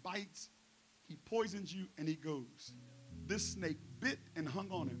 usually bites, he poisons you, and he goes. This snake bit and hung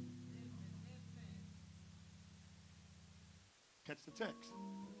on him. Catch the text.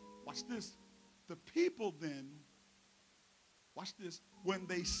 Watch this. The people then, watch this, when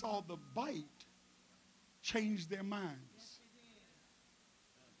they saw the bite, changed their minds.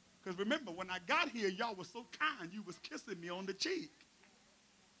 Because remember, when I got here, y'all were so kind. You was kissing me on the cheek.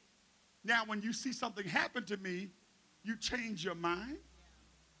 Now, when you see something happen to me, you change your mind.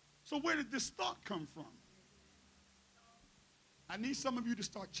 So where did this thought come from? I need some of you to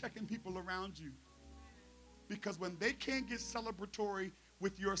start checking people around you. Because when they can't get celebratory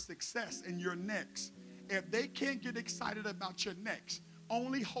with your success and your next, if they can't get excited about your next,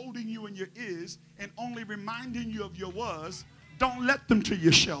 only holding you in your is and only reminding you of your was, don't let them to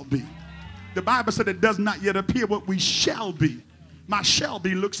your shall be. The Bible said it does not yet appear what we shall be. My shall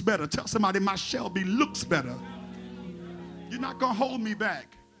be looks better. Tell somebody my shall be looks better. You're not going to hold me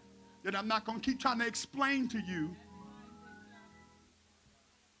back. That I'm not going to keep trying to explain to you.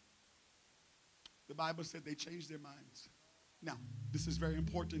 The Bible said they changed their minds. Now, this is very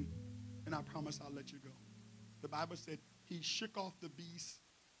important, and I promise I'll let you go. The Bible said he shook off the beast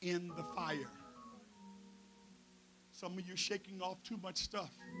in the fire. Some of you shaking off too much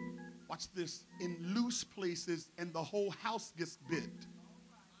stuff. Watch this. In loose places, and the whole house gets bit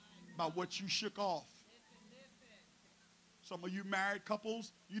by what you shook off. Some of you married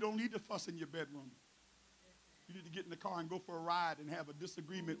couples, you don't need to fuss in your bedroom. You need to get in the car and go for a ride and have a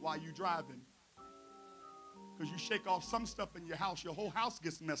disagreement while you're driving. Because you shake off some stuff in your house, your whole house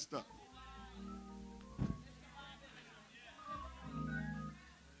gets messed up.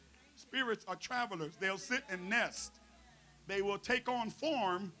 Spirits are travelers. They'll sit and nest. They will take on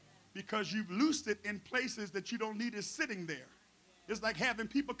form because you've loosed it in places that you don't need it sitting there. It's like having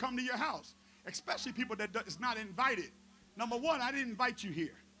people come to your house, especially people that is not invited. Number one, I didn't invite you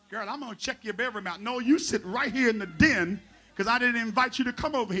here. Girl, I'm going to check your bedroom out. No, you sit right here in the den because I didn't invite you to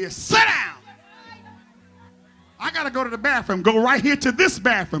come over here. Sit down. I got to go to the bathroom. Go right here to this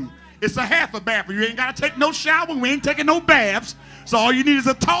bathroom. It's a half a bathroom. You ain't got to take no shower. We ain't taking no baths. So all you need is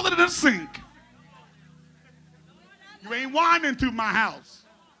a toilet and a sink. You ain't whining through my house.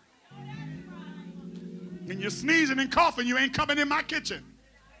 And you're sneezing and coughing. You ain't coming in my kitchen.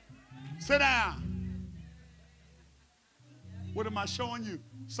 Sit down. What am I showing you?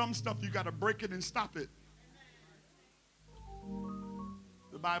 Some stuff you got to break it and stop it.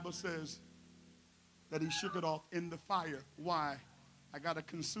 The Bible says that he shook it off in the fire. Why? I got to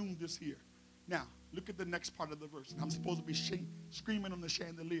consume this here. Now, look at the next part of the verse. I'm supposed to be screaming on the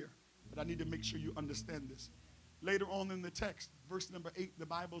chandelier, but I need to make sure you understand this. Later on in the text, verse number 8, the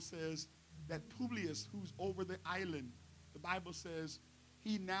Bible says that Publius, who's over the island, the Bible says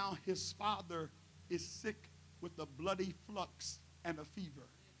his father is sick with a bloody flux and a fever.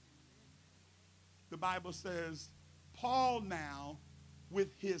 The Bible says Paul now, with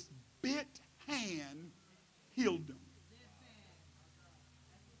his bit hand, healed them.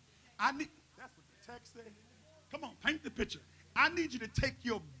 That's what the text said. Come on, paint the picture. I need you to take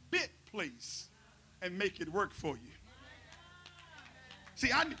your bit place and make it work for you. See,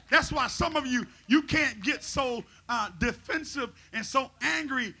 that's why some of you can't get so defensive and so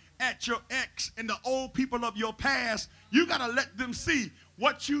angry at your ex and the old people of your past. You got to let them see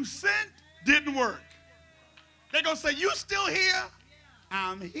what you sent didn't work. They're going to say, you still here?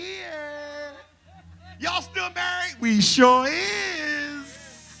 I'm here. Y'all still married? We sure is.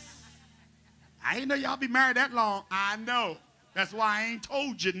 I ain't know y'all be married that long. I know. That's why I ain't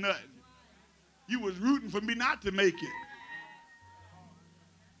told you nothing. You was rooting for me not to make it.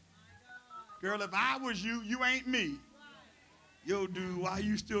 Girl, if I was you, you ain't me. Yo, dude, why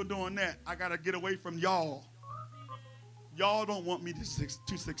you still doing that? I got to get away from y'all. Y'all don't want me to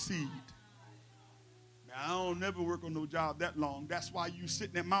succeed. Now, I don't never work on no job that long. That's why you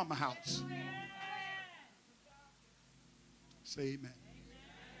sitting at mama house. Say amen.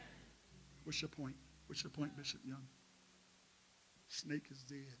 What's your point? What's your point, Bishop Young? Snake is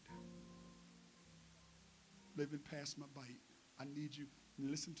dead. Living past my bite. I need you.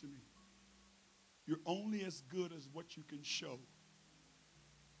 Listen to me. You're only as good as what you can show.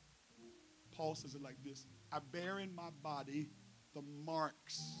 Paul says it like this. I bear in my body the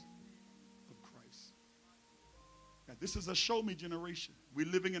marks of Christ. Now, this is a show me generation. We're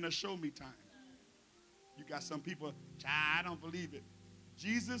living in a show me time. You got some people, I don't believe it.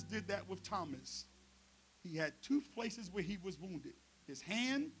 Jesus did that with Thomas. He had two places where he was wounded, his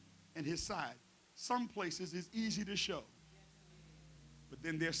hand and his side. Some places it's easy to show. But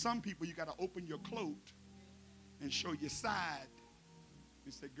then there's some people you got to open your cloak and show your side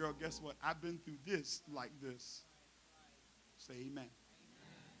and say, girl, guess what? I've been through this like this. Say amen.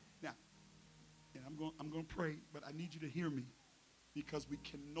 Now, and I'm going to pray, but I need you to hear me because we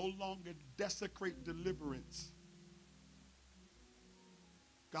can no longer desecrate deliverance.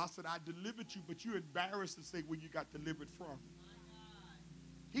 God said, I delivered you, but you're embarrassed to say where you got delivered from.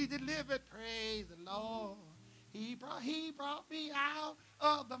 He delivered, praise the Lord. He brought me out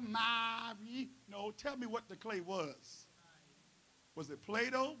of the miry. No, tell me what the clay was. Was it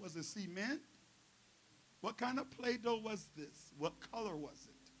Play-Doh? Was it cement? What kind of Play-Doh was this? What color was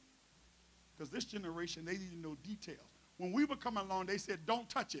it? Because this generation, they need to know details. When we were coming along, they said, don't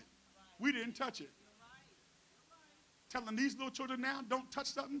touch it. We didn't touch it. telling these little children now, don't touch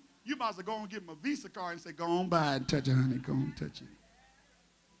something, you might as well go and give them a Visa card and say, go on by and touch it, honey. Go on, touch it.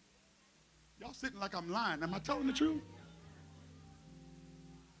 Y'all sitting like I'm lying. Am I telling the truth?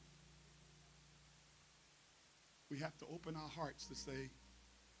 We have to open our hearts to say,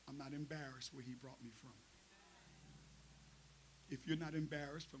 I'm not embarrassed where he brought me from. If you're not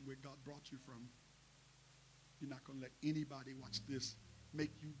embarrassed from where God brought you from, you're not going to let anybody, watch this,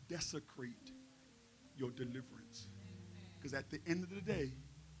 make you desecrate your deliverance. Because at the end of the day,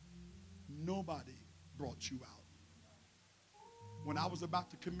 nobody brought you out. When I was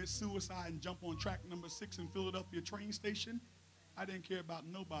about to commit suicide and jump on track number 6 in Philadelphia train station, I didn't care about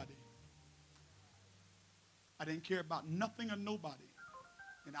nobody. I didn't care about nothing or nobody.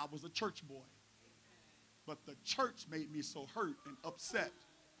 And I was a church boy. But the church made me so hurt and upset,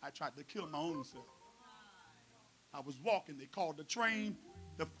 I tried to kill my own self. I was walking. They called the train.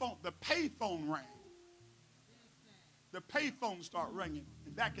 The pay phone rang. The pay phone started ringing.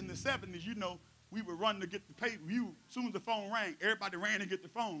 And back in the 70s, you know, we would run to get the pay. As soon as the phone rang, everybody ran to get the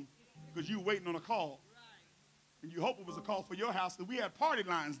phone because you were waiting on a call. And you hope it was a call for your house, because we had party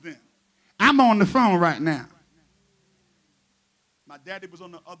lines then. I'm on the phone right now. My daddy was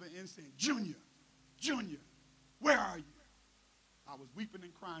on the other end saying, Junior, where are you? I was weeping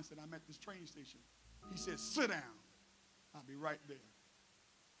and crying, said, I'm at this train station. He said, sit down. I'll be right there.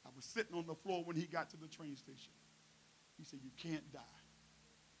 I was sitting on the floor when he got to the train station. He said, you can't die.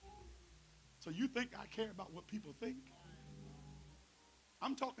 So you think I care about what people think?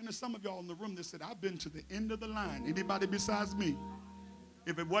 I'm talking to some of y'all in the room that said, I've been to the end of the line. Anybody besides me?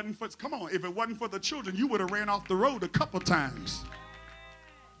 If it wasn't for, come on, if it wasn't for the children, you would have ran off the road a couple times.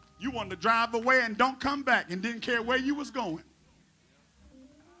 You wanted to drive away and don't come back and didn't care where you was going.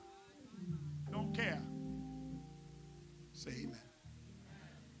 Don't care. Say amen.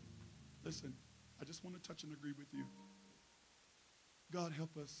 Listen, I just want to touch and agree with you. God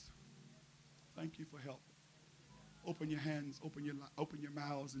help us. Thank you for help. Open your hands, open your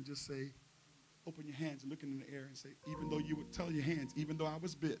mouths and just say, open your hands and look in the air and say, even though you would tell your hands, even though I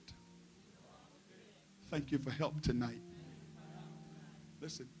was bit, thank you for help tonight.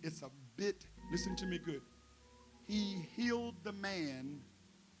 Listen, it's a bit, listen to me good. He healed the man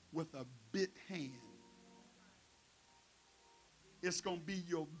with a bit hand. It's going to be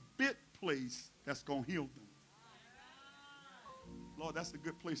your bit place that's going to heal them. Lord, that's a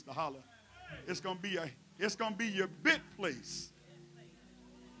good place to holler. It's going to be your bit place.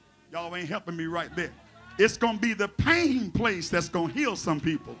 Y'all ain't helping me right there. It's going to be the pain place that's going to heal some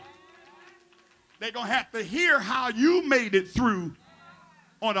people. They're going to have to hear how you made it through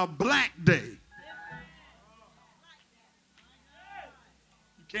on a black day.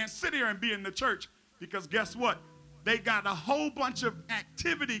 You can't sit here and be in the church because guess what? They got a whole bunch of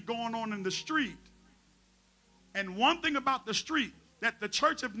activity going on in the street. And one thing about the street that the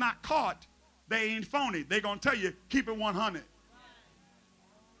church have not caught, they ain't phony. They're going to tell you, keep it 100.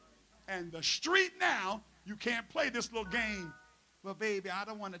 And the street now, you can't play this little game. Well, baby, I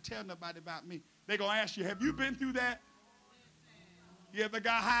don't want to tell nobody about me. They're going to ask you, have you been through that? You ever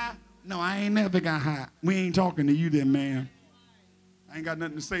got high? No, I ain't never got high. We ain't talking to you then, man. I ain't got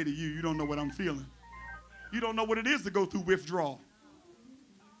nothing to say to you. You don't know what I'm feeling. You don't know what it is to go through withdrawal.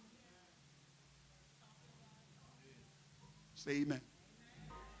 Say amen.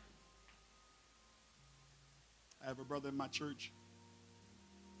 I have a brother in my church.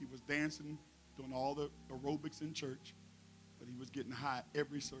 He was dancing, doing all the aerobics in church, but he was getting high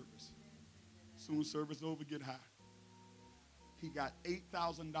every service. Soon service over, get high. He got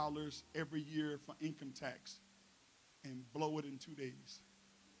 $8,000 every year for income tax and blow it in 2 days.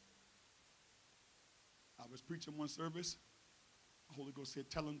 I was preaching one service. The Holy Ghost said,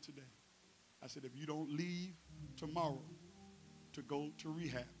 tell him today. I said, if you don't leave tomorrow to go to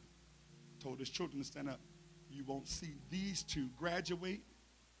rehab, told his children to stand up, you won't see these two graduate.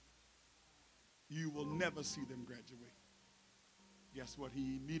 You will never see them graduate. Guess what?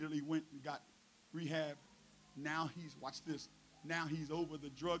 He immediately went and got rehab. Now he's, watch this, now he's over the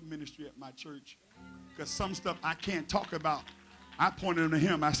drug ministry at my church because some stuff I can't talk about. I pointed to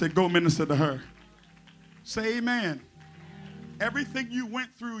him. I said, go minister to her. Say amen. Everything you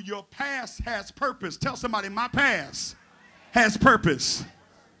went through, your past has purpose. Tell somebody, my past has purpose.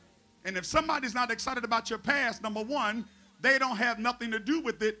 And if somebody's not excited about your past, number one, they don't have nothing to do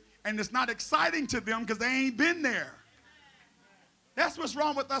with it, and it's not exciting to them because they ain't been there. That's what's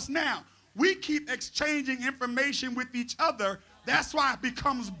wrong with us now. We keep exchanging information with each other. That's why it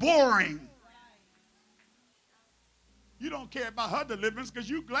becomes boring. You don't care about her deliverance because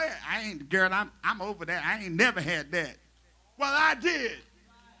you glad. I ain't, girl, I'm over that. I ain't never had that. Well, I did.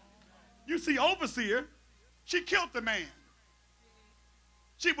 You see, overseer, She killed the man.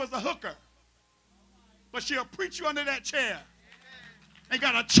 She was a hooker. But she'll preach you under that chair. And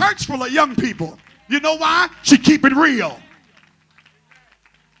got a church full of young people. You know why? She keep it real.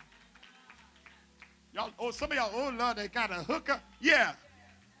 Y'all, oh, some of y'all, oh Lord, they got a hooker. Yeah.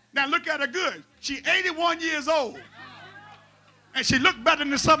 Now look at her good. She 81 years old. And she look better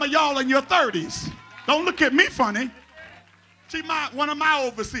than some of y'all in your 30s. Don't look at me funny. She one of my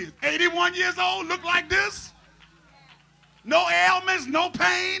overseers. 81 years old, look like this. No ailments, no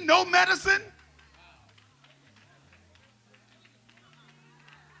pain, no medicine.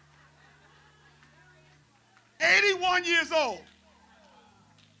 Years old.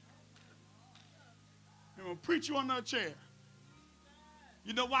 And will preach you under a chair.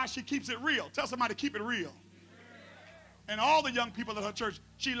 You know why? She keeps it real. Tell somebody to keep it real. And all the young people at her church,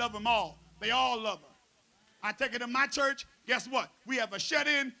 she loves them all. They all love her. I take her to my church. Guess what? We have a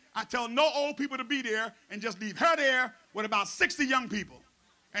shut-in. I tell no old people to be there and just leave her there with about 60 young people.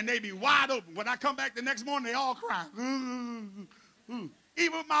 And they be wide open. When I come back the next morning, they all cry. Even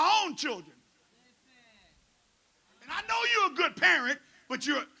with my own children. And I know you're a good parent, but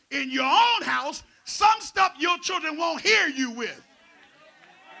you're in your own house, some stuff your children won't hear you with.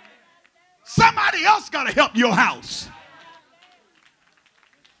 Somebody else got to help your house.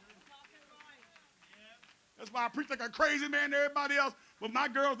 That's why I preach like a crazy man to everybody else. But my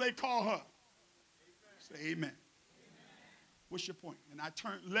girls, they call her. Say amen. What's your point? And I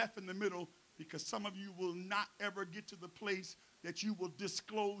turn left in the middle because some of you will not ever get to the place that you will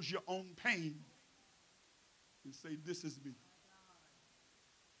disclose your own pain and say, this is me.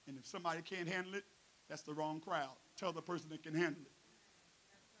 And if somebody can't handle it, that's the wrong crowd. Tell the person that can handle it.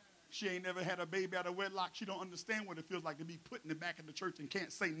 She ain't never had a baby out of wedlock. She don't understand what it feels like to be put in the back of the church and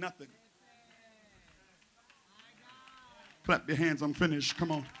can't say nothing. Clap your hands, I'm finished.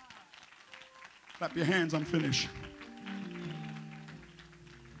 Come on. Clap your hands, I'm finished.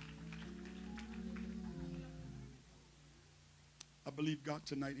 I believe God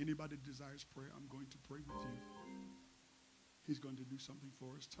tonight. Anybody that desires prayer, I'm going to pray with you. He's going to do something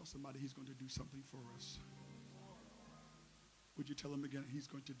for us. Tell somebody he's going to do something for us. Would you tell him again? He's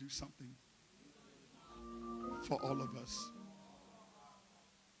going to do something for all of us.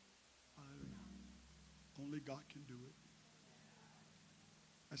 Only God can do it.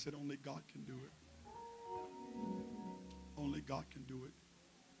 I said only God can do it. Only God can do it.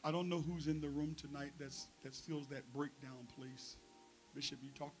 I don't know who's in the room tonight that feels that breakdown place. Bishop, you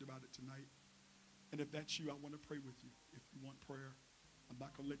talked about it tonight. And if that's you, I want to pray with you. If you want prayer, I'm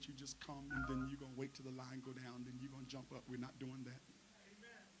not going to let you just come and then you're going to wait till the line go down, then you're going to jump up. We're not doing that.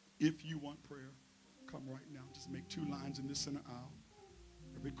 Amen. If you want prayer, come right now. Just make 2 lines in this center aisle.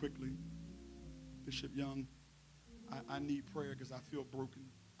 Very quickly. Bishop Young, I need prayer because I feel broken.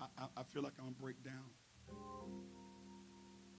 I feel like I'm going to break down.